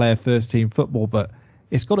guarantee a player first team football, but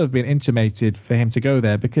it's got to have been intimated for him to go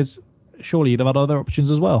there, because surely you'd have had other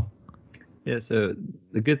options as well. Yeah, so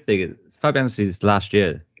the good thing is Fabianski's last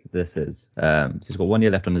year, this is. So he's got 1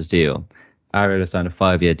 year left on his deal. Areola signed a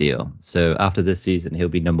 5-year deal. So after this season, he'll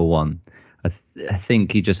be number one. I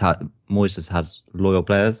think Moyes just had loyal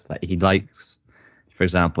players. Like he likes, for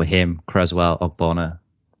example, him, Creswell, Ogbonna.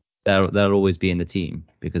 They'll always be in the team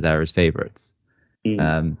because they're his favourites.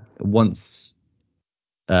 Once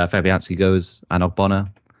Fabianski goes and Ogbonna,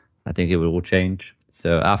 I think it will all change.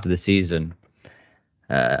 So after the season,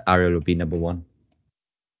 Areola will be number one.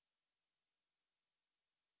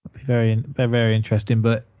 It'll be very, very interesting.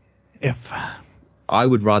 But if I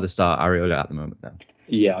would rather start Areola at the moment, though.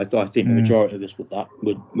 Yeah, I think the majority of us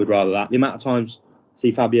would rather that. The amount of times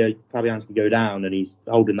see Fabianski go down and he's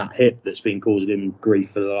holding that hip that's been causing him grief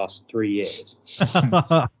for the last 3 years.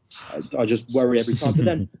 I just worry every time. But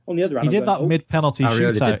then on the other hand, he did that mid-penalty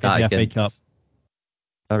shootout in the FA Cup.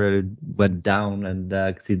 Areola went down and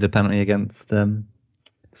conceded a penalty against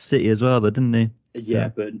City as well, though, didn't he? Yeah,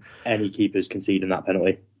 but any keeper's conceding that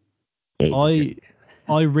penalty.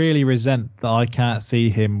 I really resent that I can't see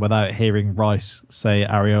him without hearing Rice say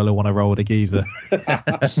Areola want to roll with a geezer.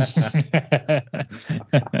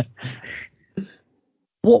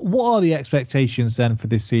 What are the expectations then for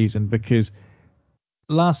this season? Because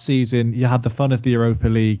last season you had the fun of the Europa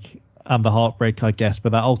League and the heartbreak, I guess,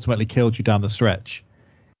 but that ultimately killed you down the stretch.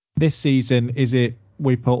 This season, is it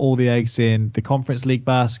we put all the eggs in the Conference League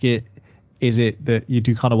basket? Is it that you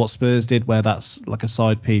do kind of what Spurs did, where that's like a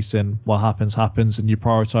side piece and what happens, and you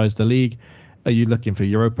prioritise the league? Are you looking for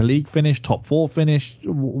Europa League finish, top 4 finish?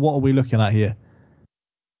 What are we looking at here?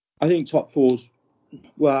 I think top 4's,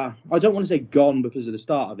 well, I don't want to say gone because of the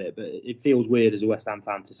start of it, but it feels weird as a West Ham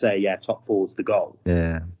fan to say, yeah, top 4's the goal.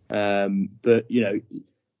 Yeah. But, you know,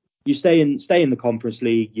 you stay in the Conference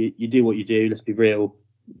League, you do what you do. Let's be real.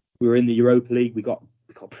 We were in the Europa League. We got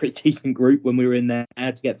a pretty decent group when we were in there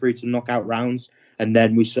to get through to knockout rounds, and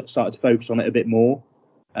then we started to focus on it a bit more.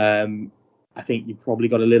 I think you've probably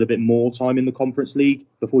got a little bit more time in the Conference League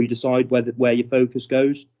before you decide where your focus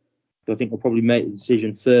goes. So I think we'll probably make the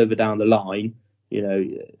decision further down the line. You know,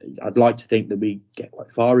 I'd like to think that we get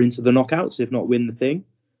quite far into the knockouts, if not win the thing.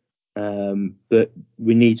 But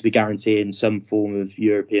we need to be guaranteeing some form of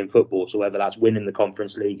European football. So whether that's winning the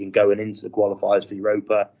Conference League and going into the qualifiers for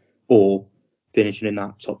Europa, or finishing in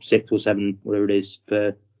that top 6 or 7, whatever it is,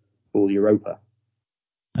 for all Europa.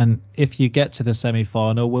 And if you get to the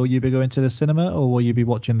semi-final, will you be going to the cinema or will you be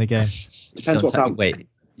watching the game? Depends what's out. Wait,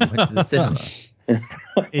 you went to the cinema?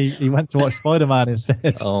 he went to watch Spider-Man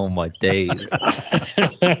instead. Oh my days!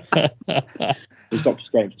 It's Doctor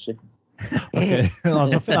Strange, see? Okay, I feel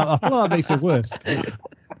like that makes it worse. The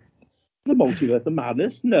multiverse of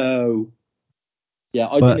madness? No. Yeah,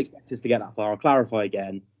 I didn't expect us to get that far. I'll clarify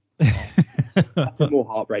again. That's more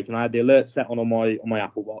heartbreaking. I had the alert set on my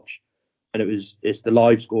Apple Watch, and it's the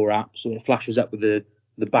live score app, so it flashes up with the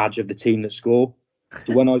badge of the team that score.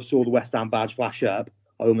 So when I saw the West Ham badge flash up,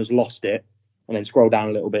 I almost lost it, and then scrolled down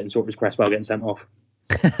a little bit and saw it was Cresswell getting sent off.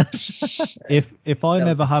 If I'm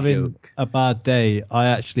ever having a bad day, I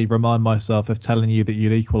actually remind myself of telling you that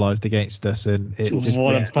you'd equalised against us, and it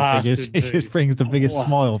just brings the biggest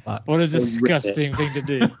smile back. What a disgusting thing to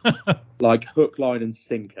do! Like hook, line, and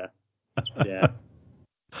sinker. Yeah.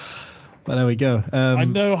 But there we go. I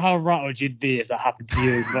know how rattled you'd be if that happened to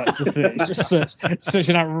you as well. It's just such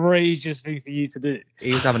an outrageous thing for you to do.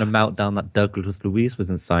 He was having a meltdown that Douglas Luiz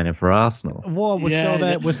wasn't signing for Arsenal. Well, we're still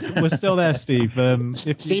there. We're still there, Steve.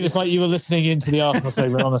 Steve, it's like you were listening into the Arsenal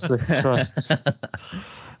segment, honestly. Christ.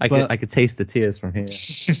 I could taste the tears from here.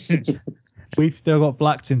 We've still got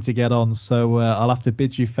Blackton to get on, so I'll have to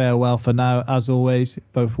bid you farewell for now. As always,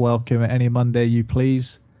 both welcome at any Monday you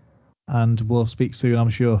please, and we'll speak soon,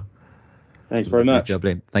 I'm sure. Thanks very much.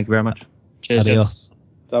 Thank you very much. Cheers. Adios.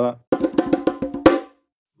 Ta-da.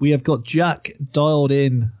 We have got Jack dialed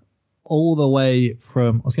in all the way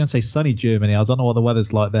from, I was going to say sunny Germany. I don't know what the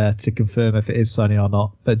weather's like there to confirm if it is sunny or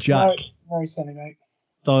not. But Jack, very sunny, mate.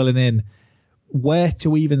 Dialing in. Where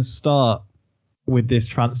to even start with this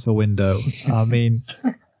transfer window? I mean,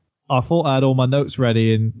 I thought I had all my notes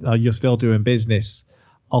ready and you're still doing business.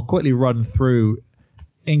 I'll quickly run through.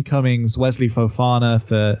 Incomings: Wesley Fofana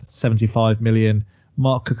for 75 million,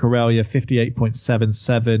 Mark Cucurella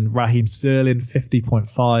 58.77, Raheem Sterling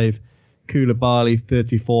 50.5, Koulibaly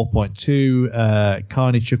 34.2,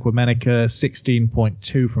 Carney Chukwuemeka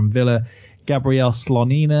 16.2 from Villa, Gabriel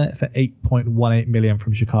Slonina for 8.18 million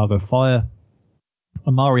from Chicago Fire,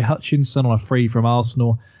 Amari Hutchinson on a free from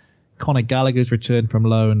Arsenal, Conor Gallagher's return from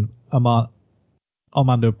loan,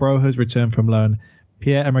 Armando Broja's return from loan,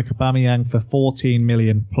 Pierre-Emerick Aubameyang for 14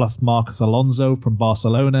 million plus Marcos Alonso from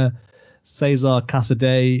Barcelona, Cesar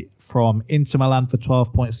Casadei from Inter Milan for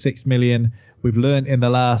 12.6 million. We've learned in the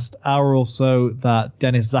last hour or so that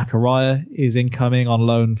Dennis Zakaria is incoming on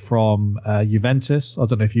loan from Juventus. I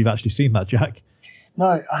don't know if you've actually seen that, Jack.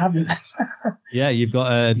 No, I haven't. Yeah, you've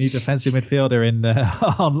got a new defensive midfielder in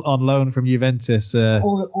on loan from Juventus.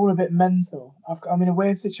 All a bit mental. I'm in a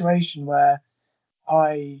weird situation where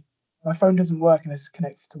my phone doesn't work unless it's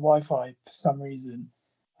connected to Wi-Fi for some reason.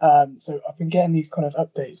 So I've been getting these kind of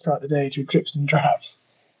updates throughout the day through drips and drabs.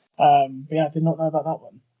 But yeah, I did not know about that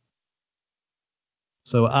one.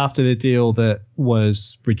 So after the deal that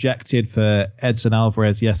was rejected for Edson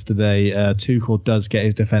Alvarez yesterday, Tuchel does get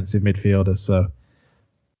his defensive midfielder. So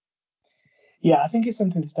yeah, I think it's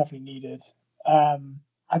something that's definitely needed.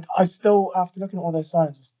 I still, after looking at all those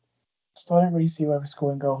signings, So I don't really see where we're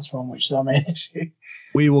scoring goals from, which is our main issue.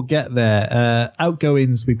 We will get there.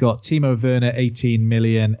 Outgoings, we've got Timo Werner, 18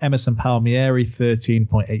 million. Emerson Palmieri,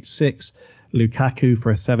 13.86. Lukaku for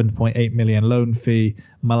a 7.8 million loan fee.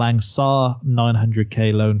 Malang Sarr,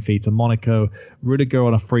 900k loan fee to Monaco. Rudiger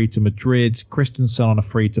on a free to Madrid. Christensen on a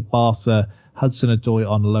free to Barca. Hudson-Odoi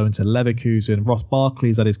on loan to Leverkusen. Ross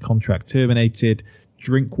Barkley's had his contract terminated.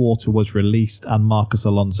 Drinkwater was released, and Marcus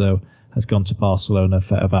Alonso has gone to Barcelona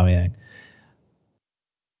for Aubameyang.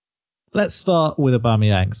 Let's start with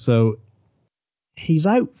Aubameyang. So he's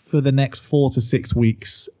out for the next 4 to 6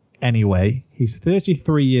 weeks anyway. He's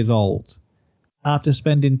 33 years old. After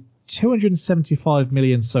spending 275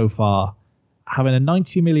 million so far, having a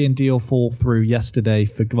 90 million deal fall through yesterday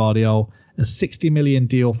for Gvardiol, a 60 million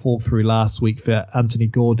deal fall through last week for Anthony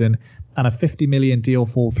Gordon, and a 50 million deal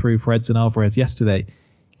fall through for Edson Alvarez yesterday.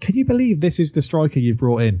 Can you believe this is the striker you've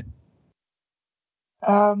brought in?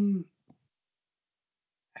 I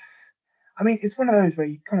mean, it's one of those where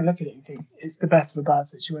you kind of look at it and think it's the best of a bad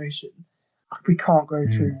situation. We can't go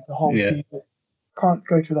through the whole season. Can't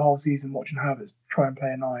go through the whole season watching Havertz try and play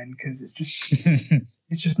a 9 because it's just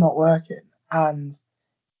it's just not working, and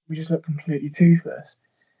we just look completely toothless.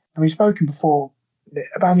 And we've spoken before that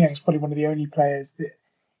Aubameyang is probably one of the only players that,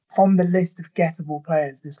 from the list of gettable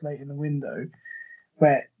players this late in the window,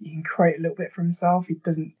 where he can create a little bit for himself. He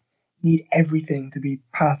doesn't need everything to be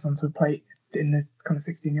passed onto a plate in the kind of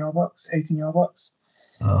 16-yard box, 18-yard box.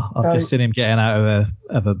 Oh, I've just seen him getting out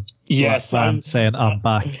of a van saying, "I'm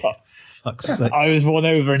back." Fuck's sake. I was won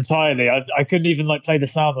over entirely. I couldn't even play the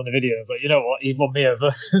sound on the video. I was like, you know what? He won me over.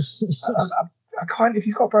 I can't. If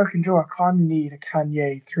he's got a broken jaw, I kind of need a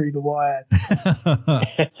Kanye through the wire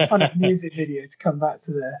kind of music video to come back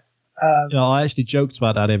to this. I actually joked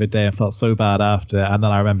about that the other day and felt so bad after, and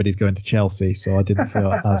then I remembered he's going to Chelsea, so I didn't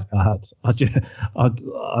feel as bad. I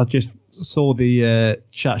just saw the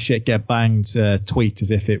chat shit get banged tweet as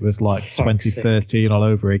if it was like 2013 all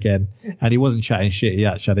over again, and he wasn't chatting shit. He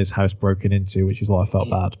actually had his house broken into, which is why I felt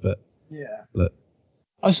bad. But yeah, look,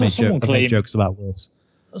 I saw someone claim jokes about worse.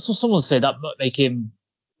 I saw someone say that might make him.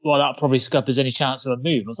 Well, that probably scuppers any chance of a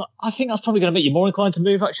move. I was like, I think that's probably going to make you more inclined to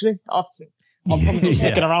move. Actually, I'm probably not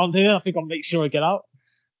sticking around here. I think I'll make sure I get out.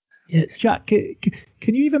 Yeah, Jack,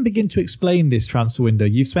 can you even begin to explain this transfer window?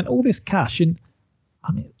 You've spent all this cash, and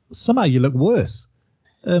I mean, somehow you look worse.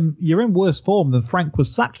 You're in worse form than Frank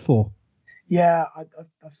was sacked for. Yeah,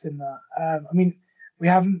 I've seen that. I mean, we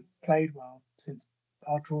haven't played well since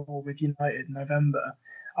our draw with United in November.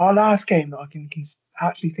 Our last game that I can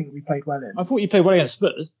actually think we played well in. I thought you played well against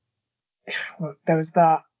Spurs. Well, there was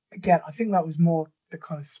that. Again, I think that was more the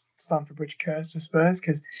kind of Stamford Bridge curse for Spurs,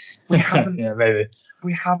 because we haven't maybe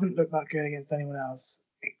we haven't looked that good against anyone else.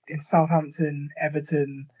 In Southampton,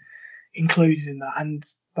 Everton included in that, and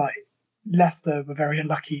Leicester were very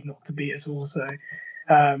unlucky not to beat us also,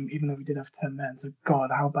 even though we did have 10 men. So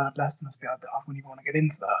God, how bad Leicester must be. I wouldn't even want to get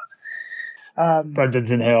into that.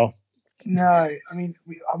 Brendan's in here. No, I mean,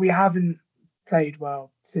 we haven't played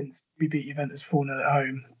well since we beat Juventus 4-0 at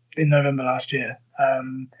home in November last year.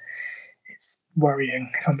 It's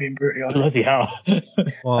worrying, if I'm being brutally honest. Bloody hell.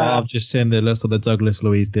 Well, I've just seen the list of the Douglas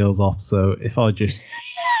Luiz deals off, so if I just...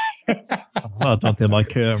 I don't think my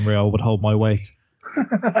curtain rail would hold my weight.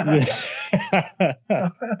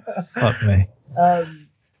 Fuck me.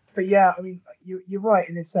 But yeah, I mean, you're right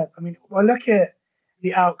in this sense. I mean, I look at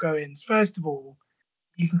the outgoings. First of all,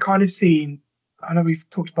 you can kind of see, I know we've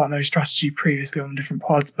talked about no strategy previously on different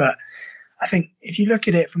pods, but I think if you look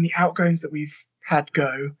at it from the outgoings that we've had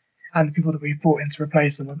go and the people that we've brought in to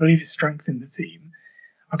replace them, I believe it's strengthened the team.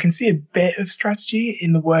 I can see a bit of strategy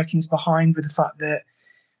in the workings behind, with the fact that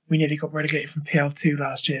we nearly got relegated from PL2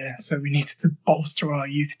 last year, so we needed to bolster our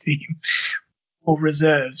youth team or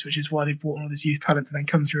reserves, which is why they brought all this youth talent to then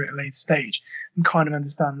come through at a later stage. And kind of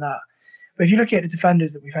understand that. But if you look at the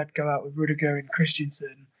defenders that we've had go out with Rudiger and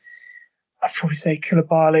Christensen, I'd probably say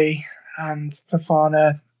Koulibaly and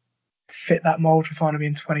Fofana fit that mould. Fofana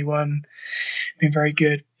being 21, being very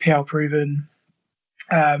good, PL proven.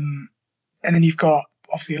 And then you've got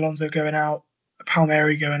obviously Alonso going out,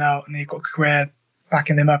 Palmieri going out, and then you've got Correa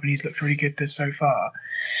backing them up, and he's looked really good so far.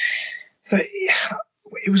 So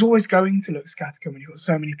it was always going to look scattergun when you've got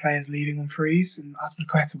so many players leaving on frees, and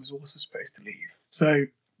Azpilicueta was also supposed to leave. So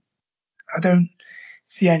I don't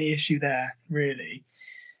see any issue there, really.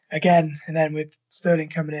 Again, and then with Sterling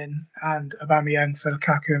coming in and Aubameyang for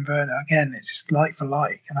Lukaku and Werner, again, it's just like for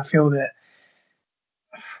like. And I feel that,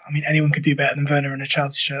 I mean, anyone could do better than Werner in a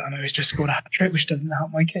Chelsea shirt. I know he's just scored a hat-trick, which doesn't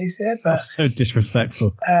help my case here. But that's so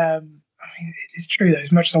disrespectful. I mean, it's true that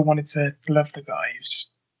as much as I wanted to love the guy,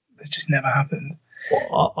 it just never happened.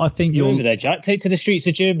 Well, I think You're you'll over there, Jack. Take to the streets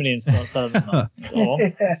of Germany and start selling them. Go on.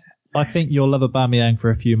 I think you'll love Aubameyang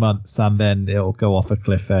for a few months and then it'll go off a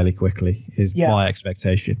cliff fairly quickly, is my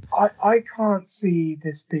expectation. I can't see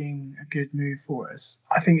this being a good move for us.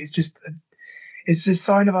 I think it's just a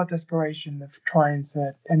sign of our desperation of trying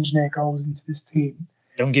to engineer goals into this team.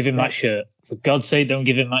 Don't give him that shirt. For God's sake, don't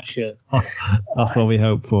give him that shirt. That's what we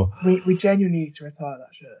hope for. We genuinely need to retire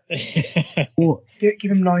that shirt. Well,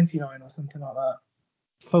 give him 99 or something like that.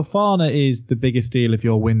 Fofana is the biggest deal of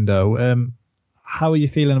your window. How are you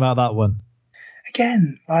feeling about that one?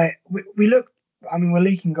 Again, we look. I mean, we're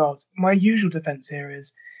leaking goals. My usual defence here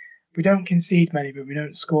is we don't concede many, but we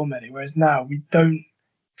don't score many. Whereas now we don't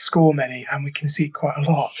score many and we concede quite a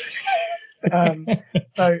lot.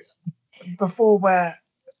 So before, where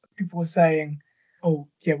people were saying, "Oh,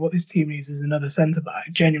 yeah, what this team needs is another centre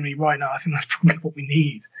back," genuinely, right now, I think that's probably what we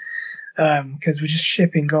need because we're just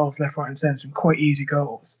shipping goals left, right, and centre, and quite easy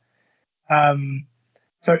goals.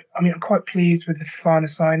 So, I mean, I'm quite pleased with the Fofana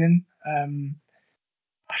signing. I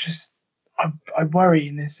worry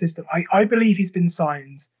in this system. I believe he's been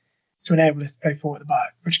signed to enable us to play 4 at the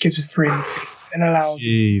back, which gives us 3 and allows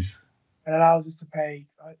us to pay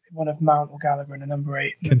one of Mount or Gallagher in a number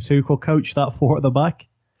 8. Can Tuchel coach that 4 at the back?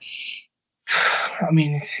 I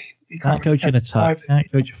mean, he can't coach an attack.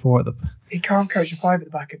 Can't coach a 4 at the back. He can't coach a 5 at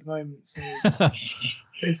the back at the moment. So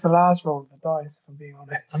it's the last roll of the dice, if I'm being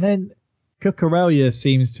honest. And then Cucurella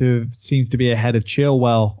seems to be ahead of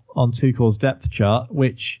Chilwell on Tuchel's depth chart,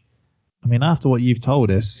 which, I mean, after what you've told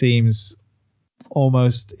us, seems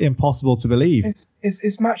almost impossible to believe.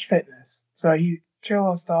 It's match fitness. So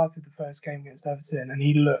Chilwell started the first game against Everton, and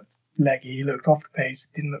he looked leggy. He looked off the pace.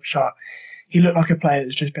 Didn't look sharp. He looked like a player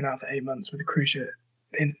that's just been out for 8 months with a cruciate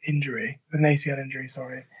injury, with an ACL injury.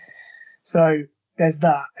 Sorry. So there's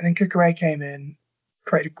that, and then Cucurella came in,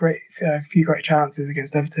 created a few great chances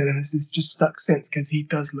against Everton, and has just stuck since because he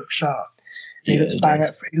does look sharp. He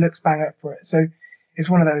looks bang up for it. So it's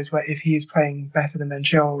one of those where if he is playing better than Ben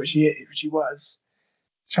Chilwell, which he was,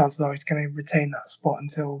 chances are he's going to retain that spot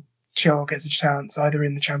until Chilwell gets a chance either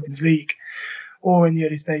in the Champions League or in the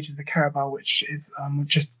early stages of the Carabao, which is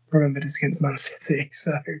just remembered is against Man City.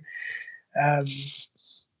 So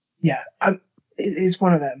it's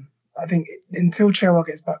one of them. I think until Chilwell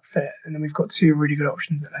gets back fit, and then we've got 2 really good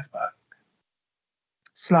options at left back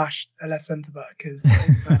 / a left centre back because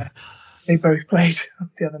they both played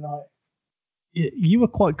the other night. You were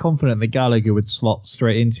quite confident that Gallagher would slot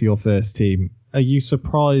straight into your first team. Are you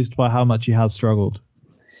surprised by how much he has struggled?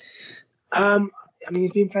 I mean,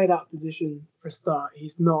 he's been played out of position for a start.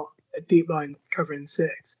 He's not a deep line covering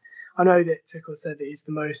 6. I know that Tuchel said that he's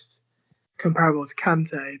the most comparable to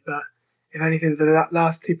Kante, but if anything, the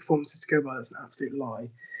last 2 performances to go by, that's an absolute lie.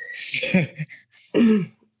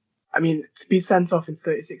 I mean, to be sent off in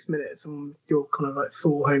 36 minutes on your kind of like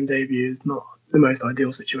full home debut is not the most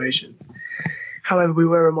ideal situation. However, we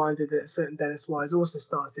were reminded that a certain Dennis Wise also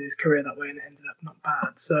started his career that way and it ended up not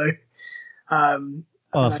bad. So,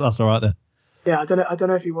 that's all right then. Yeah, I don't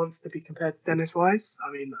know if he wants to be compared to Dennis Wise.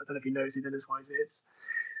 I mean, I don't know if he knows who Dennis Wise is,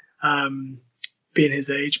 being his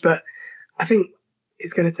age. But I think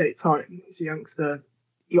it's going to take time. He's a youngster.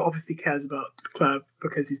 He obviously cares about the club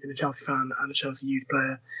because he's been a Chelsea fan and a Chelsea youth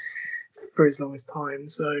player for his longest time.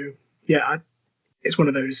 So, yeah, it's one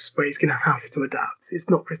of those where he's going to have to adapt. It's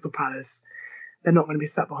not Crystal Palace. They're not going to be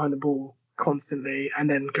sat behind the ball constantly and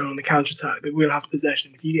then go on the counter-attack. They will have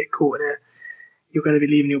possession. If you get caught in it, you're going to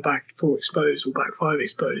be leaving your back 4 exposed or back 5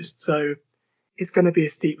 exposed. So it's going to be a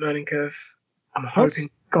steep learning curve. I'm hoping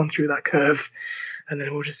gone through that curve and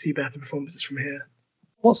then we'll just see better performances from here.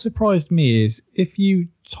 What surprised me is if you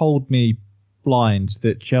told me blind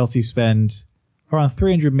that Chelsea spend around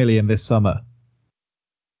 300 million this summer,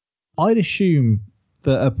 I'd assume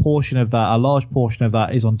that a large portion of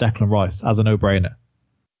that is on Declan Rice as a no-brainer.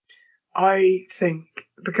 I think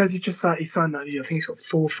because he signed that deal, I think he's got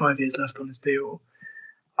 4 or 5 years left on his deal.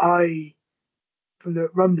 From the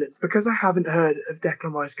rumblings, because I haven't heard of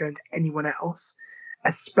Declan Rice going to anyone else,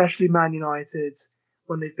 especially Man United,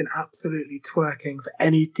 when they've been absolutely twerking for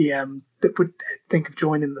any DM that would think of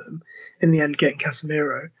joining them, in the end getting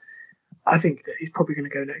Casemiro, I think that he's probably going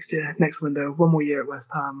to go next window, 1 more year at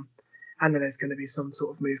West Ham, and then there's going to be some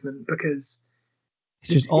sort of movement because...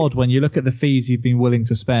 It's just odd when you look at the fees you've been willing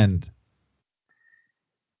to spend.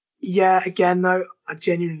 Yeah, again, though, I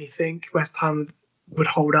genuinely think West Ham would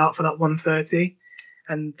hold out for that 130,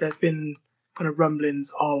 and there's been kind of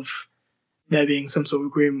rumblings of there being some sort of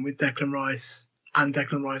agreement with Declan Rice, and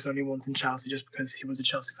Declan Rice only wanting Chelsea just because he was a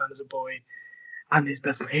Chelsea fan as a boy, and his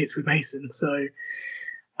best mates with Mason. So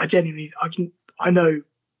I know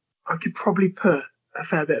I could probably put a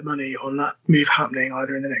fair bit of money on that move happening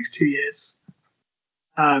either in the next 2 years.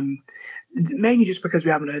 Mainly just because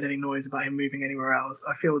we haven't heard any noise about him moving anywhere else.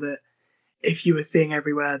 I feel that if you were seeing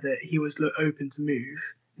everywhere that he was open to move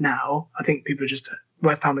now, I think people are just,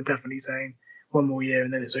 West Ham are definitely saying 1 more year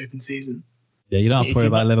and then it's open season. Yeah, you don't have to worry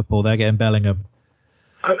about Liverpool. They're getting Bellingham.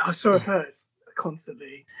 I saw it hurts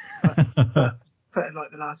constantly, but in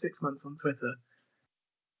like the last 6 months on Twitter.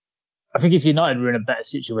 I think if United were in a better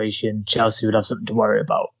situation, Chelsea would have something to worry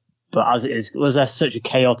about. But as it is, was that such a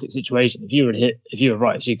chaotic situation? If you were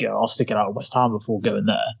right, you'd go, I'll stick it out at West Ham before going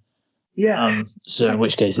there. Yeah. So in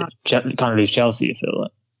which case, it kind of leaves Chelsea, you feel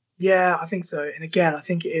like. Yeah, I think so. And again, I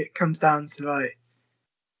think it comes down to like,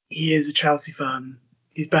 he is a Chelsea fan.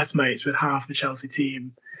 He's best mates with half the Chelsea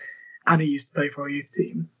team. And he used to play for our youth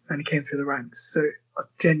team. And he came through the ranks. So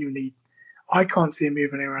I can't see him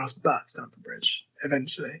moving anywhere else but Stamford Bridge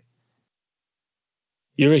eventually.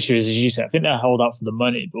 Your issue is, as you said, I think they hold out for the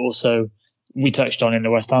money, but also we touched on in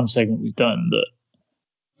the West Ham segment we've done that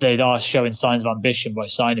they are showing signs of ambition by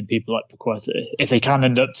signing people like Paqueta. If they can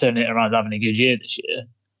end up turning it around, having a good year this year,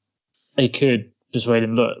 they could persuade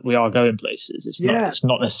him, look, we are going places. It's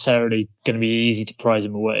not necessarily going to be easy to prize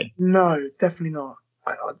him away. No, definitely not.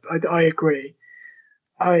 I agree.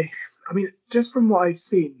 I mean, just from what I've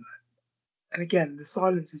seen, and again, the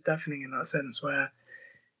silence is deafening in that sense where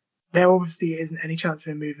there obviously isn't any chance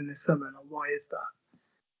of him moving this summer. Now, why is that?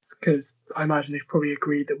 It's because I imagine they've probably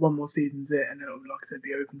agreed that 1 more season's it, and then it'll, like I said,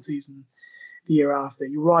 be open season the year after.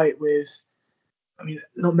 You're right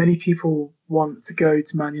not many people want to go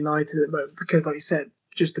to Man United at the moment because, like you said,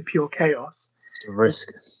 just the pure chaos. It's a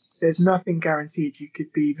risk. There's nothing guaranteed. You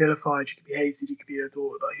could be vilified, you could be hated, you could be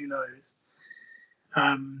adored, but who knows?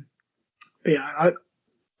 But yeah,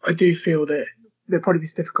 I do feel that there'll probably be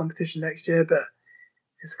stiffer competition next year, but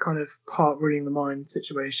it's kind of part ruling the mind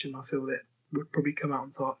situation. I feel that would probably come out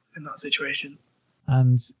on top in that situation.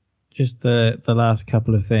 And just the last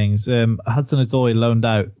couple of things. Hudson-Odoi loaned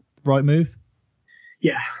out. Right move?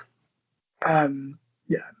 Yeah.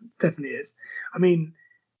 Yeah, definitely is. I mean,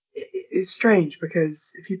 it's strange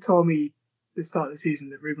because if you told me at the start of the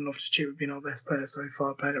season that Ruben Loftus-Cheek would be our best player so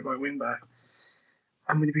far playing at right wing back,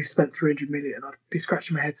 and we've spent 300 million, I'd be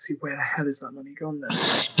scratching my head to see where the hell is that money gone then.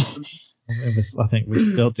 I think we're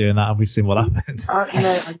still doing that and we've seen what happened.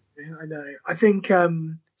 I know. I think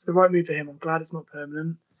it's the right move for him. I'm glad it's not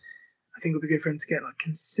permanent. I think it'll be good for him to get like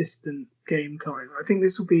consistent game time. I think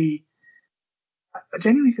this will be. I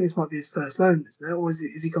genuinely think this might be his first loan, isn't it? Or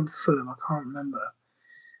is he gone to Fulham? I can't remember.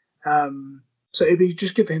 So it'd be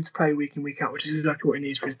just good for him to play week in, week out, which is exactly what he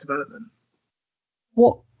needs for his development.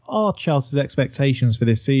 What are Chelsea's expectations for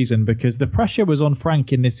this season? Because the pressure was on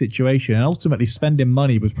Frank in this situation, and ultimately spending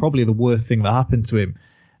money was probably the worst thing that happened to him.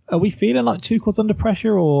 Are we feeling like Tuchel's under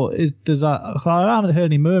pressure, or does that? I haven't heard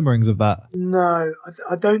any murmurings of that. No,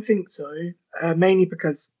 I don't think so. Mainly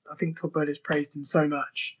because I think Todd Bowley's praised him so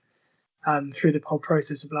much through the whole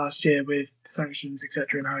process of last year with the sanctions,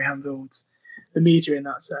 etc., and how he handled the media in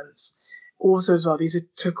that sense. Also, as well, these are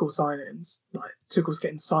Tuchel signings. Like Tuchel's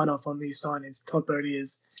getting sign off on these signings. Todd Bowley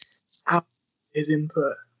is out his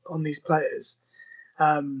input on these players. So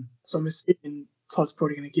I'm assuming Todd's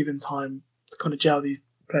probably going to give him time to kind of gel these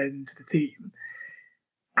players into the team.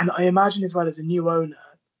 And I imagine as well as a new owner,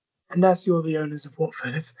 unless you're the owners of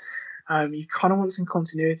Watford, you kind of want some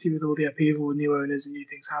continuity with all the upheaval with new owners and new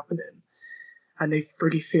things happening. And they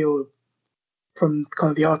really feel, from kind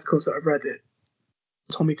of the articles that I've read, that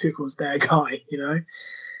Tommy Tuchel's their guy, you know?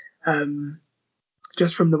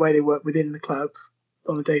 Just from the way they work within the club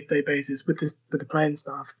on a day-to-day basis with the playing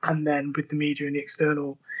staff and then with the media and the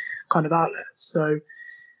external kind of outlets. So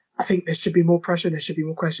I think there should be more pressure. There should be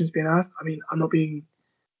more questions being asked. I mean, I'm not being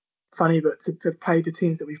funny, but to have played the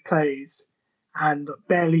teams that we've played and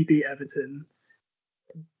barely beat Everton,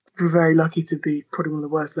 we're very lucky to beat probably one of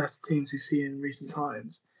the worst Leicester teams we've seen in recent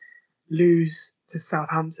times. Lose to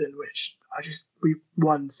Southampton, which we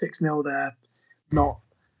won 6-0 there, not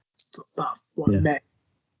net.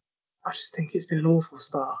 I just think it's been an awful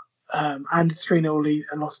start. And a 3-0 lead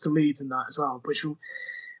and lost to Leeds in that as well, which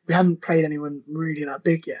we haven't played anyone really that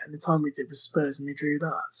big yet. And the time we did was Spurs and we drew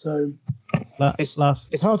that. So it's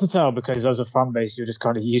hard to tell because as a fan base, you're just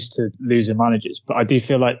kind of used to losing managers. But I do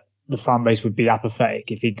feel like the fan base would be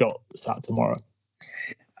apathetic if he got sacked tomorrow.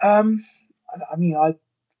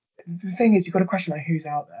 The thing is, you've got to question like who's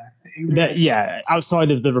out there.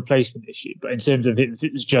 Outside of the replacement issue, but in terms of if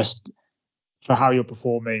it was just for how you're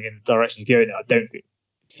performing and the direction you're going, I don't think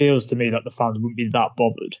it feels to me like the fans wouldn't be that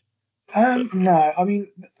bothered. No, I mean,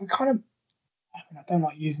 I don't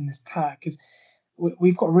like using this tag because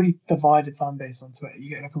we've got a really divided fan base on Twitter.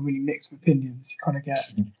 You get like a really mix of opinions. You kind of get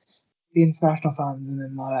the international fans and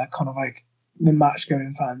then kind of like the match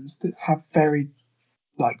going fans that have very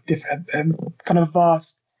like different, kind of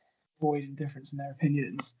vast void and difference in their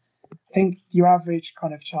opinions. I think your average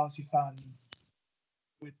kind of Chelsea fan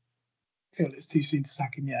would feel it's too soon to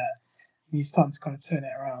sack him yet. It needs time to kind of turn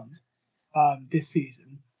it around this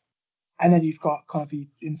season. And then you've got kind of the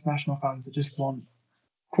international fans that just want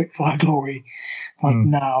quick fire glory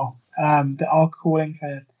now, that are calling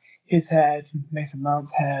for his head, Mason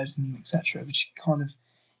Mount's head, and etc. Which you kind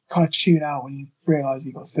of tune out when you realise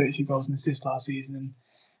he got 32 goals and assists last season and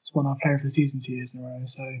was won our player of the season 2 years in a row.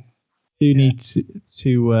 So do need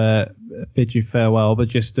to bid you farewell, but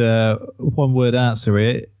just one word answer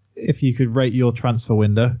it. If you could rate your transfer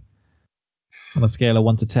window on a scale of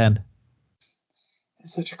 1 to 10.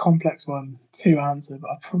 It's such a complex one to answer, but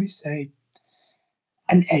I'd probably say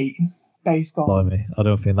an 8 based on... Blimey, I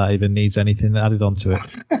don't think that even needs anything added onto it.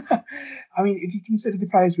 I mean, if you consider the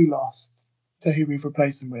players we lost to who we've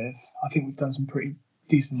replaced them with, I think we've done some pretty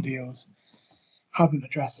decent deals. Haven't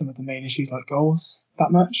addressed some of the main issues like goals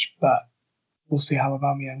that much, but we'll see how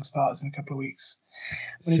Aubameyang starts in a couple of weeks.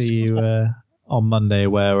 See you on Monday,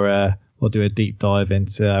 where we'll do a deep dive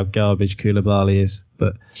into how garbage Koulibaly is,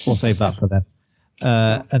 but we'll save that for then.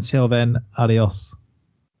 Until then, adios.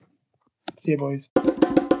 See you, boys.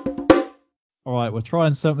 All right, we're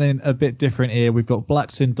trying something a bit different here. We've got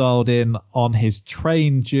Blackson dialed in on his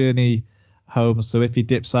train journey home, so if he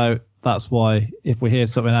dips out, that's why. If we hear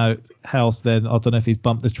something else, then I don't know if he's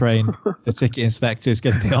bumped the train. The ticket inspector is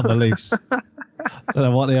going to be on the loose. Don't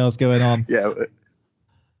know what the hell's going on. Yeah.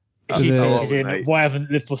 She's in. Why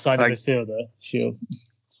haven't Liverpool signed a midfielder? Sure.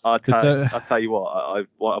 I'll tell you what. I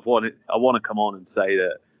want to come on and say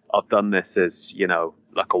that I've done this as, you know,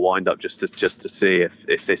 like a wind up just to see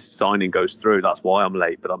if this signing goes through. That's why I'm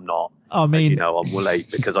late, but I'm not. I mean, as you know, I'm late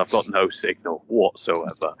because I've got no signal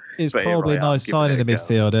whatsoever. It's probably nice signing a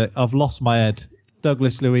midfielder. I've lost my head.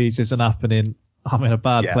 Douglas Luiz isn't happening. I'm in a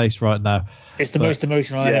bad place right now. It's the most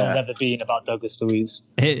emotional anyone's ever been about Douglas Luiz.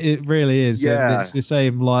 It really is. Yeah. And it's the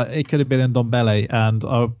same. Like, it could have been in Ndombele, and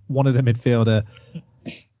I wanted a midfielder.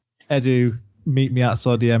 Edu, meet me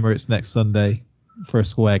outside the Emirates next Sunday for a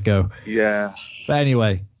square go. Yeah. But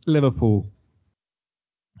anyway, Liverpool.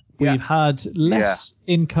 We've had less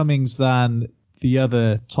incomings than the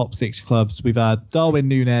other top 6 clubs. We've had Darwin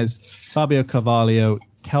Núñez, Fabio Carvalho,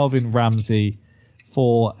 Calvin Ramsey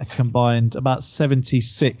for a combined about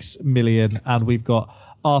 76 million. And we've got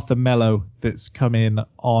Arthur Melo that's come in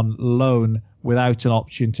on loan without an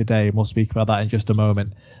option today, and we'll speak about that in just a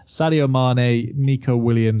moment. Sadio Mane, Nico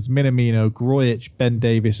Williams, Minamino, Grujic, Ben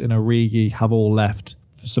Davis and Origi have all left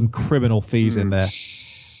for some criminal fees in there.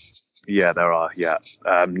 Yeah, there are. Yeah,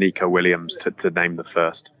 Nico Williams to name the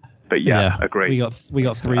first. But agreed. We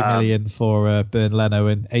got 3 million for Bernd Leno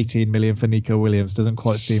and 18 million for Nico Williams. Doesn't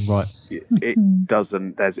quite seem right. It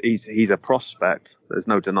doesn't. He's a prospect. There's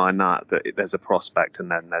no denying that. But there's a prospect, and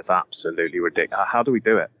then there's absolutely ridiculous. How do we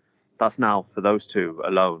do it? That's now for those two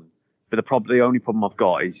alone. But the only problem I've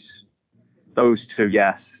got is those two.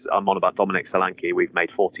 Yes, I'm on about Dominic Solanke. We've made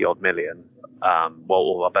 40 odd million.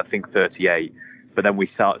 Well, I think 38. But then we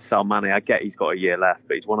sell Mane. I get he's got a year left,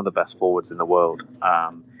 but he's one of the best forwards in the world.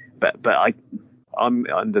 But I'm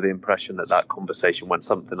under the impression that conversation went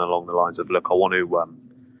something along the lines of, look, I want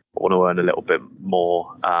to earn a little bit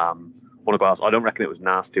more. Want to go out. I don't reckon it was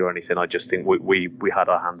nasty or anything. I just think we had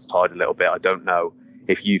our hands tied a little bit. I don't know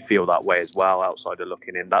if you feel that way as well, outside of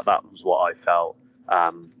looking in. That was what I felt.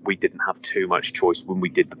 We didn't have too much choice when we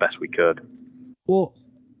did the best we could. Well,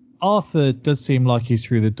 Arthur does seem like he's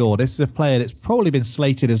through the door. This is a player that's probably been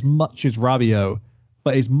slated as much as Rabiot,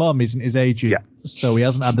 but his mum isn't his agent, so he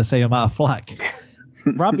hasn't had the same amount of flack.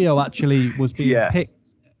 Rabiot actually was being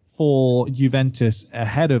picked for Juventus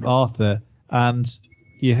ahead of Arthur, and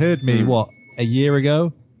you heard me, a year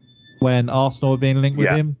ago when Arsenal were being linked with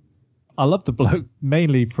him? I love the bloke,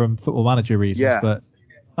 mainly from Football Manager reasons, but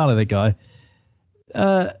fan of the guy.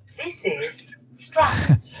 This is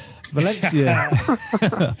Strap.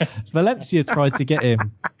 Valencia tried to get him,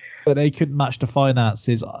 but they couldn't match the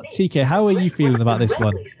finances. TK, how are you feeling about this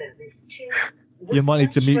one? You might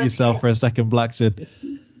need to mute yourself for a second, Blackson.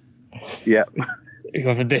 Yeah. You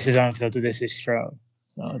go from this is Anfield to this is Stroud.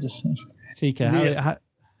 So TK, how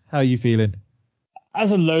are you feeling?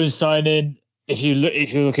 As a loan signing, if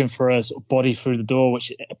you're looking for a sort of body through the door,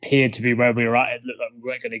 which appeared to be where we were at, it looked like we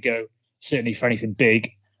weren't going to go certainly for anything big.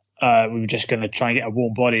 We were just going to try and get a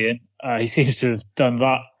warm body in. He seems to have done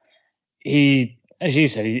that. He, as you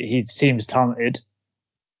said, he seems talented.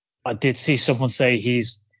 I did see someone say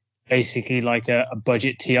he's basically like a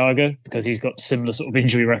budget Thiago because he's got similar sort of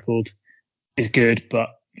injury record. Is good, but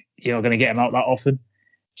you're not going to get him out that often.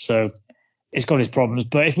 So it's got its problems.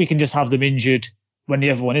 But if we can just have them injured when the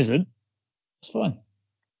other one isn't, it's fine.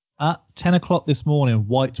 At 10 o'clock this morning,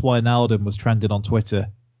 White Wijnaldum was trending on Twitter.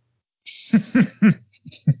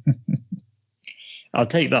 I'll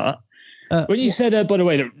take that. When you said, by the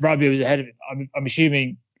way, that Rabiot was ahead of him, I'm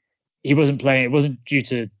assuming he wasn't playing. It wasn't due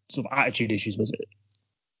to sort of attitude issues, was it?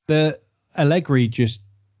 The Allegri just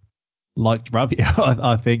liked Rabiot,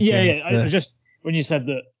 I think. Yeah. Just when you said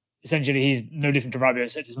that essentially he's no different to Rabiot,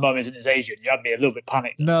 except his mum isn't his agent, you had me a little bit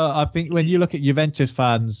panicked. No, I think when you look at Juventus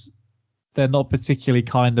fans, they're not particularly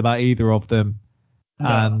kind about either of them,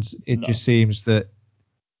 just seems that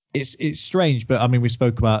it's strange. But I mean, we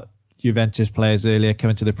spoke about Juventus players earlier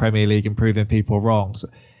coming to the Premier League and proving people wrong. So,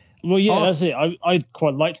 well, yeah, that's it. I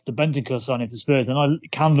quite liked the Bentancur signing for Spurs, and I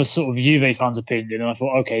canvassed sort of Juve fans' opinion, and I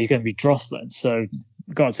thought, okay, he's going to be Dross then. So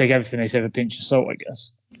you've got to take everything they say with a pinch of salt, I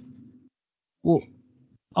guess. Well,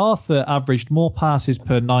 Arthur averaged more passes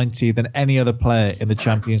per 90 than any other player in the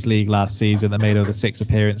Champions League last season that made over 6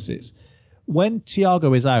 appearances. When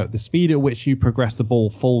Thiago is out, the speed at which you progress the ball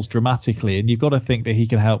falls dramatically, and you've got to think that he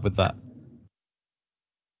can help with that.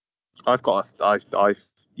 I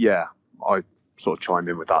sort of chime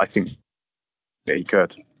in with that. I think that he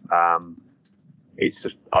could. I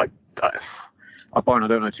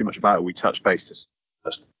don't know too much about it. We touched base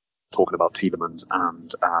just talking about Tielemans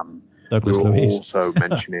and Douglas we were Luiz. also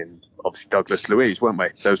mentioning obviously Douglas Luiz, weren't we?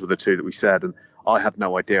 Those were the two that we said, and I had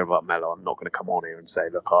no idea about Melo. I'm not going to come on here and say,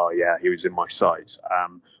 look, he was in my sights.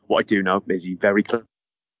 What I do know is he very close.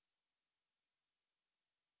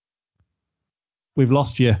 We've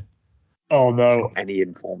lost you. Oh no! Any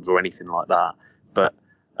informs or anything like that, but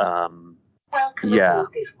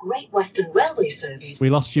This Great Western Railway service. We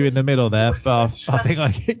lost you in the middle there, but I think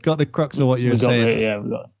I got the crux of what you were saying. We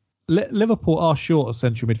got it. Liverpool are short of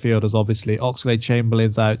central midfielders, obviously.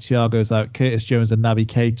 Oxlade-Chamberlain's out, Thiago's out, Curtis Jones and Naby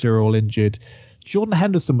Keita are all injured. Jordan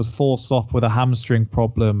Henderson was forced off with a hamstring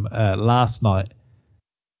problem last night.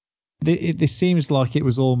 This seems like it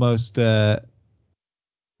was almost the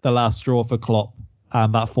last straw for Klopp,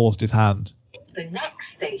 and that forced his hand. The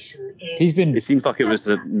next station is... It seems like it was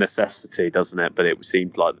a necessity, doesn't it? But it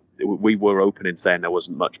seemed like we were open in saying there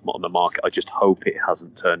wasn't much on the market. I just hope it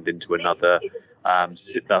hasn't turned into another...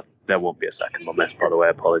 there won't be a second on this, by the way.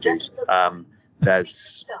 Apologies.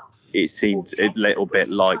 It seemed a little bit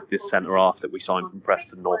like this centre half that we signed from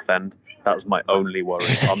Preston North End. That was my only worry.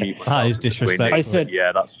 I'll mute myself. That is disrespectful.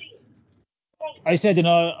 I said in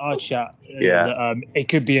our chat that it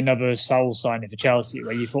could be another Saul signing for Chelsea,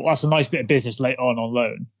 where you thought that's a nice bit of business later on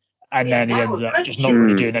loan, and then he ends up just not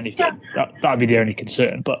really doing anything. That'd be the only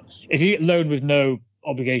concern. But if you get loaned with no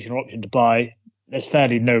obligation or option to buy, there's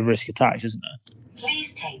fairly no risk attached, isn't there?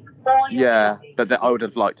 Please take all your but I would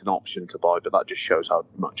have liked an option to buy, but that just shows how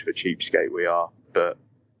much of a cheapskate we are. But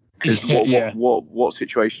what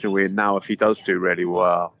situation are we in now if he does do really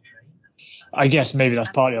well? I guess maybe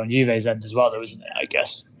that's partly on Juve's end as well, though, isn't it? I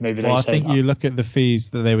guess maybe. I think you look at the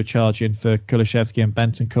fees that they were charging for Kulusevski and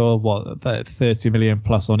Bentancur, 30 million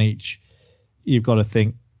plus on each. You've got to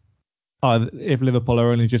think, if Liverpool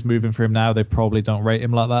are only just moving for him now, they probably don't rate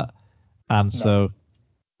him like that, and so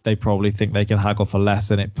they probably think they can haggle for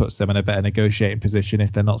less, and it puts them in a better negotiating position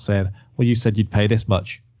if they're not saying, well, you said you'd pay this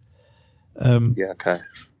much. Okay.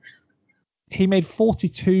 He made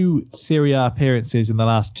 42 Serie A appearances in the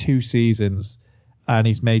last 2 seasons, and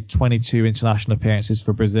he's made 22 international appearances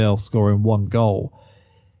for Brazil, scoring 1 goal.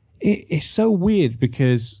 It's so weird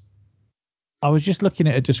because I was just looking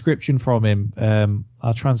at a description from him.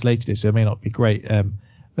 I translated it, so it may not be great.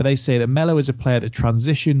 But they say that Melo is a player that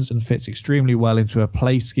transitions and fits extremely well into a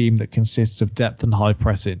play scheme that consists of depth and high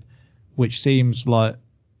pressing, which seems like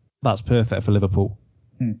that's perfect for Liverpool.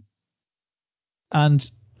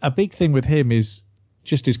 And a big thing with him is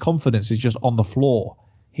just his confidence is just on the floor.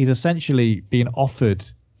 He's essentially been offered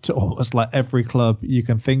to almost like every club you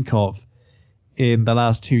can think of in the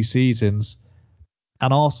last 2 seasons.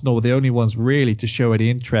 And Arsenal were the only ones really to show any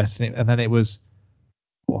interest in it. And then it was,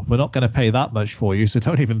 well, we're not going to pay that much for you, so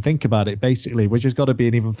don't even think about it, basically, which has got to be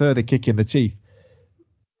an even further kick in the teeth.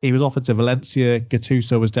 He was offered to Valencia.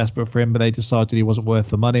 Gattuso was desperate for him, but they decided he wasn't worth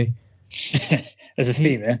the money. There's a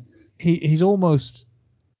theme there. He's almost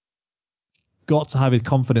got to have his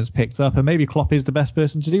confidence picked up, and maybe Klopp is the best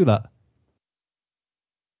person to do that.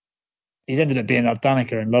 He's ended up being that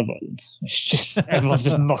Danica in Love Island. It's just everyone's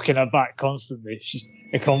just knocking her back constantly.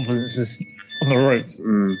 Her confidence is on the rope.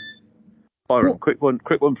 Byron,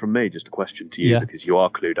 quick one from me. Just a question to you because you are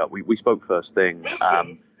clued up. We spoke first thing.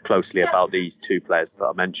 closely about these two players that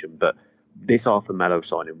I mentioned, but this Arthur Melo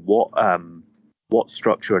signing, what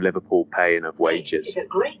structure are Liverpool paying of wages?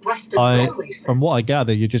 From what I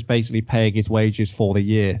gather, you're just basically paying his wages for the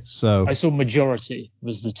year. So I saw majority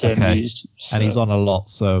was the term used, so. And he's on a lot,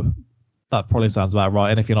 so that probably sounds about right.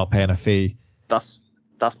 And if you're not paying a fee, that's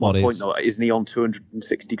my point. Though, isn't he on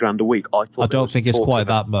 260 grand a week? I don't think it's quite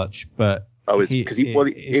that much, but because it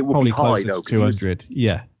would be high though. 200,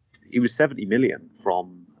 he was 70 million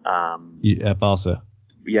from Barca.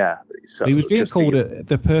 Yeah, so he was being called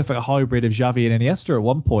the perfect hybrid of Xavi and Iniesta at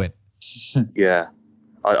one point. Yeah,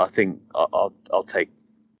 I think I'll take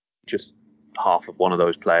just half of one of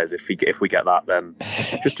those players if we get that. Then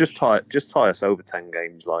just tie us over 10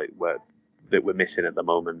 games like that we're missing at the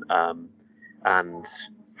moment, and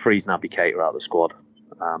freeze Naby Keita out of the squad.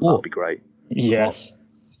 That'd be great. Yes,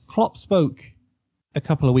 Klopp spoke a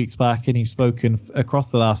couple of weeks back, and he's spoken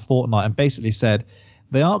across the last fortnight, and basically said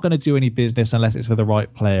they aren't going to do any business unless it's for the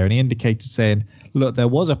right player. And he indicated saying, look, there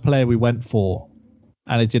was a player we went for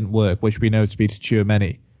and it didn't work, which we know to be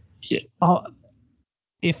Tchouaméni. Yeah.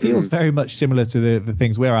 It feels very much similar to the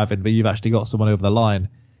things we're having, but you've actually got someone over the line.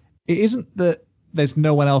 It isn't that there's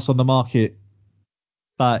no one else on the market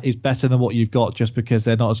that is better than what you've got just because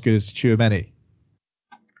they're not as good as Tchouaméni.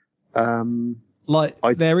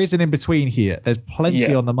 There is an in-between here. There's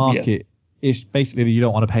plenty on the market. It's basically that you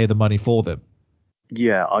don't want to pay the money for them.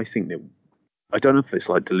 Yeah, I think that I don't know if it's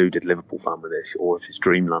like deluded Liverpool fan with this or if it's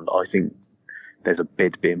dreamland. I think there's a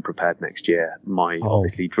bid being prepared next year. My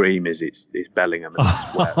obviously dream is it's Bellingham and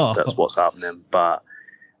that's what's happening. But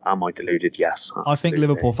am I deluded? Yes. Absolutely. I think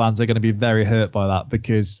Liverpool fans are going to be very hurt by that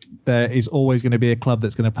because there is always going to be a club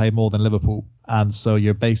that's going to pay more than Liverpool, and so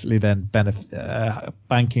you're basically then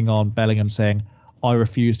banking on Bellingham saying, "I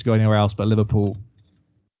refuse to go anywhere else but Liverpool."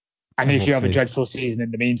 And if you have a dreadful season in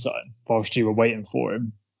the meantime, whilst you were waiting for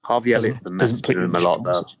him, Harvey Elliott's been messaging him a lot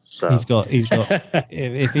though. So he's got.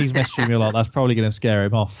 if he's messaging me a lot, that's probably going to scare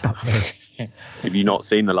him off. Have you not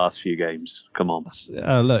seen the last few games? Come on.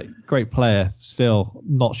 Look, great player. Still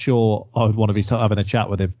not sure I would want to be having a chat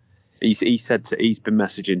with him. He's been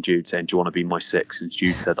messaging Jude saying, "Do you want to be my six?" And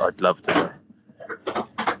Jude said, "I'd love to."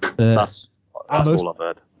 That's all I've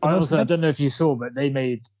heard. I don't know if you saw, but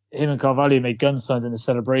him and Carvalho made gun signs in the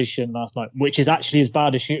celebration last night, which is actually as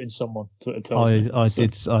bad as shooting someone. I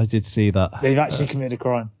did see that. They've actually committed a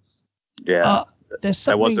crime. Yeah,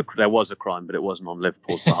 there was a crime, but it wasn't on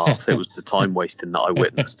Liverpool's behalf. It was the time wasting that I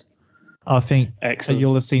witnessed. I think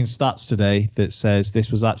you'll have seen stats today that says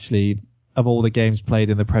this was actually, of all the games played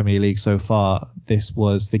in the Premier League so far, this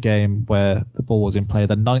was the game where the ball was in play,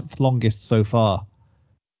 the 9th longest so far.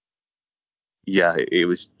 Yeah, it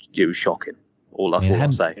was shocking. That's all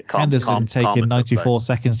I'll say. Henderson taking 94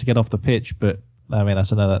 seconds to get off the pitch, but I mean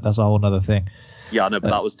that's a whole other thing. Yeah, I know, but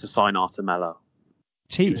that was to sign Arthur Melo.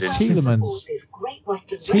 Tielemans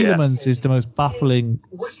is the most baffling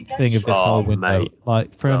thing of this whole window. Mate,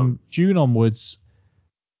 like from June onwards,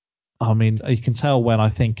 I mean, you can tell when I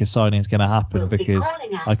think a signing is going to happen because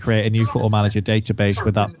I create a new Football Manager database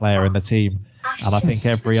with that player in the team, and I think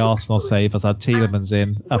every Arsenal save has had Tielemans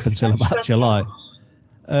in up until about July.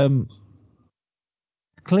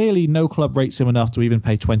 Clearly, no club rates him enough to even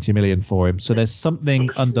pay 20 million for him. So there's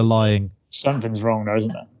something underlying. Something's wrong, though,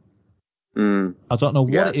 isn't there? I don't know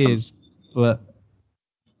what it is, but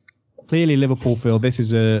clearly Liverpool feel this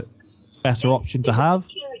is a better option to have.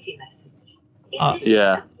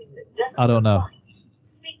 Yeah. I don't know.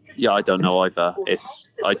 Yeah, I don't know either.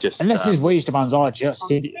 Unless his wage demands are just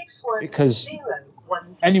hideous, because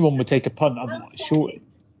anyone would take a punt otherwise, surely.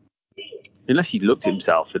 Unless he looked at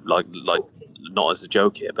himself at like not as a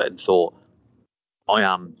joke here, but thought, I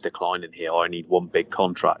am declining here. I need one big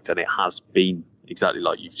contract, and it has been exactly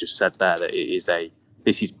like you've just said there. That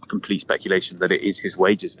this is complete speculation that it is his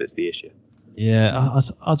wages that's the issue. Yeah,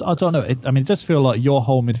 I don't know. It does feel like your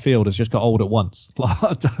whole midfield has just got old at once.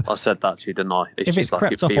 I said that to you, didn't I? If it's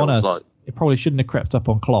crept up on us, it probably shouldn't have crept up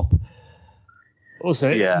on Klopp.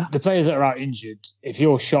 Also, the players that are out injured, if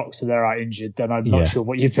you're shocked that they're out injured, then I'm not sure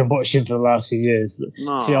what you've been watching for the last few years.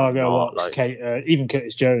 Thiago, Ox, even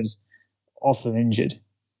Curtis Jones, often injured.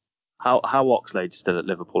 How Oxlade's still at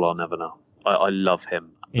Liverpool, I'll never know. I love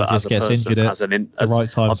him. He just gets injured at the right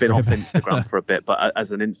time. I've been off Instagram for a bit, but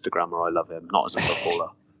as an Instagrammer, I love him, not as a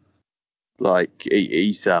footballer. Like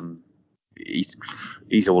he's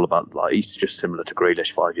all about, like, he's just similar to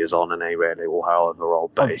Grealish 5 years on, and really, or however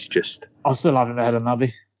old. But it's just I'll still have him ahead of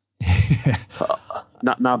Naby.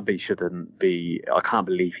 Naby shouldn't be. I can't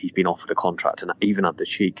believe he's been offered a contract and even had the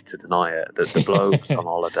cheek to deny it. The bloke's on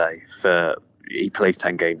holiday for he plays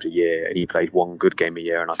 10 games a year, and he plays one good game a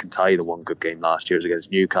year. And I can tell you the one good game last year was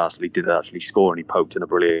against Newcastle. He did actually score, and he poked in a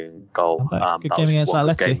brilliant goal. Good that game was his against one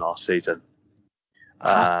good Atleti. game last season.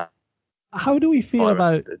 How do we feel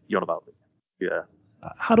about? You're on about, yeah.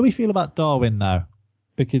 How do we feel about Darwin now?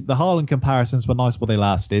 Because the Haaland comparisons were nice while they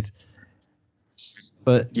lasted,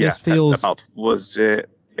 but Yeah, this feels. it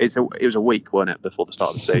was a week, wasn't it, before the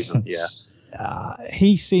start of the season? Yeah.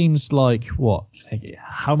 He seems like what?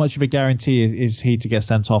 How much of a guarantee is he to get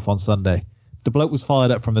sent off on Sunday? The bloke was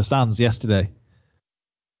fired up from the stands yesterday.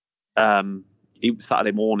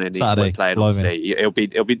 Saturday morning. Saturday, He's playing. Obviously,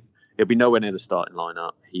 he'll be nowhere near the starting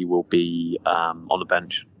lineup. He will be on the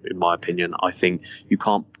bench, in my opinion. I think you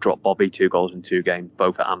can't drop Bobby 2 goals in 2 games,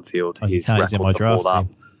 both at Anfield. His record in my before draft that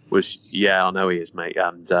team. was, I know he is, mate.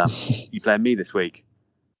 And you playing me this week?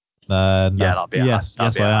 No. Yeah, that'd be a yes,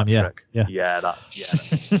 that'd be a I am. hat trick. Yeah.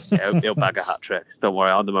 He'll bag a hat trick. Don't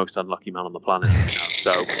worry, I'm the most unlucky man on the planet.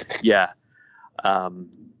 So I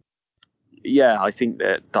think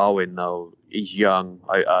that Darwin, though, he's young.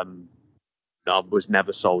 I was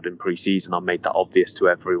never sold in pre-season. I made that obvious to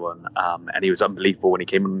everyone, and he was unbelievable when he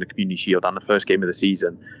came on the Community Shield and the first game of the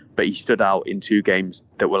season. But he stood out in 2 games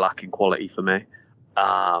that were lacking quality for me.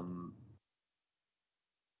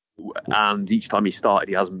 And each time he started,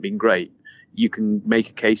 he hasn't been great. You can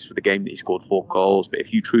make a case for the game that he scored 4 goals, but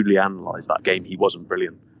if you truly analyse that game, he wasn't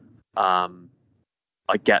brilliant. I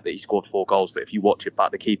get that he scored 4 goals, but if you watch it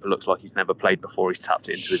back, the keeper looks like he's never played before. He's tapped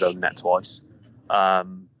it into his own net twice.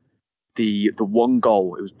 The one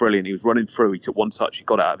goal, it was brilliant. He was running through, he took one touch, he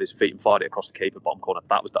got it out of his feet and fired it across the keeper bottom corner.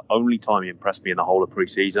 That was the only time he impressed me in the whole of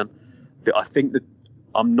pre-season. I think that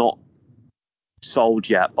I'm not sold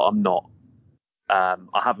yet, but I'm not. I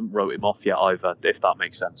haven't wrote him off yet either, if that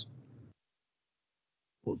makes sense.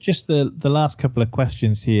 Well, just the last couple of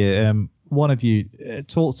questions here. One of you,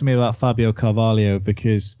 talk to me about Fabio Carvalho,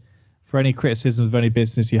 because for any criticisms of any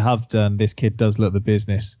business you have done, this kid does look the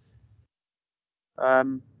business.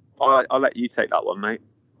 I'll let you take that one, mate.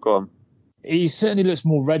 Go on. He certainly looks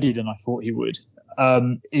more ready than I thought he would.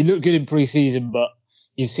 He looked good in pre-season, but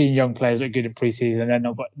you've seen young players look good in pre-season and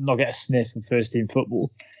then not get a sniff in first-team football.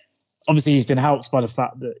 Obviously, he's been helped by the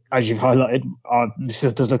fact that, as you've highlighted, our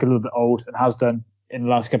midfield does look a little bit old and has done in the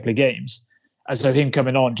last couple of games. And so him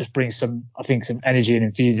coming on just brings some energy and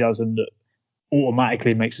enthusiasm that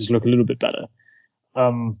automatically makes us look a little bit better.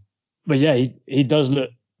 But yeah, he does look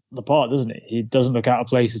the part, doesn't he? He doesn't look out of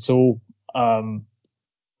place at all.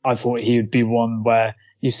 I thought he would be one where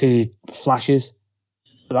you see flashes,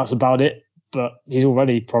 but that's about it. But he's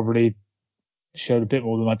already probably showed a bit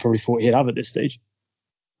more than I probably thought he'd have at this stage.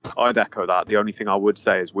 I'd echo that. The only thing I would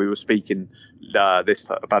say is we were speaking this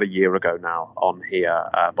about a year ago now on here,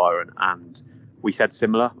 Byron, and we said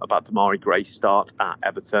similar about Damari Gray's start at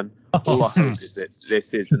Everton. All I hope is that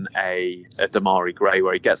this isn't a Damari Gray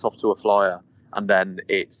where he gets off to a flyer and then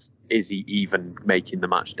is he even making the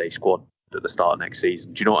matchday squad at the start of next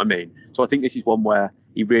season? Do you know what I mean? So I think this is one where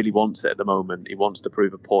he really wants it at the moment. He wants to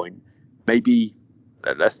prove a point. Maybe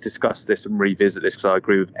let's discuss this and revisit this, because I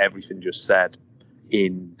agree with everything just said,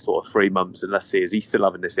 in sort of 3 months, and let's see, is he still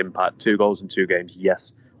having this impact? 2 goals in 2 games,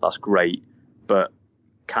 yes, that's great, but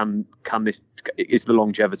can this, is the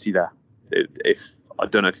longevity there? If I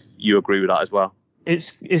don't know if you agree with that as well.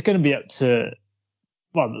 It's going to be up to,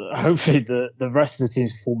 well, hopefully the rest of the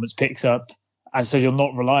team's performance picks up, and so you're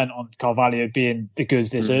not reliant on Carvalho being the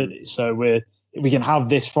goods this early. So we can have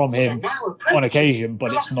this from him on occasion,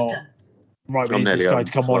 but it's not right. We need this guy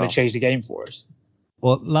to come on and change the game for us.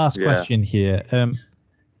 Well, last question here.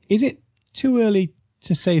 Is it too early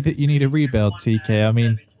to say that you need a rebuild, TK? I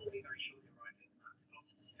mean,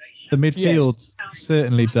 the midfield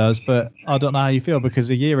certainly does, but I don't know how you feel, because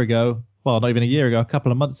a year ago, well, not even a year ago, a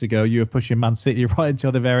couple of months ago, you were pushing Man City right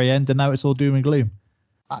until the very end, and now it's all doom and gloom.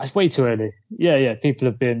 It's way too early. Yeah. People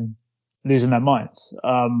have been losing their minds.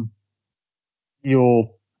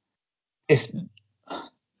 It's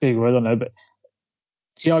big word, I don't know, but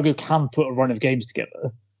Thiago can put a run of games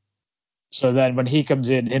together. So then when he comes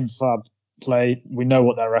in, him, Fab play, we know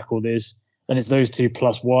what their record is. Then it's those two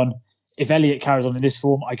plus one. If Elliott carries on in this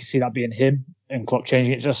form, I can see that being him and Klopp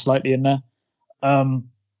changing it just slightly in there.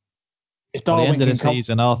 If Darwin at the end of the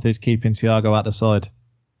season, Arthur's keeping Thiago at the side.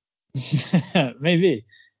 Maybe.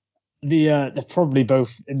 They're probably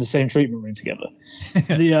both in the same treatment room together.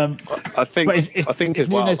 I think if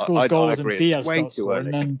Nunes scores goals and Diaz starts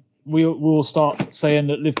scoring, then we'll start saying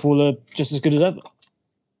that Liverpool are just as good as ever.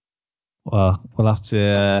 Well, we'll have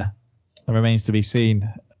to. It remains to be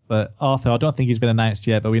seen. But Arthur, I don't think he's been announced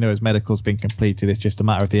yet, but we know his medical's been completed. It's just a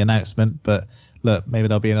matter of the announcement. But look, maybe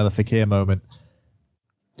there'll be another Fekir moment.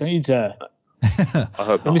 Don't you dare. I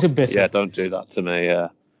hope not. Yeah, don't do that to me.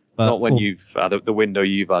 Not when you've had the window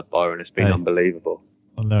you've had, Byron. It's been unbelievable.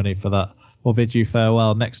 Well, no need for that. We'll bid you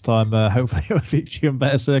farewell next time. Hopefully, it will feature you in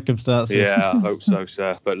better circumstances. Yeah, I hope so,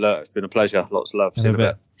 sir. But look, it's been a pleasure. Lots of love. See you in a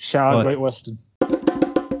bit. Shout out Great Western.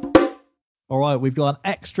 All right, we've got an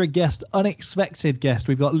extra guest, unexpected guest.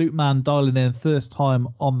 We've got Luke Mann dialing in first time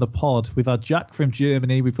on the pod. We've had Jack from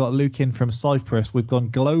Germany. We've got Luke in from Cyprus. We've gone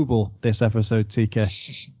global this episode,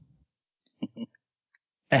 TK.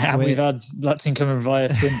 And we've had Latin coming via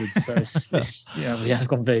Swindon, so we have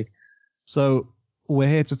gone big. So we're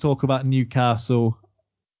here to talk about Newcastle.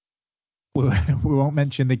 We won't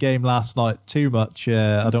mention the game last night too much.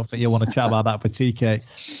 I don't think you'll want to chat about that for TK.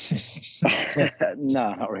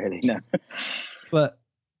 No, not really. No. But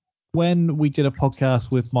when we did a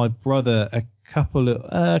podcast with my brother a couple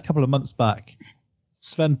of months back,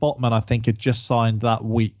 Sven Botman, I think, had just signed that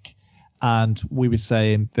week, and we were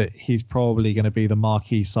saying that he's probably going to be the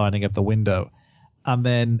marquee signing of the window. And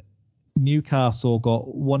then Newcastle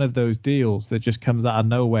got one of those deals that just comes out of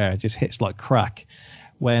nowhere, just hits like crack.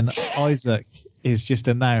 When Isaac is just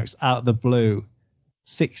announced out of the blue,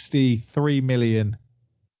 63 million.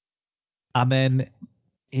 And then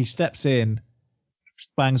he steps in,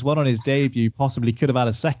 bangs one on his debut, possibly could have had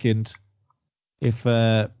a second.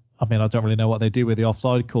 I don't really know what they do with the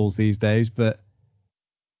offside calls these days, but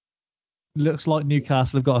looks like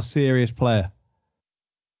Newcastle have got a serious player.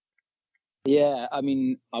 Yeah, I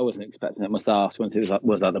mean, I wasn't expecting it myself once it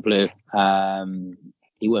was out of the blue.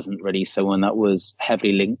 He wasn't really someone that was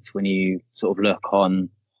heavily linked when you sort of look on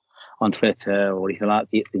Twitter or anything like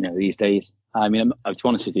that, these days. I mean, to be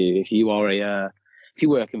honest with you, if you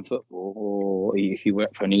work in football or if you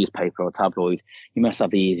work for a newspaper or tabloid, you must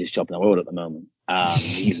have the easiest job in the world at the moment.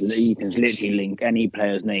 You can literally link any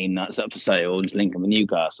player's name that's up for sale and just link them with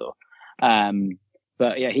Newcastle.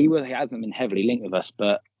 But yeah, he hasn't been heavily linked with us,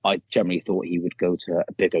 but I generally thought he would go to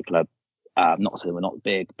a bigger club. Not saying we're not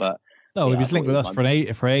big, but no, he was linked with us for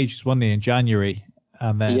ages, wasn't he, in January?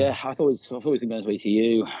 And then I thought he was going to go his way to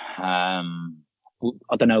you. I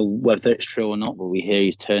don't know whether it's true or not, but we hear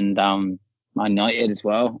he's turned down Man United as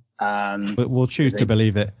well. But we'll choose to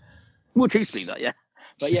believe it. We'll choose to believe that, yeah.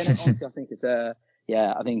 But yeah, honestly, I think it's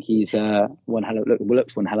I think he's looks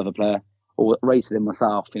one hell of a player. Or rated him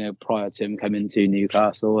myself, prior to him coming to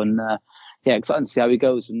Newcastle, and exciting to see how he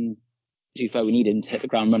goes. And to be fair, we need him to hit the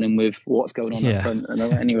ground running with what's going on up front.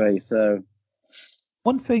 Anyway, so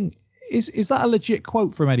one thing is that a legit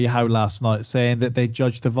quote from Eddie Howe last night saying that they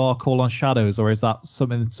judged the VAR call on shadows, or is that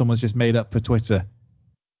something that someone's just made up for Twitter?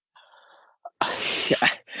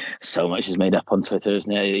 So much is made up on Twitter,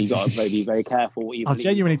 isn't it? You got to be very careful what you I've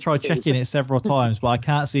genuinely tried checking it several times, but I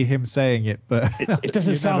can't see him saying it. But it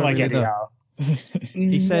doesn't sound like Eddie Howe.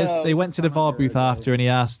 He says they went to the VAR booth after and he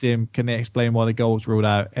asked him, can they explain why the goal was ruled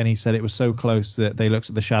out? And he said it was so close that they looked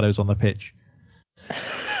at the shadows on the pitch.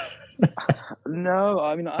 No,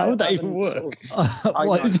 I mean, how would that even work?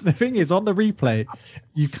 The thing is, on the replay,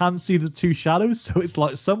 you can see the two shadows, so it's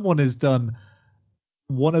like someone has done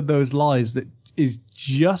one of those lies that is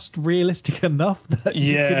just realistic enough that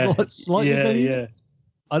you can slightly believe. Yeah.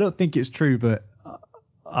 I don't think it's true, but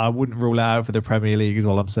I wouldn't rule it out for the Premier League, is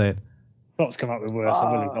all I'm saying. What's come up with worse, I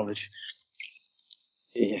will acknowledge.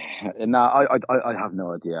 Yeah, no, I have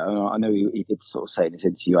no idea. I know he did sort of say in his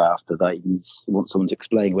interview after that he wants someone to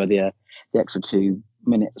explain where the extra 2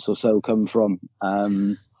 minutes or so come from.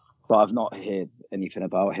 But I've not heard anything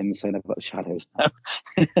about him saying about the shadows.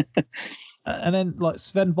 And then,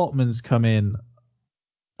 Sven Botman's come in,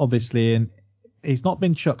 obviously, and he's not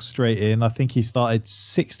been chucked straight in. I think he started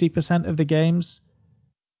 60% of the games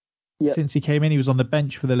since he came in. He was on the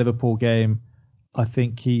bench for the Liverpool game. I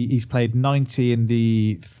think he's played 90 in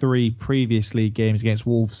the 3 previous league games against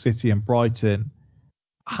Wolves, City and Brighton.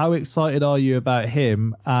 How excited are you about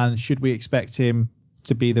him, and should we expect him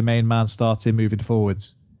to be the main man starting moving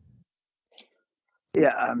forwards?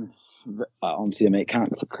 Yeah, honestly, mate,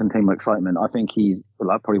 can't contain my excitement. I think he's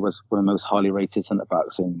probably was one of the most highly rated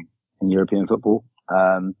centre-backs in European football.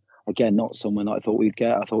 Again, not someone I thought we'd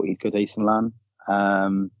get. I thought he'd go to AC Milan.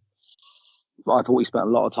 But I thought we spent a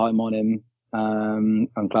lot of time on him.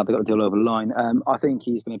 I'm glad they got the deal over the line. I think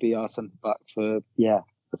he's going to be our centre-back for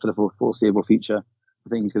the foreseeable future. I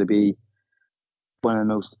think he's going to be one of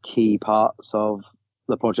the most key parts of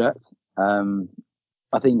the project.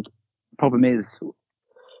 I think the problem is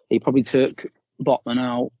he probably took Botman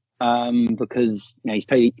out because he's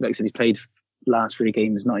played, like I said, he's played last 3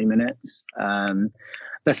 games 90 minutes.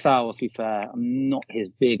 Bessal, to be fair, I'm not his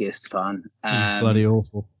biggest fan. He's bloody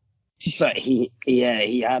awful. But he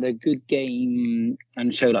had a good game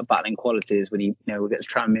and showed up battling qualities when he against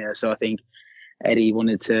Tranmere. So I think Eddie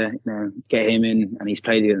wanted to get him in, and he's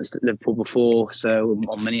played against Liverpool before, so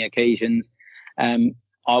on many occasions.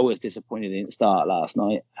 I was disappointed he didn't start last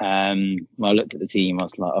night. When I looked at the team, I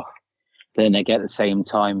was like, oh. Then again, at the same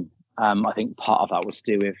time, I think part of that was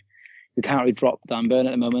to do with we can't really drop Dan Burn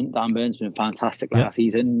at the moment. Dan Burn's been fantastic last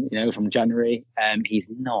season, from January. He's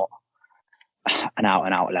not an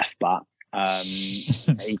out-and-out left back.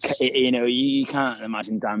 You can't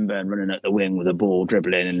imagine Dan Burn running at the wing with a ball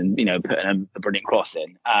dribbling and putting a brilliant cross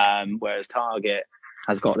in. Whereas Targett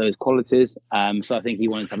has got those qualities. So I think he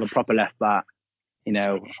wanted to have a proper left back.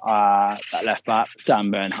 That left back,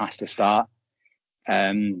 Dan Burn has to start.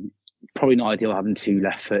 Probably not ideal having two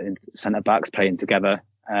left-footed centre backs playing together.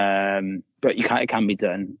 But it can be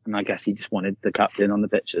done. And I guess he just wanted the captain on the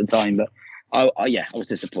pitch at the time. But I was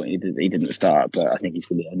disappointed that he didn't start. But I think he's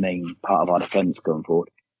going to be a main part of our defence going forward.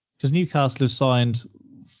 Because Newcastle have signed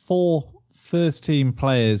 4 first-team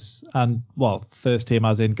players, and first team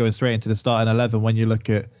as in going straight into the starting 11. When you look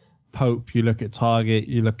at Pope, you look at Targett,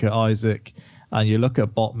 you look at Isaac, and you look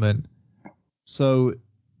at Botman. So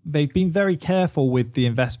they've been very careful with the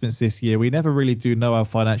investments this year. We never really do know how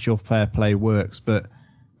financial fair play works, but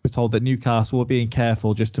we're told that Newcastle are being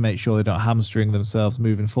careful just to make sure they don't hamstring themselves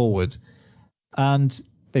moving forward. And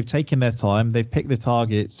they've taken their time, they've picked the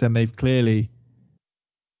targets, and they've clearly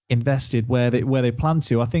invested where they plan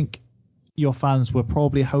to. I think your fans were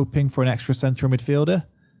probably hoping for an extra central midfielder,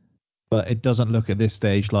 but it doesn't look at this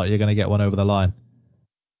stage like you're going to get one over the line.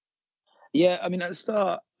 Yeah, I mean, at the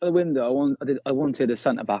start of the window, I wanted a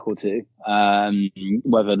centre-back or two.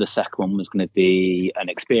 Whether the second one was going to be an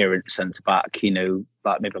experienced centre-back,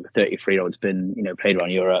 like maybe like a 33-year-old's been, played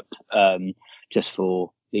around Europe, just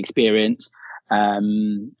for the experience.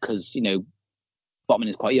 Because, Botman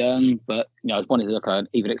is quite young, but, I wanted to look at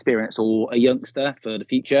either experience or a youngster for the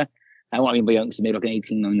future. And what I mean by youngster, maybe like an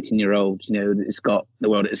 18, 19-year-old, that's got the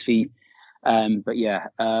world at his feet. But yeah,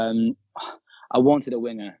 I wanted a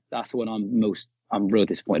winger. That's the one I'm real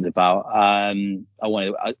disappointed about.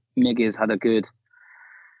 Miggy's had a good.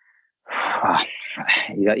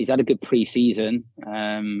 He's had a good pre-season.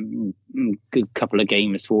 Good couple of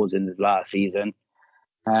games towards the end of last season,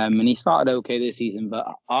 and he started okay this season. But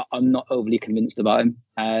I'm not overly convinced about him.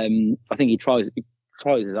 I think he tries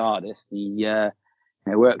his hardest. He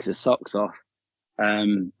works his socks off.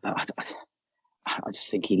 I just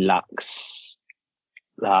think he lacks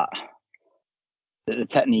that. The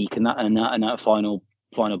technique and that final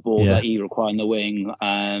ball that he required in the wing.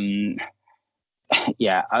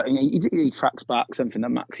 He tracks back, something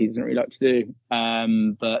that Maxi doesn't really like to do.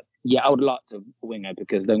 But yeah, I would like to winger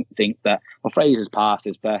because I don't think that Fraser's past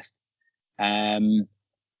his best.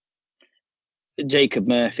 Jacob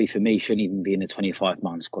Murphy for me shouldn't even be in the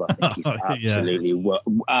 25-man squad. I think he's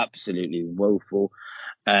absolutely woeful.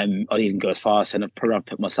 I'd even go as far as saying I'd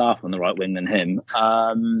put myself on the right wing than him.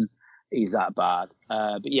 He's that bad.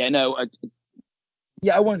 I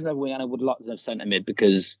wanted another wing, and I would like to have centre mid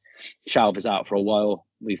because Shalva's out for a while.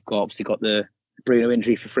 We've obviously got the Bruno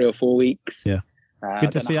injury for 3 or 4 weeks. Yeah.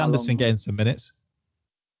 Good to see Anderson getting some minutes.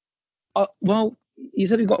 Well,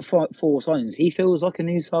 he's only got 4 signings. He feels like a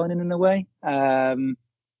new signing in a way.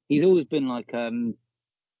 He's always been like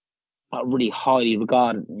really highly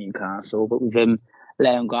regarded in Newcastle, but with him,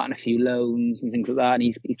 Leon got a few loans and things like that, and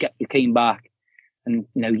he came back. And,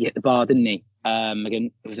 he hit the bar, didn't he?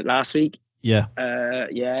 Again, was it last week? Yeah. I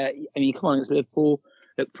mean, come on, against Liverpool,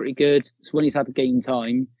 looked pretty good. So when he's had the game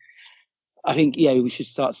time, I think, we should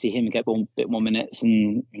start to see him get a bit more minutes.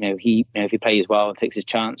 And, if he plays well and takes his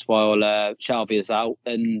chance while Shelby is out,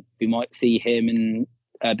 then we might see him and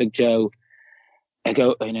Big Joe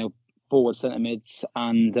go, forward centre mids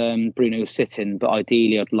and Bruno sitting. But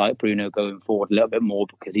ideally, I'd like Bruno going forward a little bit more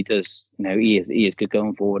because he does, he is good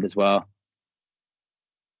going forward as well.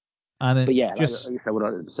 And but yeah, just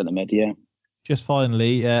centre mid, yeah. Just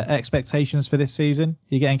finally, expectations for this season?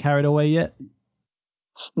 You getting carried away yet?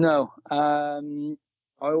 No. I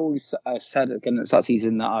always said against that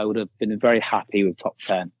season that I would have been very happy with top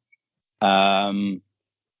 10. I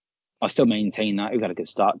still maintain that we've had a good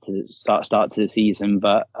start to the season,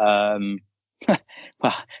 but much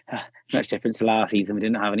different to last season. We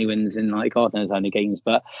didn't have any wins in God knows how many games,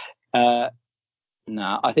 but.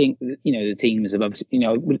 No, I think the teams above.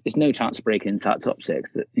 There's no chance of breaking into that top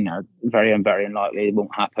 6. Very unlikely. It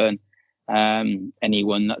won't happen.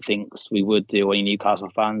 Anyone that thinks we would do, any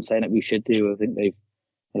Newcastle fans saying that we should do, I think they've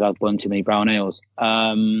had one too many brown ales.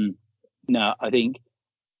 No, I think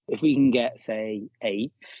if we can get say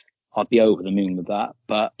 8th, I'd be over the moon with that.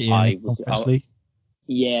 But I'll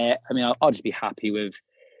just be happy with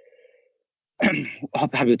I'll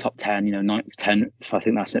be happy with top 10, 9th, 10th. I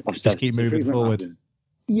think that's it. Just keep moving forward.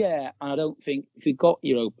 Yeah, and I don't think if we got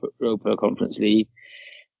Europa Conference League,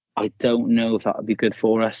 I don't know if that would be good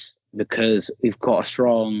for us because we've got a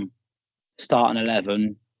strong starting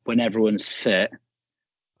 11 when everyone's fit,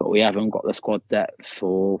 but we haven't got the squad depth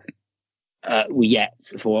for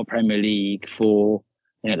Premier League, for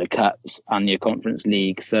the Cups and the Conference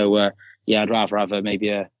League. So I'd rather have maybe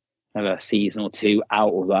another season or two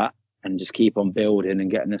out of that and just keep on building and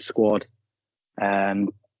getting a squad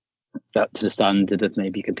up to the standard of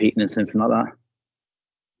maybe competing in something like that.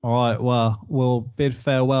 All right, well, we'll bid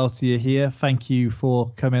farewell to you here. Thank you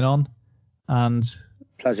for coming on. And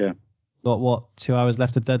pleasure. Got 2 hours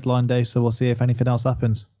left of deadline day, so we'll see if anything else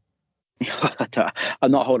happens.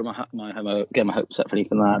 I'm not holding getting my hopes up for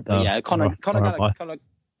anything like that. But yeah, Conor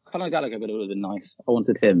Gallagher would have been nice. I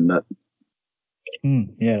wanted him, but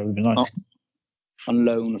yeah, it would be nice on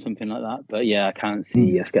loan or something like that. But yeah, I can't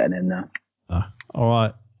see us getting in there. All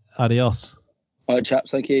right, adios. All right, chaps.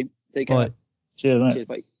 Thank you. Take care. Bye. Cheers, mate. Cheers,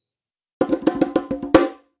 bye.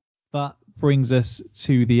 That brings us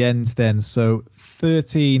to the end then. So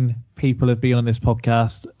 13 people have been on this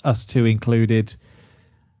podcast, us two included.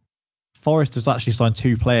 Forest has actually signed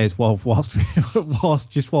 2 players whilst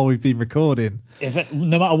while we've been recording.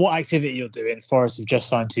 No matter what activity you're doing, Forest have just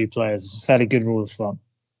signed 2 players. It's a fairly good rule of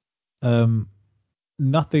thumb.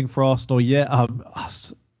 Nothing for Arsenal yet.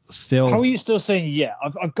 Still. How are you still saying yeah?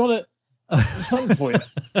 I've got to. At some point,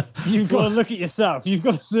 you've got to look at yourself. You've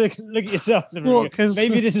got to look at yourself.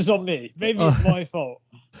 Maybe this is on me. Maybe it's my fault.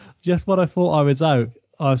 Just when I thought I was out,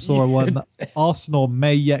 I saw one. Arsenal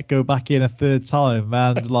may yet go back in a third time,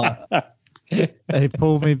 and they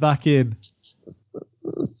pulled me back in.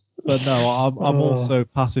 But no, I'm also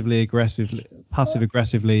passive aggressively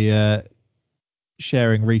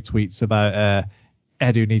sharing retweets about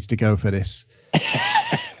Edu needs to go for this,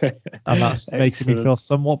 and that's making me feel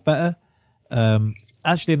somewhat better.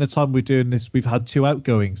 Actually, in the time we're doing this, we've had 2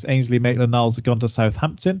 outgoings. Ainsley Maitland-Niles have gone to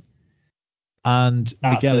Southampton, and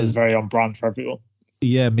Miguel is very on brand for everyone.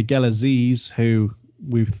 Yeah, Miguel Aziz, who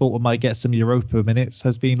we thought we might get some Europa minutes,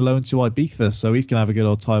 has been loaned to Ibiza, so he's gonna have a good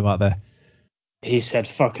old time out there. He said,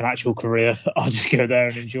 "Fuck an actual career. I'll just go there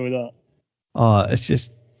and enjoy that." It's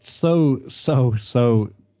just so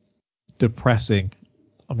depressing.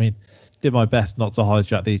 I mean, did my best not to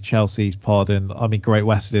hijack the Chelsea's pod, and I mean, Great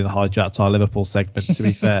Western hijacked our Liverpool segment. To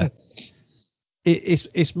be fair,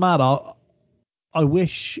 it's mad. I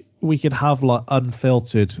wish we could have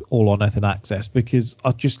unfiltered all or nothing access, because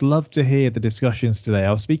I'd just love to hear the discussions today.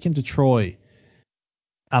 I was speaking to Troy,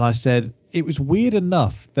 and I said it was weird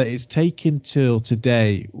enough that it's taken till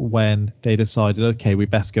today when they decided, okay, we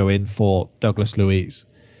best go in for Douglas Luiz.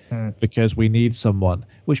 Because we need someone,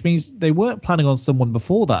 which means they weren't planning on someone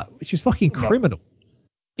before that, which is fucking criminal.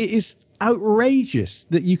 It is outrageous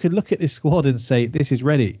that you could look at this squad and say this is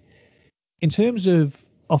ready. In terms of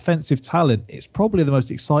offensive talent, it's probably the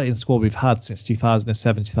most exciting squad we've had since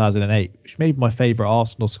 2007, 2008, which may be my favourite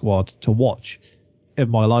Arsenal squad to watch in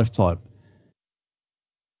my lifetime.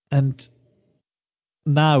 And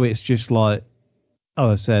now it's just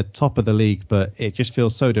I said, top of the league, but it just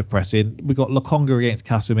feels so depressing. We got Lokonga against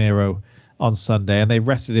Casemiro on Sunday, and they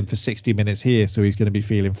rested him for 60 minutes here, so he's going to be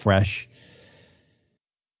feeling fresh.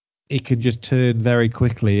 It can just turn very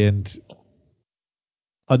quickly, and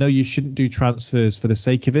I know you shouldn't do transfers for the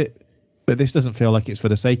sake of it, but this doesn't feel like it's for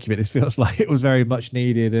the sake of it. This feels like it was very much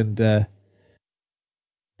needed, and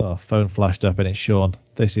phone flashed up, and it's Sean.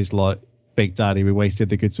 This is like, Big Daddy, we wasted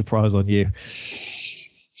the good surprise on you.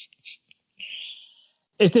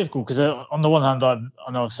 It's difficult because on the one hand, I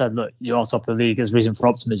know I've said, look, you are top of the league, there's reason for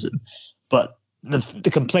optimism, but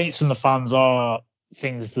the complaints from the fans are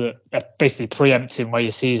things that are basically preempting where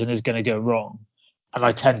your season is going to go wrong. And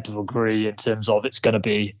I tend to agree in terms of it's going to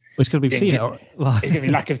be... Which because we've seen it. It's going to be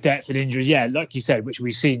lack of depth and injuries. Yeah, like you said, which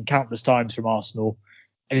we've seen countless times from Arsenal.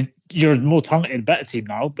 And you're a more talented, better team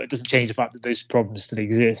now, but it doesn't change the fact that those problems still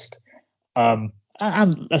exist. And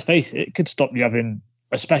let's face it could stop you having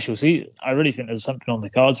a special season. I really think there's something on the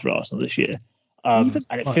cards for Arsenal this year. And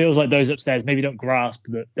it feels like those upstairs maybe don't grasp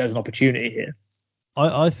that there's an opportunity here.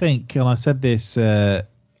 I think, and I said this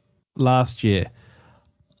last year,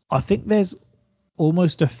 I think there's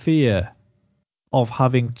almost a fear of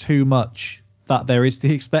having too much that there is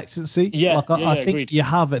the expectancy. I think you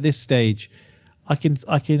have at this stage. I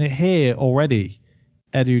can hear already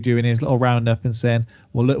Edu doing his little roundup and saying,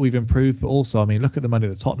 well, look, we've improved, but also, I mean, look at the money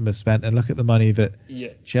that Tottenham has spent and look at the money that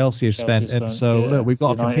Chelsea has spent. And so, look, we've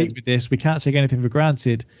got to compete with this. We can't take anything for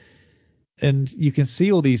granted. And you can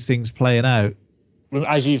see all these things playing out.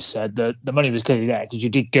 as you've said, the money was clearly there because you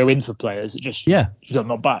did go in for players. It just you got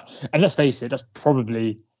knocked back. And let's face it, that's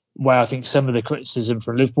probably where I think some of the criticism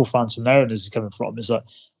from Liverpool fans from their owners is coming from. Is like,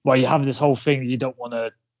 well, you have this whole thing that you don't want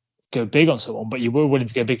to go big on someone, but you were willing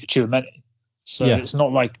to go big for Tchouaméni. So it's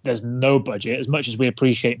not like there's no budget. As much as we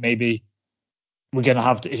appreciate maybe we're going to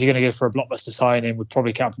have to, if you're going to go for a blockbuster signing, we'd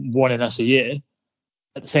probably cap one in us a year.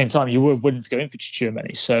 At the same time, you were willing to go in for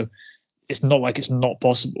Tchouaméni. So it's not like it's not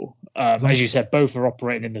possible. As you said, both are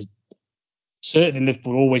operating in as certainly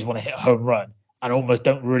Liverpool always want to hit a home run and almost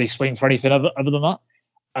don't really swing for anything other than that.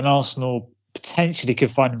 And Arsenal potentially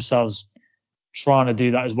could find themselves trying to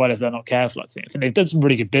do that as well if they're not careful. I think they've done some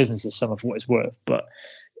really good business this summer for what it's worth, but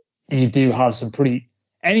you do have some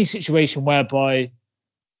any situation whereby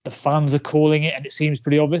the fans are calling it and it seems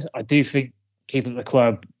pretty obvious. I do think people at the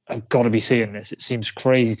club have got to be seeing this. It seems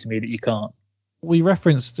crazy to me that you can't. We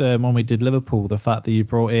referenced when we did Liverpool the fact that you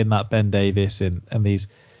brought in that Ben Davies and these.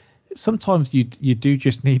 Sometimes you do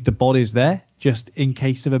just need the bodies there, just in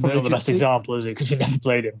case of emergency. Probably not the best example, is it? Because you never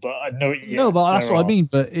played him, but I know. No, but that's what I mean.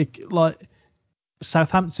 But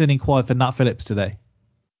Southampton inquired for Nat Phillips today,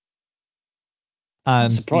 and I'm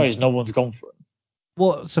surprised no one's gone for him.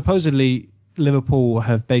 Well, supposedly Liverpool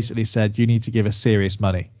have basically said you need to give us serious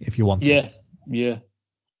money if you want to. Yeah.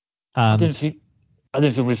 And I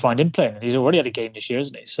didn't think we'd find him playing. He's already had a game this year,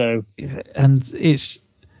 isn't he? So, and it's,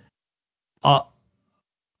 I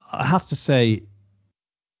have to say,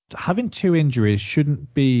 having 2 injuries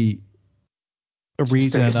shouldn't be a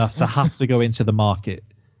reason enough to have to go into the market.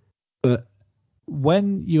 But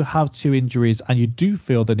when you have 2 injuries and you do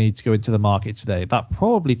feel the need to go into the market today, that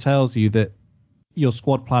probably tells you that your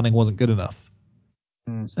squad planning wasn't good enough.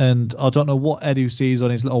 And I don't know what Edu sees on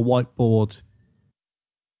his little whiteboard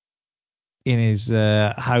in his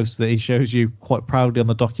house that he shows you quite proudly on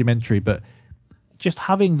the documentary, but just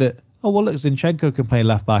having that, look, Zinchenko can play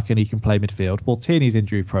left back and he can play midfield. Well, Tierney's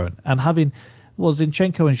injury prone, and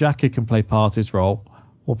Zinchenko and Xhaka can play Partey's role.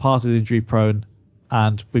 Well, Partey's injury prone,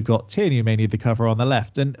 and we've got Tierney who may need the cover on the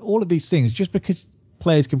left. And all of these things, just because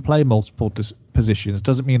players can play multiple positions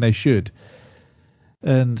doesn't mean they should.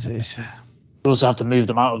 And you also have to move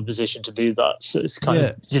them out of position to do that. So it's kind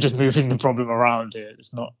of, you're just moving the problem around here.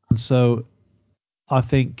 It's not. So I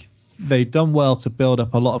think they've done well to build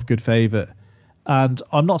up a lot of good favour. And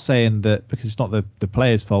I'm not saying that because it's not the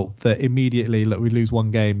players' fault that immediately, look, we lose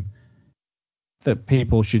one game, that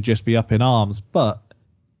people should just be up in arms. But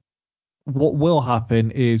what will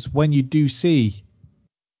happen is when you do see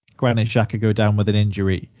Granit Xhaka go down with an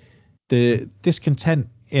injury, the discontent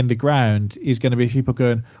in the ground is going to be people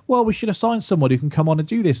going, well, we should have signed someone who can come on and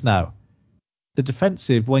do this now. The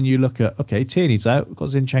defensive, when you look at, okay, Tierney's out, we've got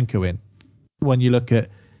Zinchenko in. When you look at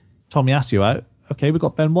Tomiyasu out, okay, we've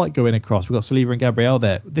got Ben White going across, we've got Saliba and Gabriel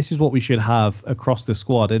there. This is what we should have across the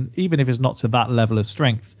squad. And even if it's not to that level of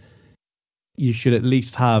strength, you should at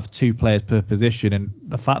least have 2 players per position. And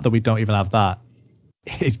the fact that we don't even have that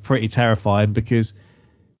is pretty terrifying because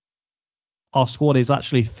our squad is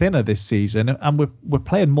actually thinner this season and we're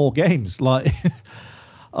playing more games. Like,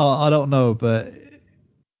 I don't know, but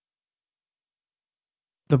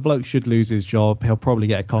the bloke should lose his job. He'll probably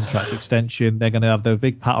get a contract extension. They're going to have their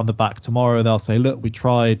big pat on the back tomorrow. They'll say, look, we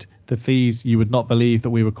tried. The fees, you would not believe that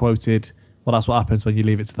we were quoted. Well, that's what happens when you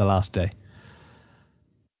leave it to the last day.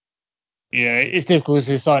 Yeah, it's difficult because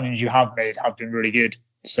the signings you have made have been really good.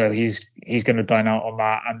 So he's going to dine out on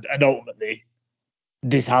that. And ultimately,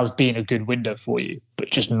 this has been a good window for you, but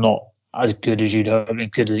just not as good as you'd hope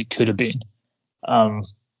it could have been.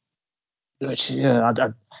 Which, I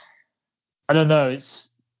don't know.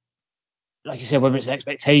 It's like you said, whether it's an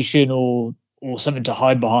expectation or something to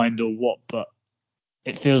hide behind or what, but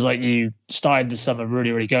it feels like you started the summer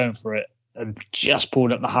really, really going for it and just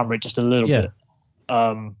pulled up the handbrake just a little bit.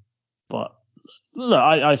 But look,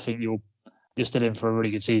 I think you're still in for a really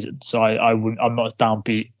good season. So I'm not as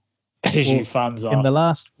downbeat as you fans are. In the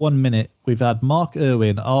last 1 minute, we've had Mark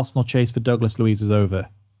Irwin, Arsenal chase for Douglas Luiz is over.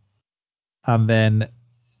 And then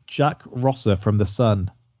Jack Rosser from The Sun.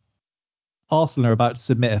 Arsenal are about to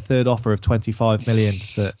submit a third offer of 25 million.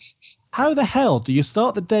 But how the hell do you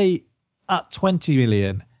start the day at 20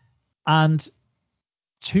 million and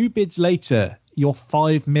 2 bids later, you're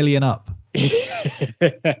 5 million up?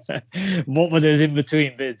 What were those in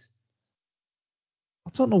between bids? I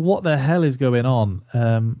don't know what the hell is going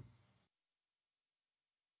on.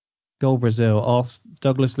 Goal Brazil.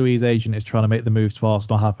 Douglas Luiz's agent is trying to make the move to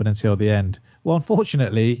Arsenal happen until the end. Well,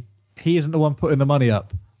 unfortunately, he isn't the one putting the money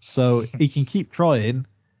up. So he can keep trying.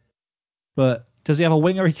 But does he have a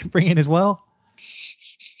winger he can bring in as well?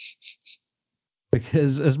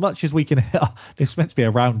 as much as we can. This is meant to be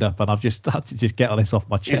a roundup, and I've just had to just get all this off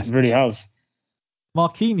my chest. It really has.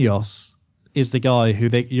 Marquinhos is the guy who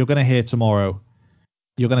you're going to hear tomorrow.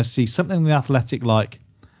 You're going to see something in the Athletic like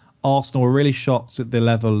Arsenal were really shocked at the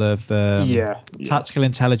level of tactical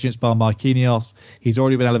intelligence by Marquinhos. He's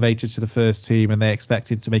already been elevated to the first team, and they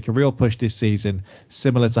expected to make a real push this season,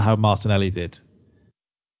 similar to how Martinelli did.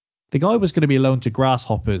 The guy was going to be loaned to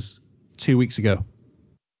Grasshoppers 2 weeks ago.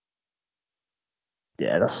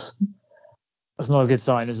 Yeah, that's not a good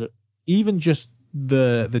sign, is it? Even just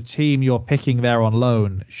the team you're picking there on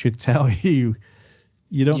loan should tell you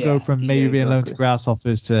don't go from maybe being loaned to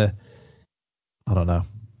Grasshoppers to, I don't know.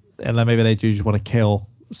 And then maybe they do just want to kill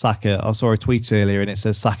Saka. I saw a tweet earlier and it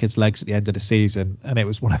says Saka's legs at the end of the season. And it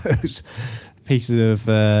was one of those pieces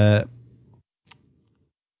of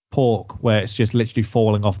pork where it's just literally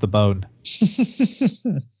falling off the bone.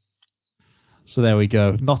 So there we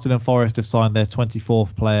go. Nottingham Forest have signed their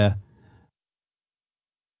 24th player.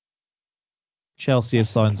 Chelsea have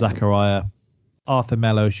signed Zachariah. Arthur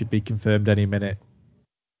Melo should be confirmed any minute.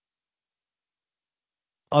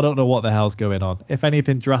 I don't know what the hell's going on. If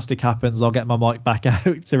anything drastic happens, I'll get my mic back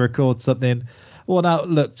out to record something. Well, now,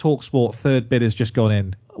 look, TalkSport, third bid has just gone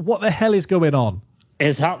in. What the hell is going on?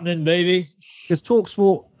 It's happening, baby. Because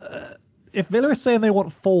TalkSport, if Villa are saying they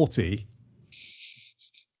want 40,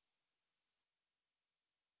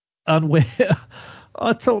 and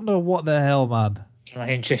I don't know what the hell, man. Can I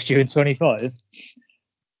interest you in 25?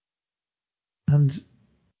 And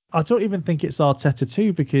I don't even think it's Arteta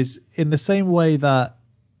too, because in the same way that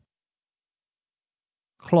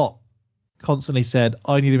Klopp constantly said,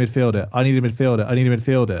 I need a midfielder, I need a midfielder, I need a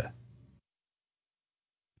midfielder.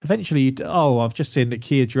 Eventually, I've just seen that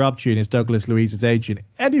Kia Drabtune is Douglas Luiz's agent,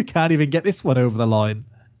 and you can't even get this one over the line.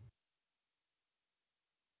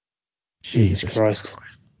 Jesus Christ.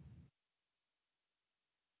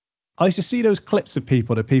 I used to see those clips of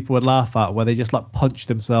people that people would laugh at where they just like punch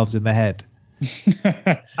themselves in the head.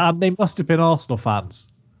 And they must have been Arsenal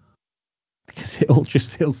fans. Because it all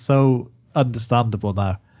just feels so understandable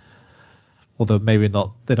now. Although maybe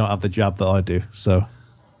not, they don't have the jab that I do, so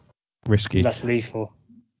risky. Less lethal.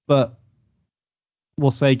 But we'll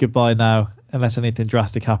say goodbye now. Unless anything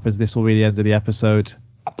drastic happens, this will be the end of the episode.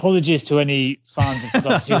 Apologies to any fans of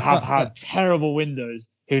clubs who have had terrible windows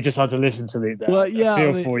who just had to listen to me there. Well, yeah,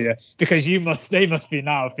 I feel for you, because they must be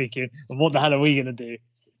now thinking, what the hell are we going to do?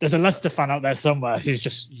 There's a Leicester fan out there somewhere who's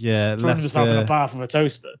just throwing himself in a bath with a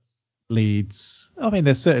toaster. Leeds. I mean,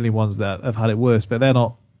 there's certainly ones that have had it worse, but they're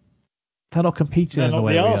not competing in the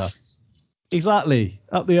way we are. Exactly,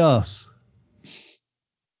 up the arse.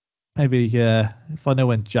 Maybe if I know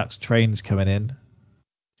when Jack's train's coming in.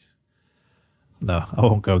 No, I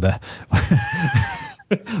won't go there.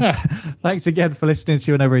 Thanks again for listening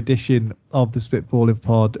to another edition of the Spitballing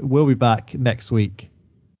Pod. We'll be back next week.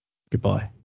 Goodbye.